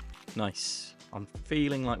 Nice. I'm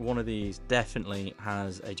feeling like one of these definitely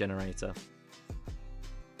has a generator.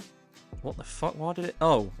 What the fuck? Why did it...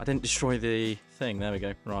 Oh, I didn't destroy the thing. There we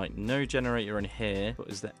go. Right, no generator in here. But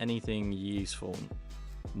is there anything useful?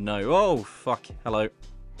 No. Oh, fuck. Hello.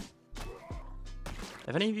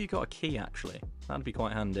 Have any of you got a key, actually? That'd be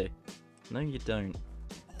quite handy. No, you don't.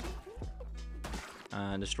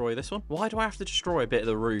 And destroy this one. Why do I have to destroy a bit of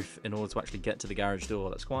the roof in order to actually get to the garage door?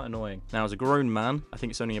 That's quite annoying. Now, as a grown man, I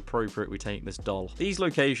think it's only appropriate we take this doll. These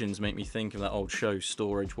locations make me think of that old show,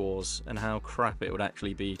 Storage Wars, and how crap it would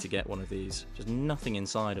actually be to get one of these. Just nothing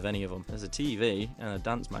inside of any of them. There's a TV and a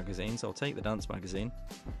dance magazine, so I'll take the dance magazine.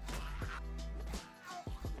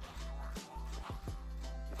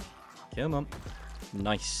 Come on.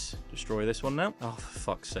 Nice. Destroy this one now. Oh, for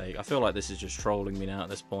fuck's sake. I feel like this is just trolling me now at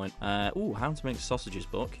this point. Ooh, how to make sausages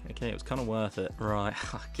book. Okay, it was kind of worth it. Right,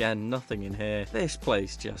 again, nothing in here. This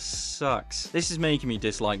place just sucks. This is making me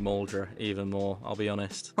dislike Mauldraugh even more, I'll be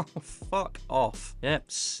honest. Oh, fuck off. Yep,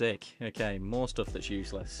 sick. Okay, more stuff that's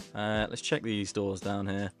useless. Let's check these doors down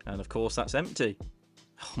here. And of course, that's empty.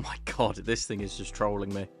 Oh my god, this thing is just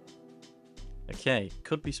trolling me. Okay,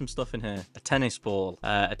 could be some stuff in here. A tennis ball,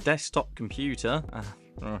 a desktop computer.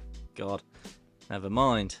 Oh, God. Never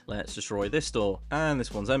mind. Let's destroy this door. And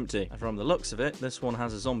this one's empty. And from the looks of it, this one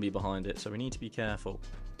has a zombie behind it, so we need to be careful.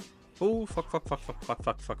 Oh, fuck, fuck, fuck, fuck, fuck,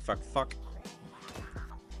 fuck, fuck, fuck, fuck.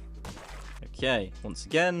 Okay, once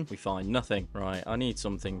again, we find nothing. Right, I need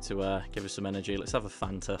something to give us some energy. Let's have a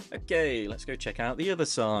Fanta. Okay, let's go check out the other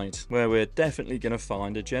side, where we're definitely going to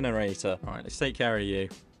find a generator. All right, let's take care of you.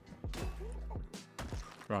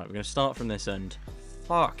 Right, we're going to start from this end.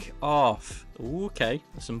 Fuck off. Ooh, okay,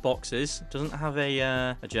 some boxes. Doesn't have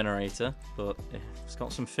a generator, but it's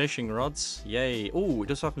got some fishing rods. Yay. Ooh, it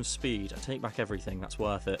does have some speed. I take back everything. That's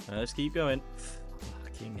worth it. Let's keep going.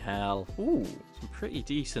 Fucking hell. Ooh, some pretty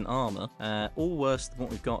decent armor. All worse than what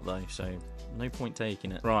we've got, though, so no point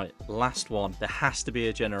taking it. Right, last one. There has to be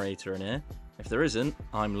a generator in here. If there isn't,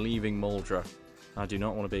 I'm leaving Mauldraugh. I do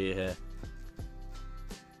not want to be here.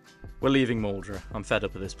 We're leaving Mauldraugh. I'm fed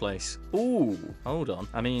up of this place. Ooh, hold on.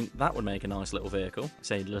 I mean, that would make a nice little vehicle. I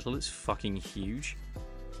say little, it's fucking huge.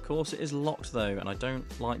 Of course, it is locked though, and I don't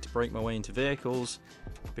like to break my way into vehicles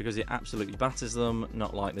because it absolutely batters them.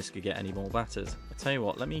 Not like this could get any more battered. I tell you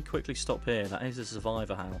what, let me quickly stop here. That is a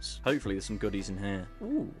survivor house. Hopefully there's some goodies in here.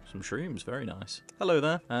 Ooh, some shrooms. Very nice. Hello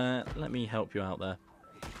there. Let me help you out there.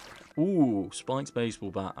 Ooh, Spiked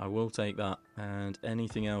baseball bat. I will take that. And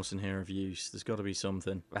anything else in here of use? There's got to be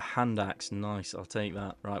something. A hand axe. Nice. I'll take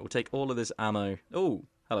that. Right, we'll take all of this ammo. Oh,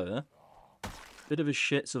 hello there. Bit of a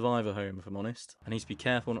shit survivor home, if I'm honest. I need to be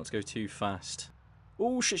careful not to go too fast.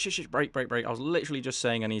 Oh, shit, shit, shit. Break, break, break. I was literally just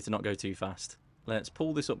saying I need to not go too fast. Let's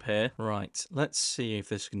pull this up here. Right, let's see if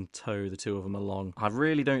this can tow the two of them along. I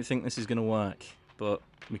really don't think this is going to work, but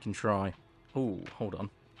we can try. Oh, hold on.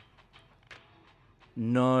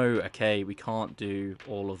 No, okay, we can't do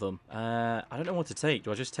all of them. I don't know what to take.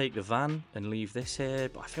 Do I just take the van and leave this here?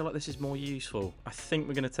 But I feel like this is more useful. I think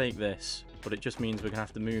we're going to take this, but it just means we're going to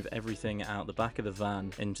have to move everything out the back of the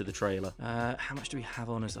van into the trailer. How much do we have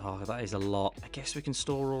on us? Oh, that is a lot. I guess we can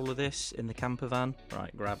store all of this in the camper van.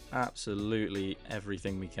 Right, grab absolutely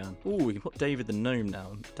everything we can. Oh, we can put David the gnome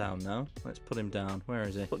down now. Let's put him down. Where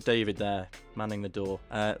is he? Put David there, manning the door.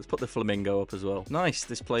 Let's put the flamingo up as well. Nice,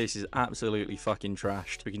 this place is absolutely fucking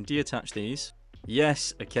trashed. We can deattach these.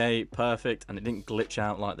 Yes, okay, perfect. And it didn't glitch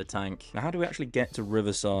out like the tank. Now, how do we actually get to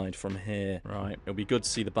Riverside from here? Right, it'll be good to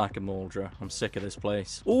see the back of Mauldraugh. I'm sick of this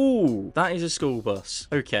place. Ooh, that is a school bus.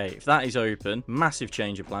 Okay, if that is open, massive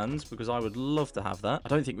change of plans, because I would love to have that. I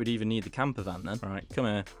don't think we'd even need the camper van then. All right, come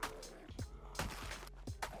here.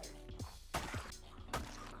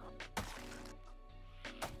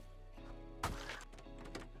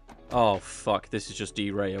 Oh, fuck. This has just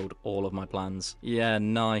derailed all of my plans. Yeah,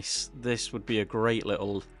 nice. This would be a great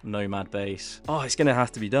little nomad base. Oh, it's going to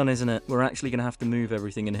have to be done, isn't it? We're actually going to have to move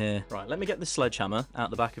everything in here. Right, let me get the sledgehammer out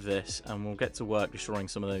the back of this, and we'll get to work destroying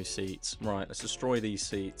some of those seats. Right, let's destroy these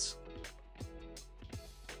seats.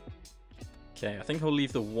 Okay, I think I'll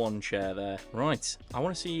leave the one chair there. Right, I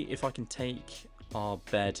want to see if I can take our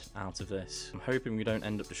bed out of this. I'm hoping we don't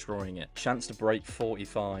end up destroying it. Chance to break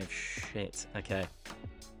 45. Shit. Okay.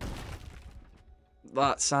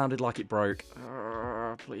 That sounded like it broke.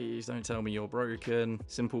 Please don't tell me you're broken.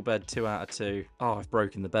 Simple bed, 2 out of 2. Oh, I've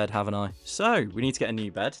broken the bed, haven't I? So, we need to get a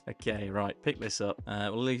new bed. Okay, right, pick this up. We'll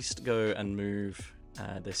at least go and move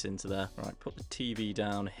this into there. Right, put the TV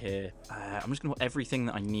down here. I'm just going to put everything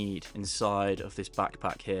that I need inside of this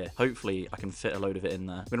backpack here. Hopefully, I can fit a load of it in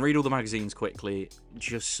there. I'm going to read all the magazines quickly,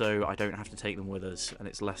 just so I don't have to take them with us, and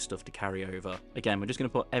it's less stuff to carry over. Again, we're just going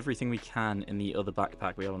to put everything we can in the other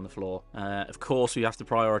backpack we have on the floor. Of course, we have to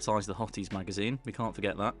prioritise the Hotties magazine. We can't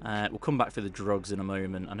forget that. We'll come back for the drugs in a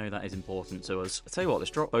moment. I know that is important to us. I'll tell you what,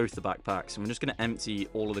 let's drop both the backpacks, and we're just going to empty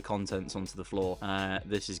all of the contents onto the floor.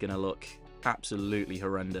 This is going to look absolutely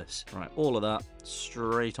horrendous. Right, all of that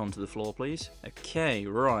straight onto the floor, please. Okay,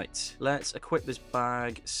 right. Let's equip this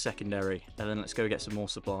bag secondary, and then let's go get some more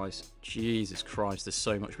supplies. Jesus Christ, there's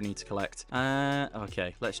so much we need to collect.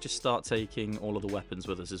 Okay, let's just start taking all of the weapons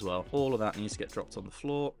with us as well. All of that needs to get dropped on the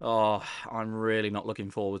floor. Oh, I'm really not looking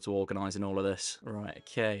forward to organising all of this. Right,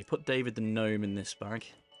 okay. Put David the gnome in this bag.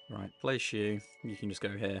 Right, place you. You can just go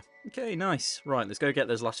here. Okay, nice. Right, let's go get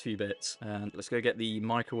those last few bits. And let's go get the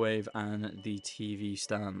microwave and the TV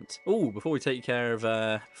stand. Oh, before we take care of,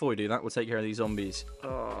 before we do that, we'll take care of these zombies.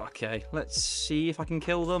 Oh, okay. Let's see if I can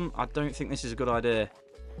kill them. I don't think this is a good idea.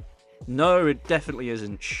 No, it definitely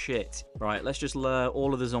isn't. Shit. Right, let's just lure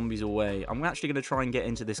all of the zombies away. I'm actually going to try and get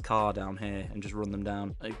into this car down here and just run them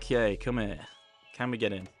down. Okay, come here. Can we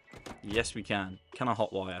get in? Yes, we can. Can I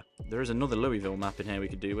hotwire? There is another Louisville map in here we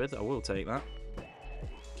could do with. I will take that.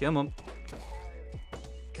 Come on.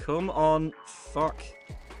 Come on. Fuck.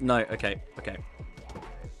 No, okay, okay.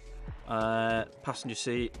 Passenger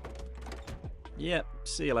seat. Yep,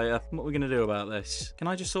 see you later. What are we going to do about this? Can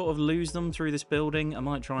I just sort of lose them through this building? I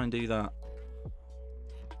might try and do that.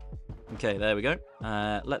 Okay, there we go.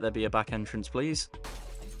 Let there be a back entrance, please.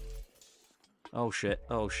 Oh, shit.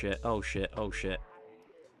 Oh, shit. Oh, shit. Oh, shit.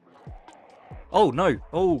 Oh, no.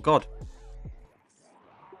 Oh, God.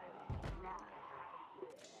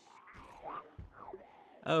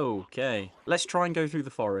 Okay. Let's try and go through the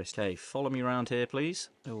forest. Hey, follow me around here, please.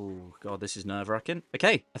 Oh, God, this is nerve-wracking.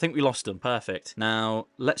 Okay, I think we lost them. Perfect. Now,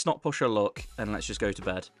 let's not push our luck, and let's just go to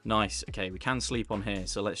bed. Nice. Okay, we can sleep on here,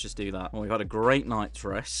 so let's just do that. Well, we've had a great night's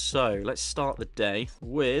rest, so let's start the day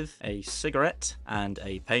with a cigarette and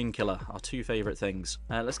a painkiller, our two favourite things.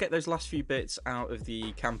 Let's get those last few bits out of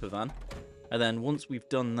the camper van. And then once we've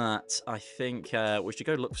done that, I think we should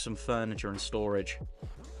go look for some furniture and storage.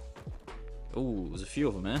 Ooh, there's a few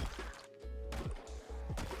of them here.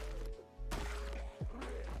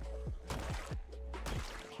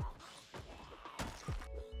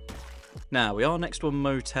 Now, we are next to a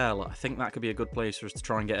motel. I think that could be a good place for us to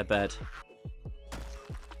try and get a bed.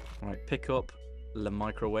 Alright, pick up the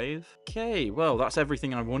microwave. Okay, well, that's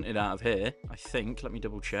everything I wanted out of here, I think. Let me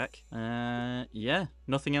double check. Yeah,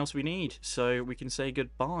 nothing else we need. So we can say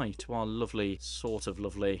goodbye to our lovely, sort of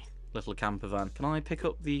lovely little camper van. Can I pick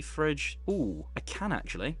up the fridge? Ooh, I can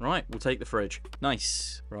actually. Right, we'll take the fridge.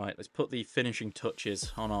 Nice. Right, let's put the finishing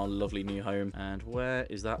touches on our lovely new home. And where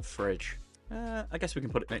is that fridge? I guess we can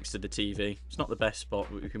put it next to the TV. It's not the best spot,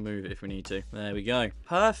 but we can move it if we need to. There we go.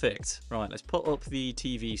 Perfect. Right, let's put up the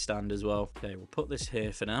TV stand as well. Okay, we'll put this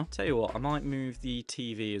here for now. Tell you what, I might move the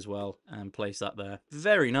TV as well and place that there.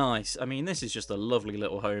 Very nice. I mean, this is just a lovely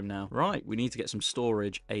little home now. Right, we need to get some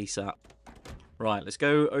storage ASAP. Right, let's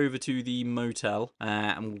go over to the motel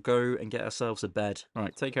and we'll go and get ourselves a bed.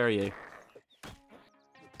 Right, take care of you.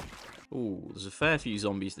 Ooh, there's a fair few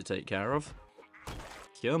zombies to take care of.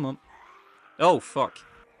 Come on. Oh, fuck.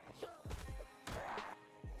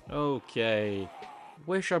 Okay.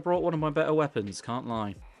 Wish I brought one of my better weapons, can't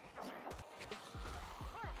lie.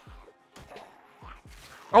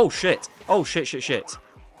 Oh, shit. Oh, shit, shit, shit.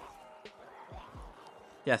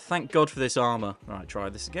 Yeah, thank God for this armor. Alright, try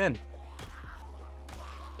this again.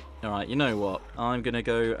 Alright, you know what? I'm going to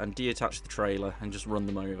go and deattach the trailer and just run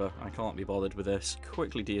them over. I can't be bothered with this.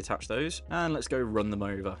 Quickly deattach those. And let's go run them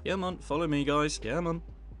over. Come on, follow me, guys. Come on.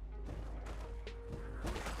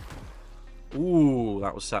 Ooh,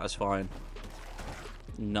 that was satisfying.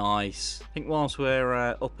 Nice. I think whilst we're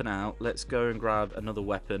up and out, let's go and grab another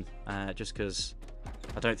weapon. Just because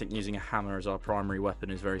I don't think using a hammer as our primary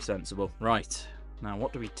weapon is very sensible. Right. Now,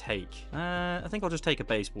 what do we take? I think I'll just take a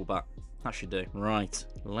baseball bat. That should do. Right.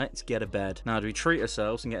 Let's get a bed. Now, do we treat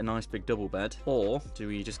ourselves and get a nice big double bed? Or do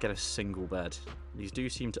we just get a single bed? These do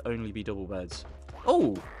seem to only be double beds.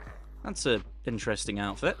 Oh! That's an interesting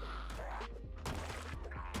outfit.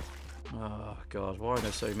 Oh, God. Why are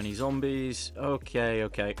there so many zombies? Okay,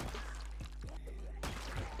 okay.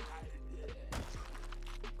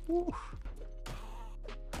 Whew.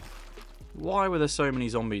 Why were there so many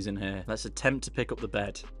zombies in here? Let's attempt to pick up the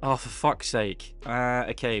bed. Oh, for fuck's sake.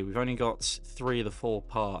 Okay, we've only got 3 of the 4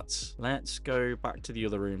 parts. Let's go back to the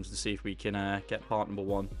other rooms and see if we can get part number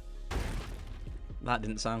 1. That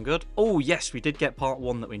didn't sound good. Oh, yes, we did get part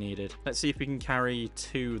 1 that we needed. Let's see if we can carry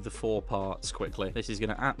 2 of the 4 parts quickly. This is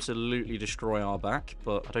going to absolutely destroy our back,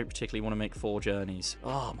 but I don't particularly want to make 4 journeys.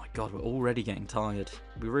 Oh, my God, we're already getting tired.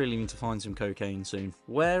 We really need to find some cocaine soon.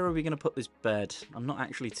 Where are we going to put this bed? I'm not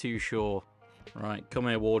actually too sure. Right, come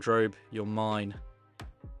here, wardrobe. You're mine.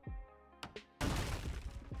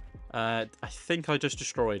 I think I just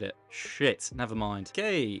destroyed it. Shit, never mind.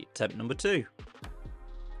 Okay, attempt number 2.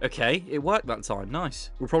 Okay, it worked that time. Nice.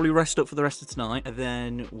 We'll probably rest up for the rest of tonight, and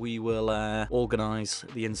then we will organise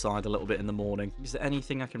the inside a little bit in the morning. Is there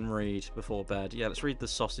anything I can read before bed? Yeah, let's read the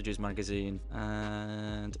Sausages magazine.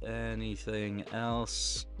 And anything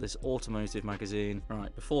else? This automotive magazine.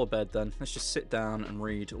 Right, before bed then. Let's just sit down and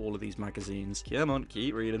read all of these magazines. Come on,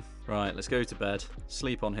 keep reading. Right, let's go to bed.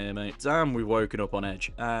 Sleep on here, mate. Damn, we've woken up on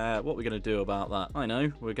edge. What are we going to do about that? I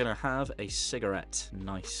know. We're going to have a cigarette.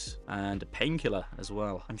 Nice. And a painkiller as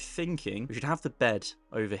well. I'm thinking we should have the bed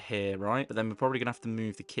over here, right? But then we're probably going to have to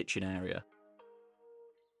move the kitchen area.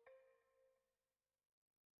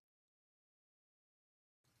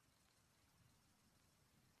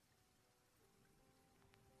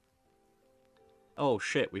 Oh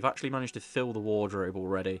shit, we've actually managed to fill the wardrobe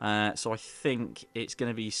already. So I think it's going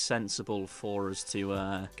to be sensible for us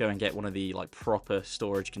to go and get one of the like proper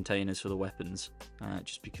storage containers for the weapons.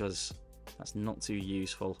 Just because that's not too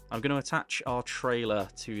useful. I'm going to attach our trailer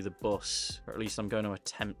to the bus, or at least I'm going to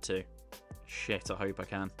attempt to. Shit, I hope I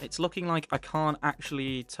can. It's looking like I can't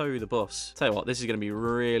actually tow the bus. Tell you what, this is going to be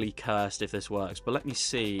really cursed if this works, but let me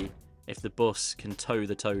see if the bus can tow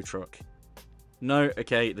the tow truck. No,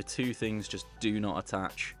 okay, the 2 things just do not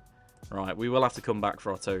attach. Right, we will have to come back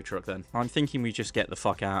for our tow truck then. I'm thinking we just get the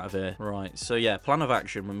fuck out of here. Right, so yeah, plan of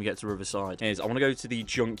action when we get to Riverside is I want to go to the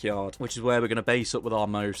junkyard, which is where we're going to base up with our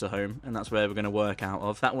motorhome, and that's where we're going to work out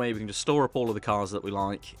of. That way we can just store up all of the cars that we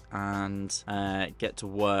like and get to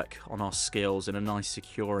work on our skills in a nice,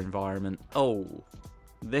 secure environment. Oh,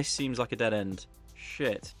 this seems like a dead end.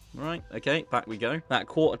 Shit. Right, okay, back we go. That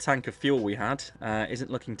quarter tank of fuel we had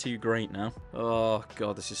isn't looking too great now. Oh,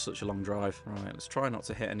 God, this is such a long drive. Right, let's try not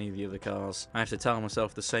to hit any of the other cars. I have to tell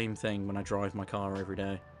myself the same thing when I drive my car every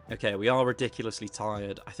day. Okay, we are ridiculously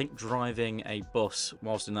tired. I think driving a bus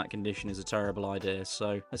whilst in that condition is a terrible idea.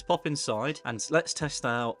 So let's pop inside and let's test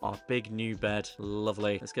out our big new bed.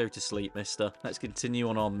 Lovely. Let's go to sleep, mister. Let's continue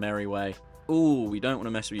on our merry way. Ooh, we don't want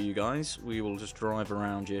to mess with you guys. We will just drive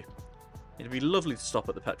around you. It'd be lovely to stop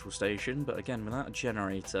at the petrol station, but again, without a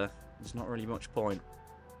generator, there's not really much point.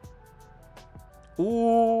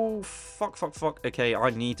 Ooh, fuck, fuck, fuck. Okay, I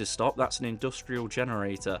need to stop. That's an industrial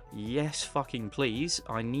generator. Yes, fucking please.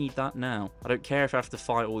 I need that now. I don't care if I have to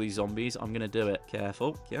fight all these zombies. I'm going to do it.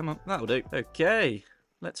 Careful. Come on. That'll do. Okay.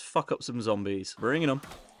 Let's fuck up some zombies. Bringing them.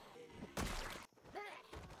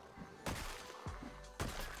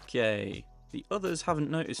 Okay. The others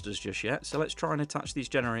haven't noticed us just yet, so let's try and attach these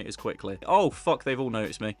generators quickly. Oh, fuck, they've all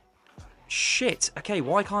noticed me. Shit! Okay,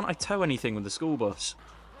 why can't I tow anything with the school bus?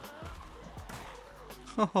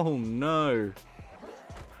 Oh, no.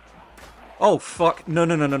 Oh, fuck. No,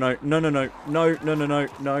 no, no, no, no. No, no, no. No, no, no, no,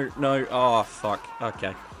 no, no. Oh, fuck.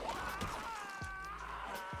 Okay.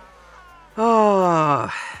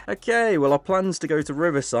 Ah, okay, well our plans to go to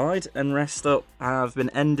Riverside and rest up have been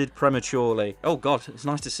ended prematurely. Oh god, it's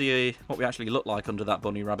nice to see what we actually look like under that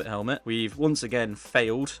bunny rabbit helmet. We've once again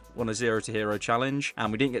failed on a 0 to hero challenge, and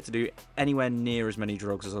we didn't get to do anywhere near as many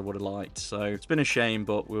drugs as I would have liked. So it's been a shame,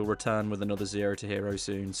 but we'll return with another 0 to hero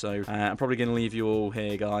soon. So I'm probably going to leave you all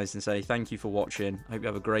here, guys, and say thank you for watching. I hope you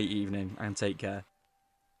have a great evening, and take care.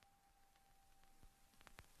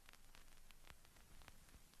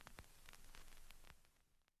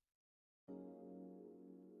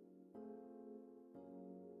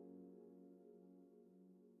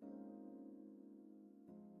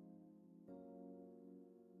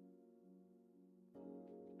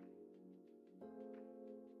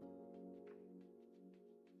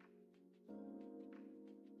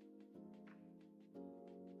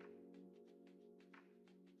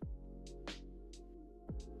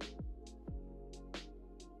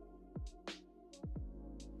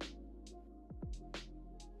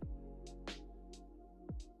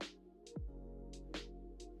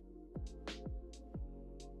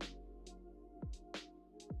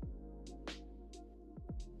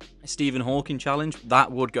 Stephen Hawking challenge.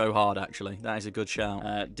 That would go hard, actually. That is a good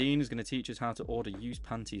shout. Dean is going to teach us how to order used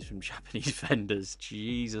panties from Japanese vendors.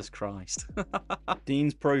 Jesus Christ.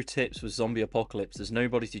 Dean's pro tips for zombie apocalypse. There's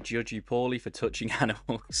nobody to judge you poorly for touching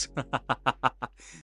animals.